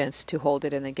to convince to hold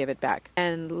it and then give it back.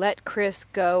 And let Chris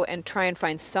go and try and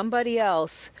find somebody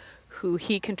else who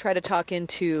he can try to talk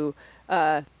into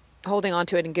holding on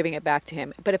to it and giving it back to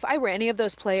him. But if I were any of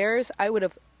those players, I would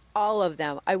have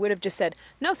just said,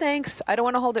 no thanks, I don't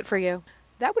want to hold it for you.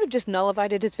 That would have just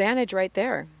nullified its advantage right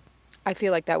there. I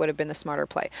feel like that would have been the smarter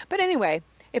play. But anyway,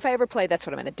 if I ever play, that's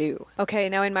what I'm going to do. Okay,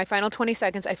 now in my final 20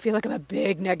 seconds, I feel like I'm a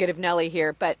big negative Nelly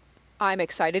here, but I'm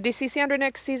excited to see Sandra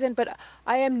next season, but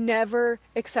I am never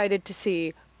excited to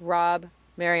see Rob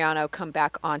Mariano come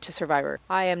back onto Survivor.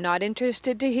 I am not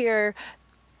interested to hear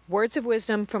words of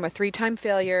wisdom from a 3-time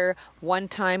failure,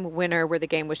 1-time winner where the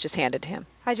game was just handed to him.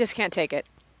 I just can't take it.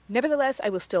 Nevertheless, I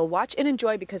will still watch and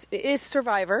enjoy because it is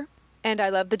Survivor, and I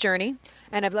love the journey.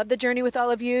 And I've loved the journey with all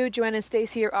of you. Joanne and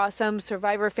Stacy, you're awesome.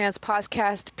 Survivor Fans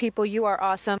Podcast people, you are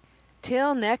awesome.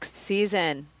 Till next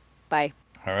season. Bye.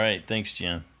 All right. Thanks,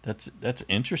 Jen. That's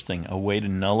interesting. A way to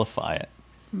nullify it.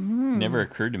 Never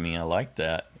occurred to me. I like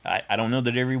that. I don't know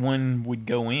that everyone would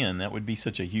go in. That would be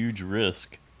such a huge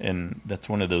risk. And that's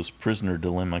one of those prisoner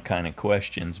dilemma kind of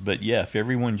questions. But yeah, if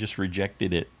everyone just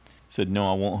rejected it, said,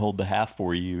 no, I won't hold the half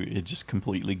for you, it just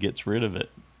completely gets rid of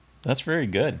it. That's very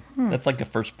good. That's like a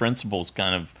first principles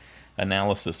kind of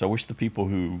analysis. I wish the people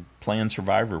who plan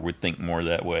Survivor would think more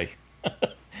that way.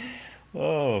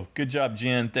 Oh, good job,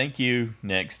 Jen. Thank you.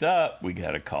 Next up, we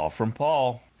got a call from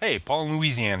Paul. Hey, Paul in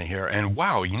Louisiana here, and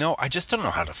wow, I just don't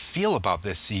know how to feel about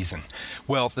this season.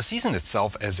 Well, the season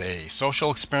itself as a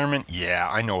social experiment, yeah,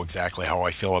 I know exactly how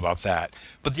I feel about that.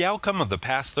 But the outcome of the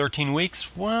past 13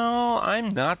 weeks, well, I'm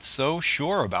not so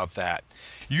sure about that.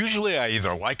 Usually I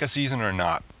either like a season or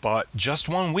not, but just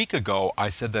 1 week ago I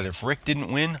said that if Rick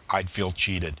didn't win, I'd feel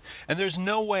cheated. And there's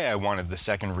no way I wanted the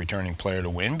second returning player to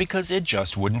win because it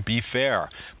just wouldn't be fair.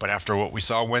 But after what we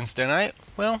saw Wednesday night,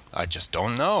 well, I just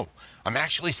don't know. I'm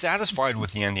actually satisfied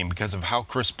with the ending because of how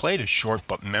Chris played a short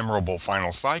but memorable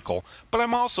final cycle, but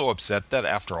I'm also upset that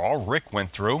after all Rick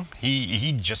went through,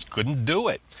 he just couldn't do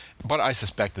it. But I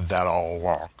suspected that all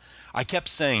along. I kept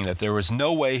saying that there was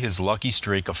no way his lucky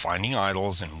streak of finding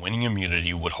idols and winning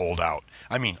immunity would hold out.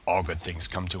 I mean, all good things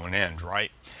come to an end, right?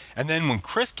 And then when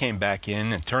Chris came back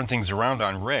in and turned things around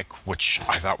on Rick, which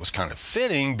I thought was kind of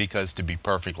fitting because, to be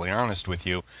perfectly honest with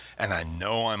you, and I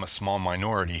know I'm a small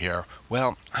minority here,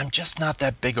 well, I'm just not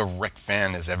that big a Rick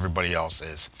fan as everybody else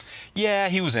is. Yeah,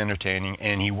 he was entertaining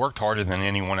and he worked harder than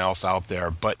anyone else out there,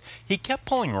 but he kept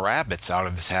pulling rabbits out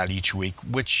of his hat each week,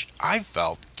 which I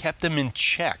felt kept him in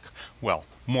check. Well,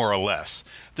 more or less.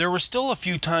 There were still a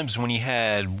few times when he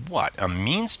had, a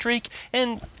mean streak?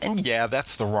 And yeah,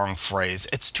 that's the wrong phrase.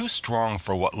 It's too strong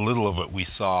for what little of it we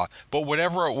saw. But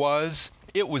whatever it was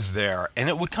there, and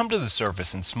it would come to the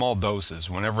surface in small doses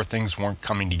whenever things weren't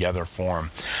coming together for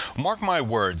him. Mark my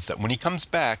words that when he comes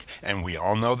back, and we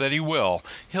all know that he will,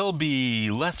 he'll be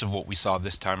less of what we saw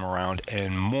this time around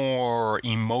and more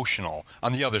emotional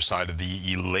on the other side of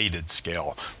the elated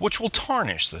scale, which will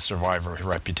tarnish the Survivor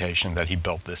reputation that he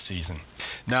built this season.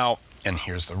 Now, And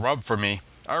here's the rub for me.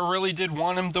 I really did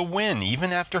want him to win,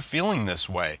 even after feeling this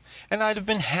way. And I'd have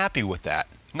been happy with that.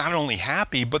 Not only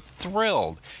happy, but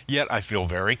thrilled. Yet I feel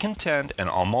very content and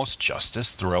almost just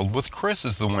as thrilled with Chris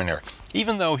as the winner,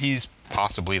 even though he's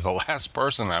possibly the last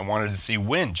person I wanted to see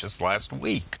win just last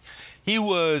week. He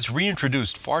was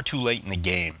reintroduced far too late in the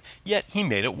game, yet he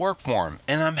made it work for him,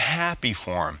 and I'm happy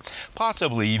for him.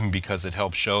 Possibly even because it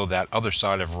helped show that other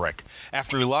side of Rick.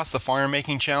 After he lost the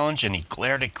fire-making challenge and he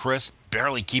glared at Chris,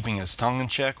 barely keeping his tongue in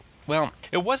check, well,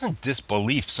 it wasn't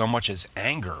disbelief so much as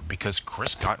anger because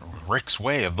Chris got in Rick's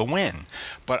way of the win.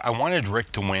 But I wanted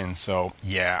Rick to win, so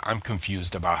yeah, I'm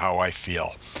confused about how I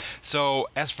feel. So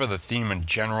as for the theme in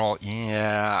general,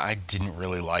 yeah, I didn't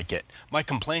really like it. My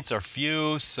complaints are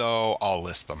few, so I'll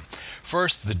list them.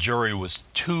 First, the jury was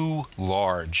too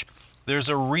large. There's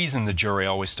a reason the jury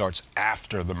always starts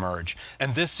after the merge,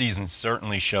 and this season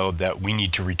certainly showed that we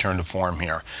need to return to form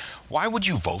here. Why would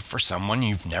you vote for someone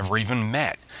you've never even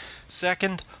met?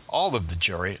 Second, all of the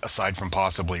jury, aside from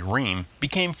possibly Reem,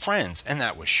 became friends, and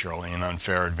that was surely an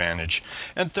unfair advantage.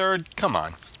 And third, come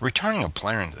on, returning a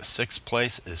player into 6th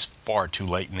place is far too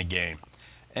late in the game.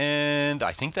 And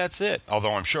I think that's it,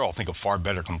 although I'm sure I'll think of far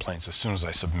better complaints as soon as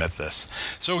I submit this.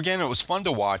 So again, it was fun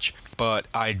to watch, but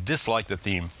I disliked the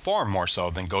theme far more so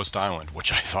than Ghost Island,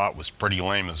 which I thought was pretty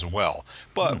lame as well,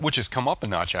 but which has come up a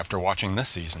notch after watching this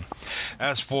season.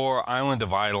 As for Island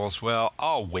of Idols, well,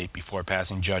 I'll wait before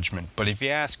passing judgment, but if you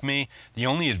ask me, the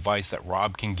only advice that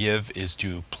Rob can give is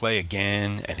to play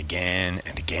again and again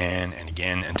and again and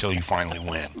again until you finally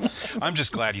win. I'm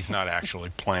just glad he's not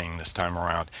actually playing this time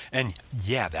around. And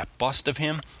yeah, that bust of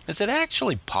him, is it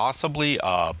actually possibly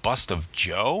a bust of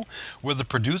Joe? Were the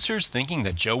producers thinking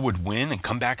that Joe would win and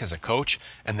come back as a coach,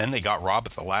 and then they got Rob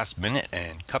at the last minute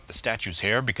and cut the statue's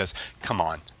hair? Because, come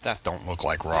on, that don't look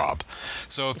like Rob.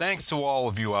 So thanks to all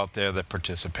of you out there that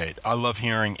participate. I love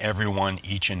hearing everyone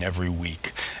each and every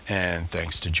week. And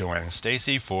thanks to Joanne and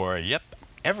Stacy for, yep,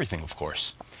 everything, of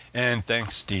course. And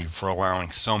thanks, Steve, for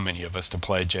allowing so many of us to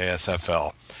play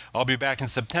JSFL. I'll be back in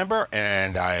September,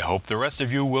 and I hope the rest of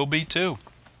you will be too.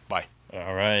 Bye.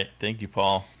 All right. Thank you,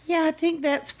 Paul. Yeah, I think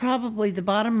that's probably the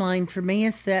bottom line for me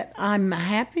is that I'm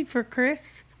happy for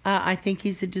Chris. I think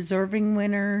he's a deserving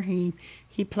winner.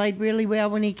 He played really well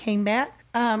when he came back.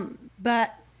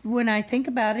 But when I think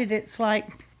about it, it's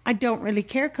like I don't really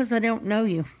care because I don't know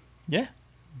you. Yeah,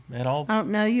 at all. I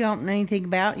don't know you. I don't know anything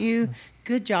about you.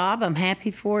 Good job. I'm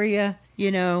happy for you,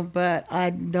 but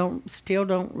I still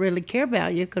don't really care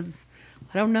about you because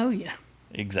I don't know you.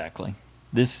 Exactly.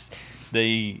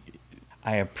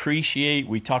 I appreciate,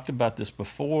 we talked about this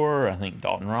before, I think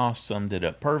Dalton Ross summed it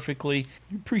up perfectly.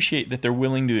 I appreciate that they're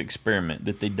willing to experiment,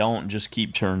 that they don't just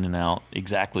keep turning out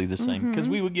exactly the same, because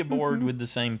we would get bored with the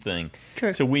same thing.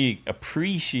 True. So we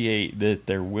appreciate that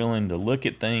they're willing to look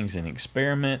at things and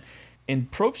experiment.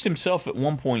 And Probst himself at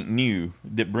one point knew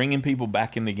that bringing people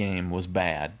back in the game was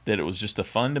bad, that it was just a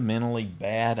fundamentally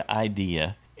bad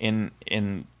idea. And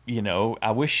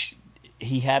I wish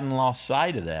he hadn't lost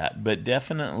sight of that, but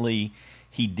definitely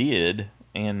he did.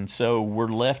 And so we're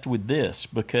left with this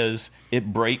because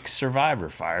it breaks Survivor.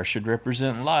 Fire should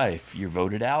represent life. You're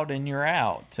voted out and you're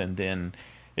out. And then,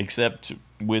 except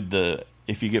with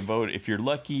if you get voted, if you're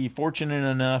lucky, fortunate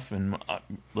enough, and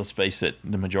let's face it,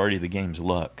 the majority of the game's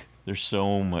luck. There's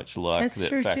so much luck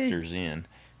that factors in.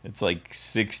 It's like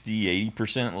 60,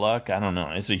 80% luck. I don't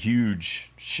know. It's a huge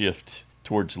shift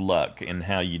towards luck and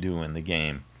how you do in the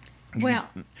game. Well,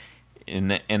 in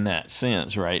that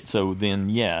sense, right? So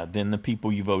then the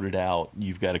people you voted out,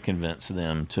 you've got to convince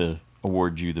them to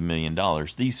award you the $1 million.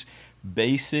 These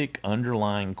basic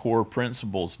underlying core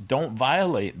principles, don't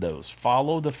violate those.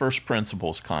 Follow the first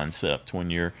principles concept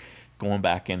when you're going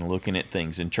back and looking at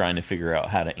things and trying to figure out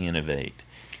how to innovate.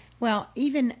 Well,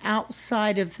 even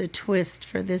outside of the twist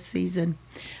for this season,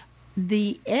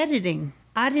 the editing,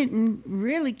 I didn't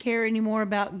really care anymore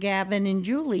about Gavin and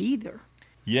Julie either.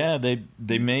 Yeah,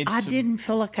 they made I didn't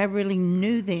feel like I really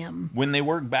knew them. When they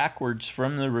worked backwards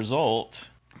from the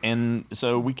result, and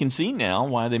so we can see now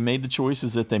why they made the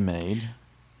choices that they made.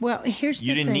 Well, here's the thing.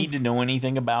 You didn't need to know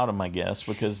anything about them, I guess,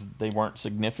 because they weren't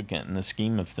significant in the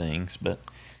scheme of things, but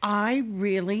I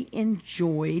really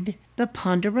enjoyed the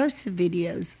Ponderosa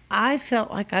videos. I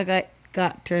felt like I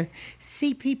got to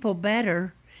see people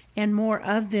better and more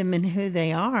of them and who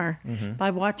they are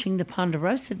by watching the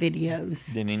Ponderosa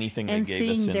videos. Than anything and they gave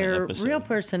us in seeing their the episode. real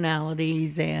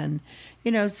personalities and,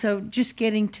 so just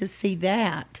getting to see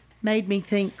that. made me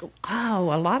think,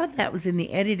 oh, a lot of that was in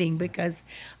the editing, because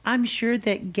I'm sure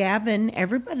that Gavin,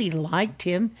 everybody liked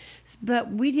him,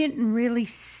 but we didn't really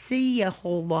see a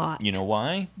whole lot. You know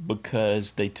why?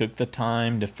 Because they took the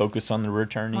time to focus on the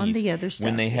returnees. On the other stuff,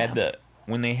 When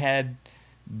they had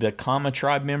the Kama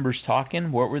tribe members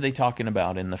talking, what were they talking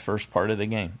about in the first part of the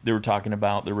game? They were talking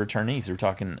about the returnees. They were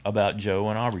talking about Joe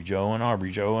and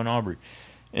Aubrey.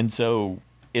 And so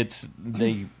it's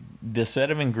the set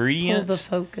of ingredients,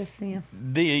 Pull the focus, yeah.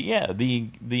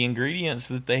 The ingredients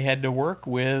that they had to work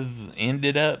with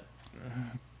ended up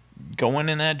going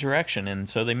in that direction, and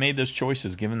so they made those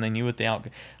choices given they knew what the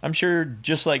outcome. I'm sure,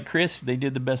 just like Chris, they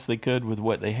did the best they could with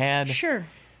what they had. Sure.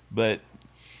 But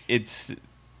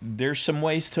there's some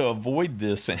ways to avoid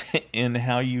this in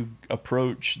how you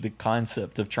approach the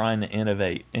concept of trying to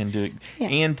innovate and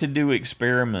to do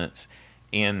experiments.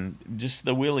 And just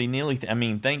the willy-nilly I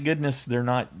mean, thank goodness they're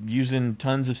not using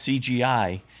tons of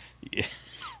CGI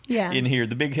in here.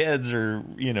 The big heads are,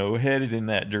 headed in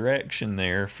that direction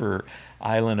there for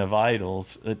Island of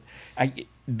Idols.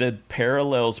 The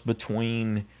parallels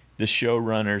between the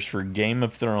showrunners for Game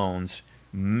of Thrones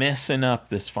messing up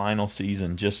this final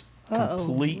season just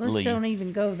completely. Let's don't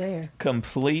even go there.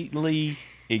 Completely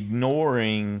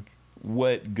ignoring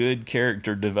what good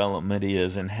character development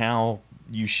is and how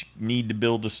you need to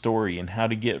build a story and how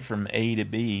to get from A to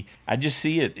B. I just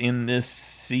see it in this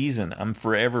season. I'm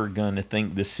forever going to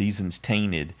think this season's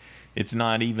tainted. It's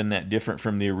not even that different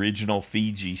from the original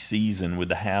Fiji season with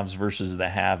the haves versus the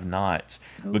have-nots,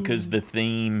 because the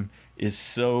theme is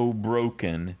so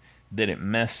broken that it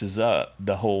messes up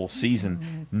the whole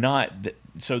season.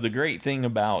 So the great thing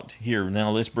about here,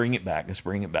 now let's bring it back,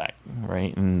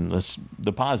 right? And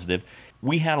the positive,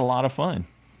 we had a lot of fun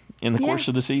in the course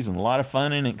of the season. A lot of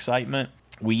fun and excitement.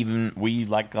 We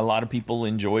like a lot of people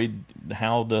enjoyed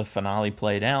how the finale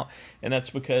played out, and that's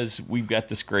because we've got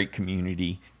this great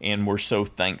community, and we're so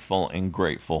thankful and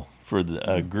grateful for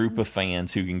the group of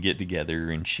fans who can get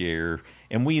together and share.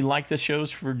 And we like the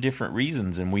shows for different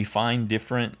reasons, and we find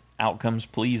different outcomes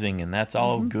pleasing, and that's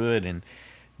all good. And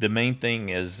the main thing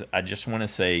is, I just want to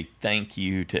say thank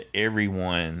you to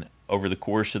everyone over the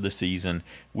course of the season.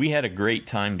 We had a great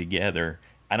time together.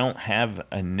 I don't have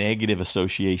a negative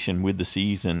association with the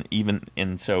season,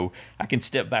 and so I can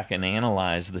step back and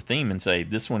analyze the theme and say,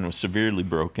 this one was severely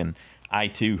broken. I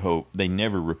too hope they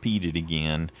never repeat it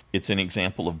again. It's an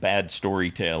example of bad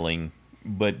storytelling,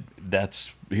 but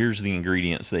here's the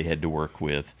ingredients they had to work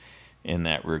with in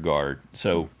that regard.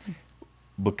 So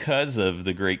because of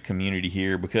the great community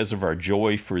here, because of our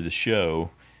joy for the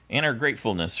show, and our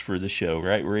gratefulness for the show,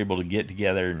 right? We're able to get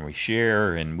together and we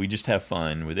share and we just have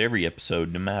fun with every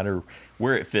episode, no matter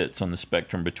where it fits on the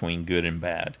spectrum between good and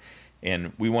bad.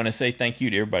 And we want to say thank you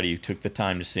to everybody who took the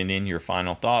time to send in your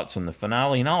final thoughts on the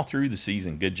finale and all through the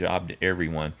season. Good job to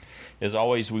everyone. As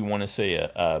always, we want to say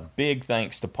a big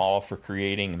thanks to Paul for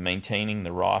creating and maintaining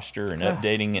the roster and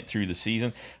updating it through the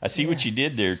season. I see what you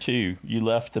did there, too. You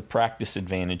left the practice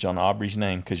advantage on Aubrey's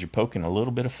name because you're poking a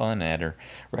little bit of fun at her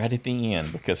right at the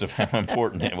end because of how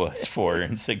important it was for her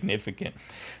and significant.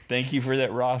 Thank you for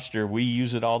that roster. We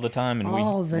use it all the time.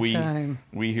 And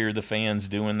we hear the fans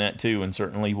doing that, too, and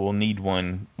certainly we'll need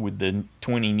one with the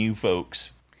 20 new folks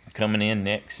coming in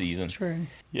next season. True.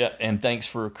 Yeah, and thanks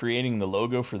for creating the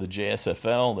logo for the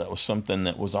JSFL. That was something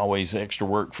that was always extra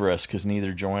work for us because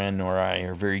neither Joanne nor I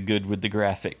are very good with the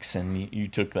graphics, and you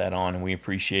took that on, and we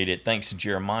appreciate it. Thanks to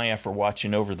Jeremiah for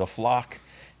watching over the flock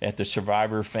at the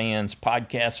Survivor Fans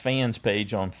Podcast Fans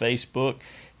page on Facebook,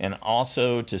 and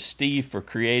also to Steve for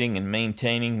creating and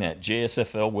maintaining that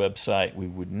JSFL website. We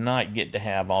would not get to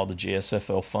have all the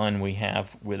JSFL fun we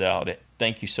have without it.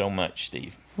 Thank you so much,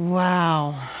 Steve.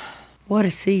 Wow. What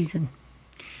a season.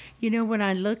 You know, when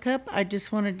I look up, I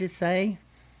just wanted to say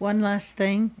one last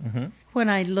thing. Mm-hmm. When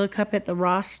I look up at the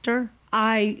roster,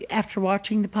 after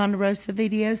watching the Ponderosa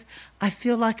videos, I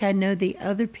feel like I know the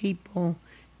other people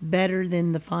better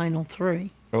than the final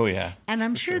three. Oh, yeah. And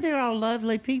I'm sure they're all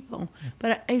lovely people,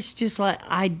 but it's just like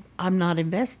I'm not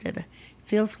invested. It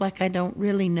feels like I don't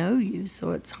really know you,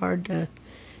 so it's hard to...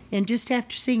 And just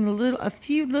after seeing a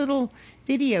few little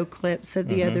video clips of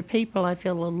the other people, I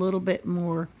feel a little bit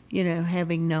more...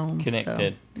 having known.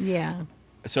 Connected. So, yeah.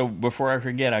 So before I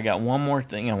forget, I got one more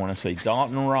thing I want to say.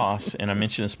 Dalton Ross, and I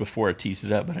mentioned this before, I teased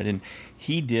it up, but I didn't.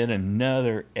 He did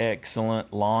another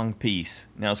excellent long piece.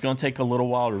 Now, it's going to take a little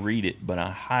while to read it, but I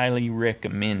highly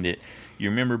recommend it. You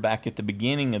remember back at the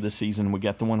beginning of the season, we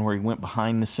got the one where he went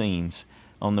behind the scenes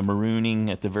on the marooning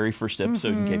at the very first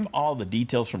episode and gave all the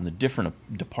details from the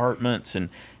different departments and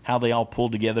how they all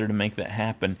pulled together to make that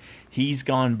happen. He's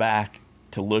gone back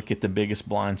to look at the biggest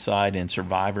blind side in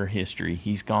Survivor history.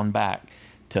 He's gone back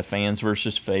to Fans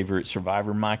versus Favorite,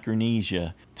 Survivor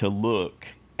Micronesia, to look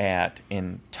at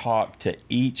and talk to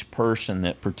each person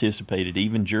that participated,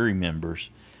 even jury members,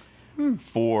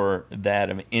 for that.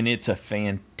 And it's a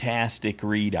fantastic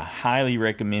read. I highly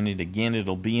recommend it. Again,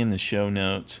 it'll be in the show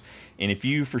notes. And if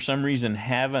you, for some reason,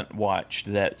 haven't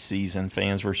watched that season,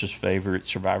 Fans versus Favorite,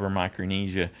 Survivor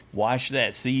Micronesia, watch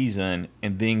that season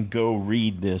and then go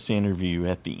read this interview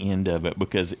at the end of it,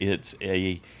 because it's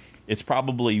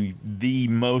probably the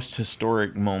most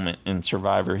historic moment in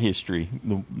Survivor history,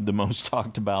 the most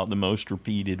talked about, the most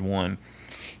repeated one.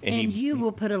 And you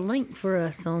will put a link for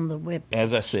us on the web.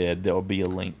 As I said, there'll be a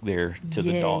link there to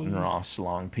the Dalton Ross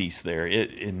long piece there.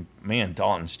 And man,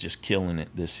 Dalton's just killing it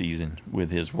this season with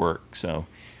his work. So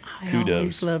kudos. I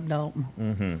always love Dalton.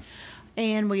 Mm-hmm.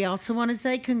 And we also want to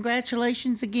say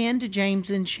congratulations again to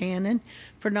James-n-Shannon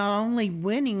for not only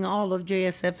winning all of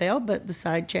JSFL, but the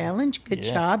side challenge. Good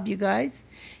job, you guys.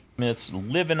 It's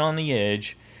Living on the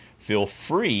Edge. Feel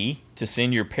free to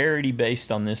send your parody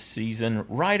based on this season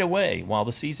right away while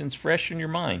the season's fresh in your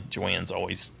mind. Joanne's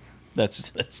always,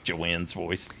 that's Joanne's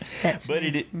voice. But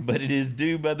it is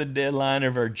due by the deadline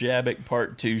of our JABBIC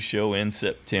Part 2 show in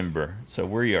September. So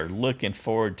we are looking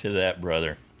forward to that,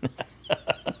 brother.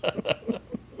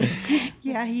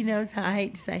 Yeah, he knows how I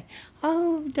hate to say,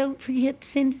 oh, don't forget to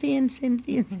send it in.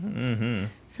 Mm-hmm.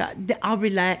 So I'll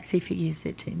relax if he gives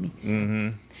it to me.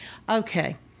 So.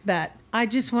 Okay, but I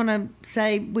just want to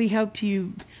say we hope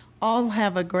you all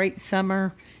have a great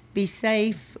summer. Be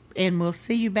safe, and we'll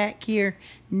see you back here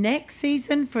next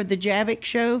season for the JABBIC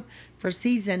show for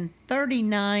season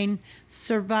 39,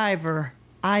 Survivor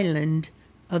Island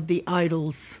of the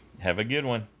Idols. Have a good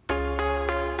one.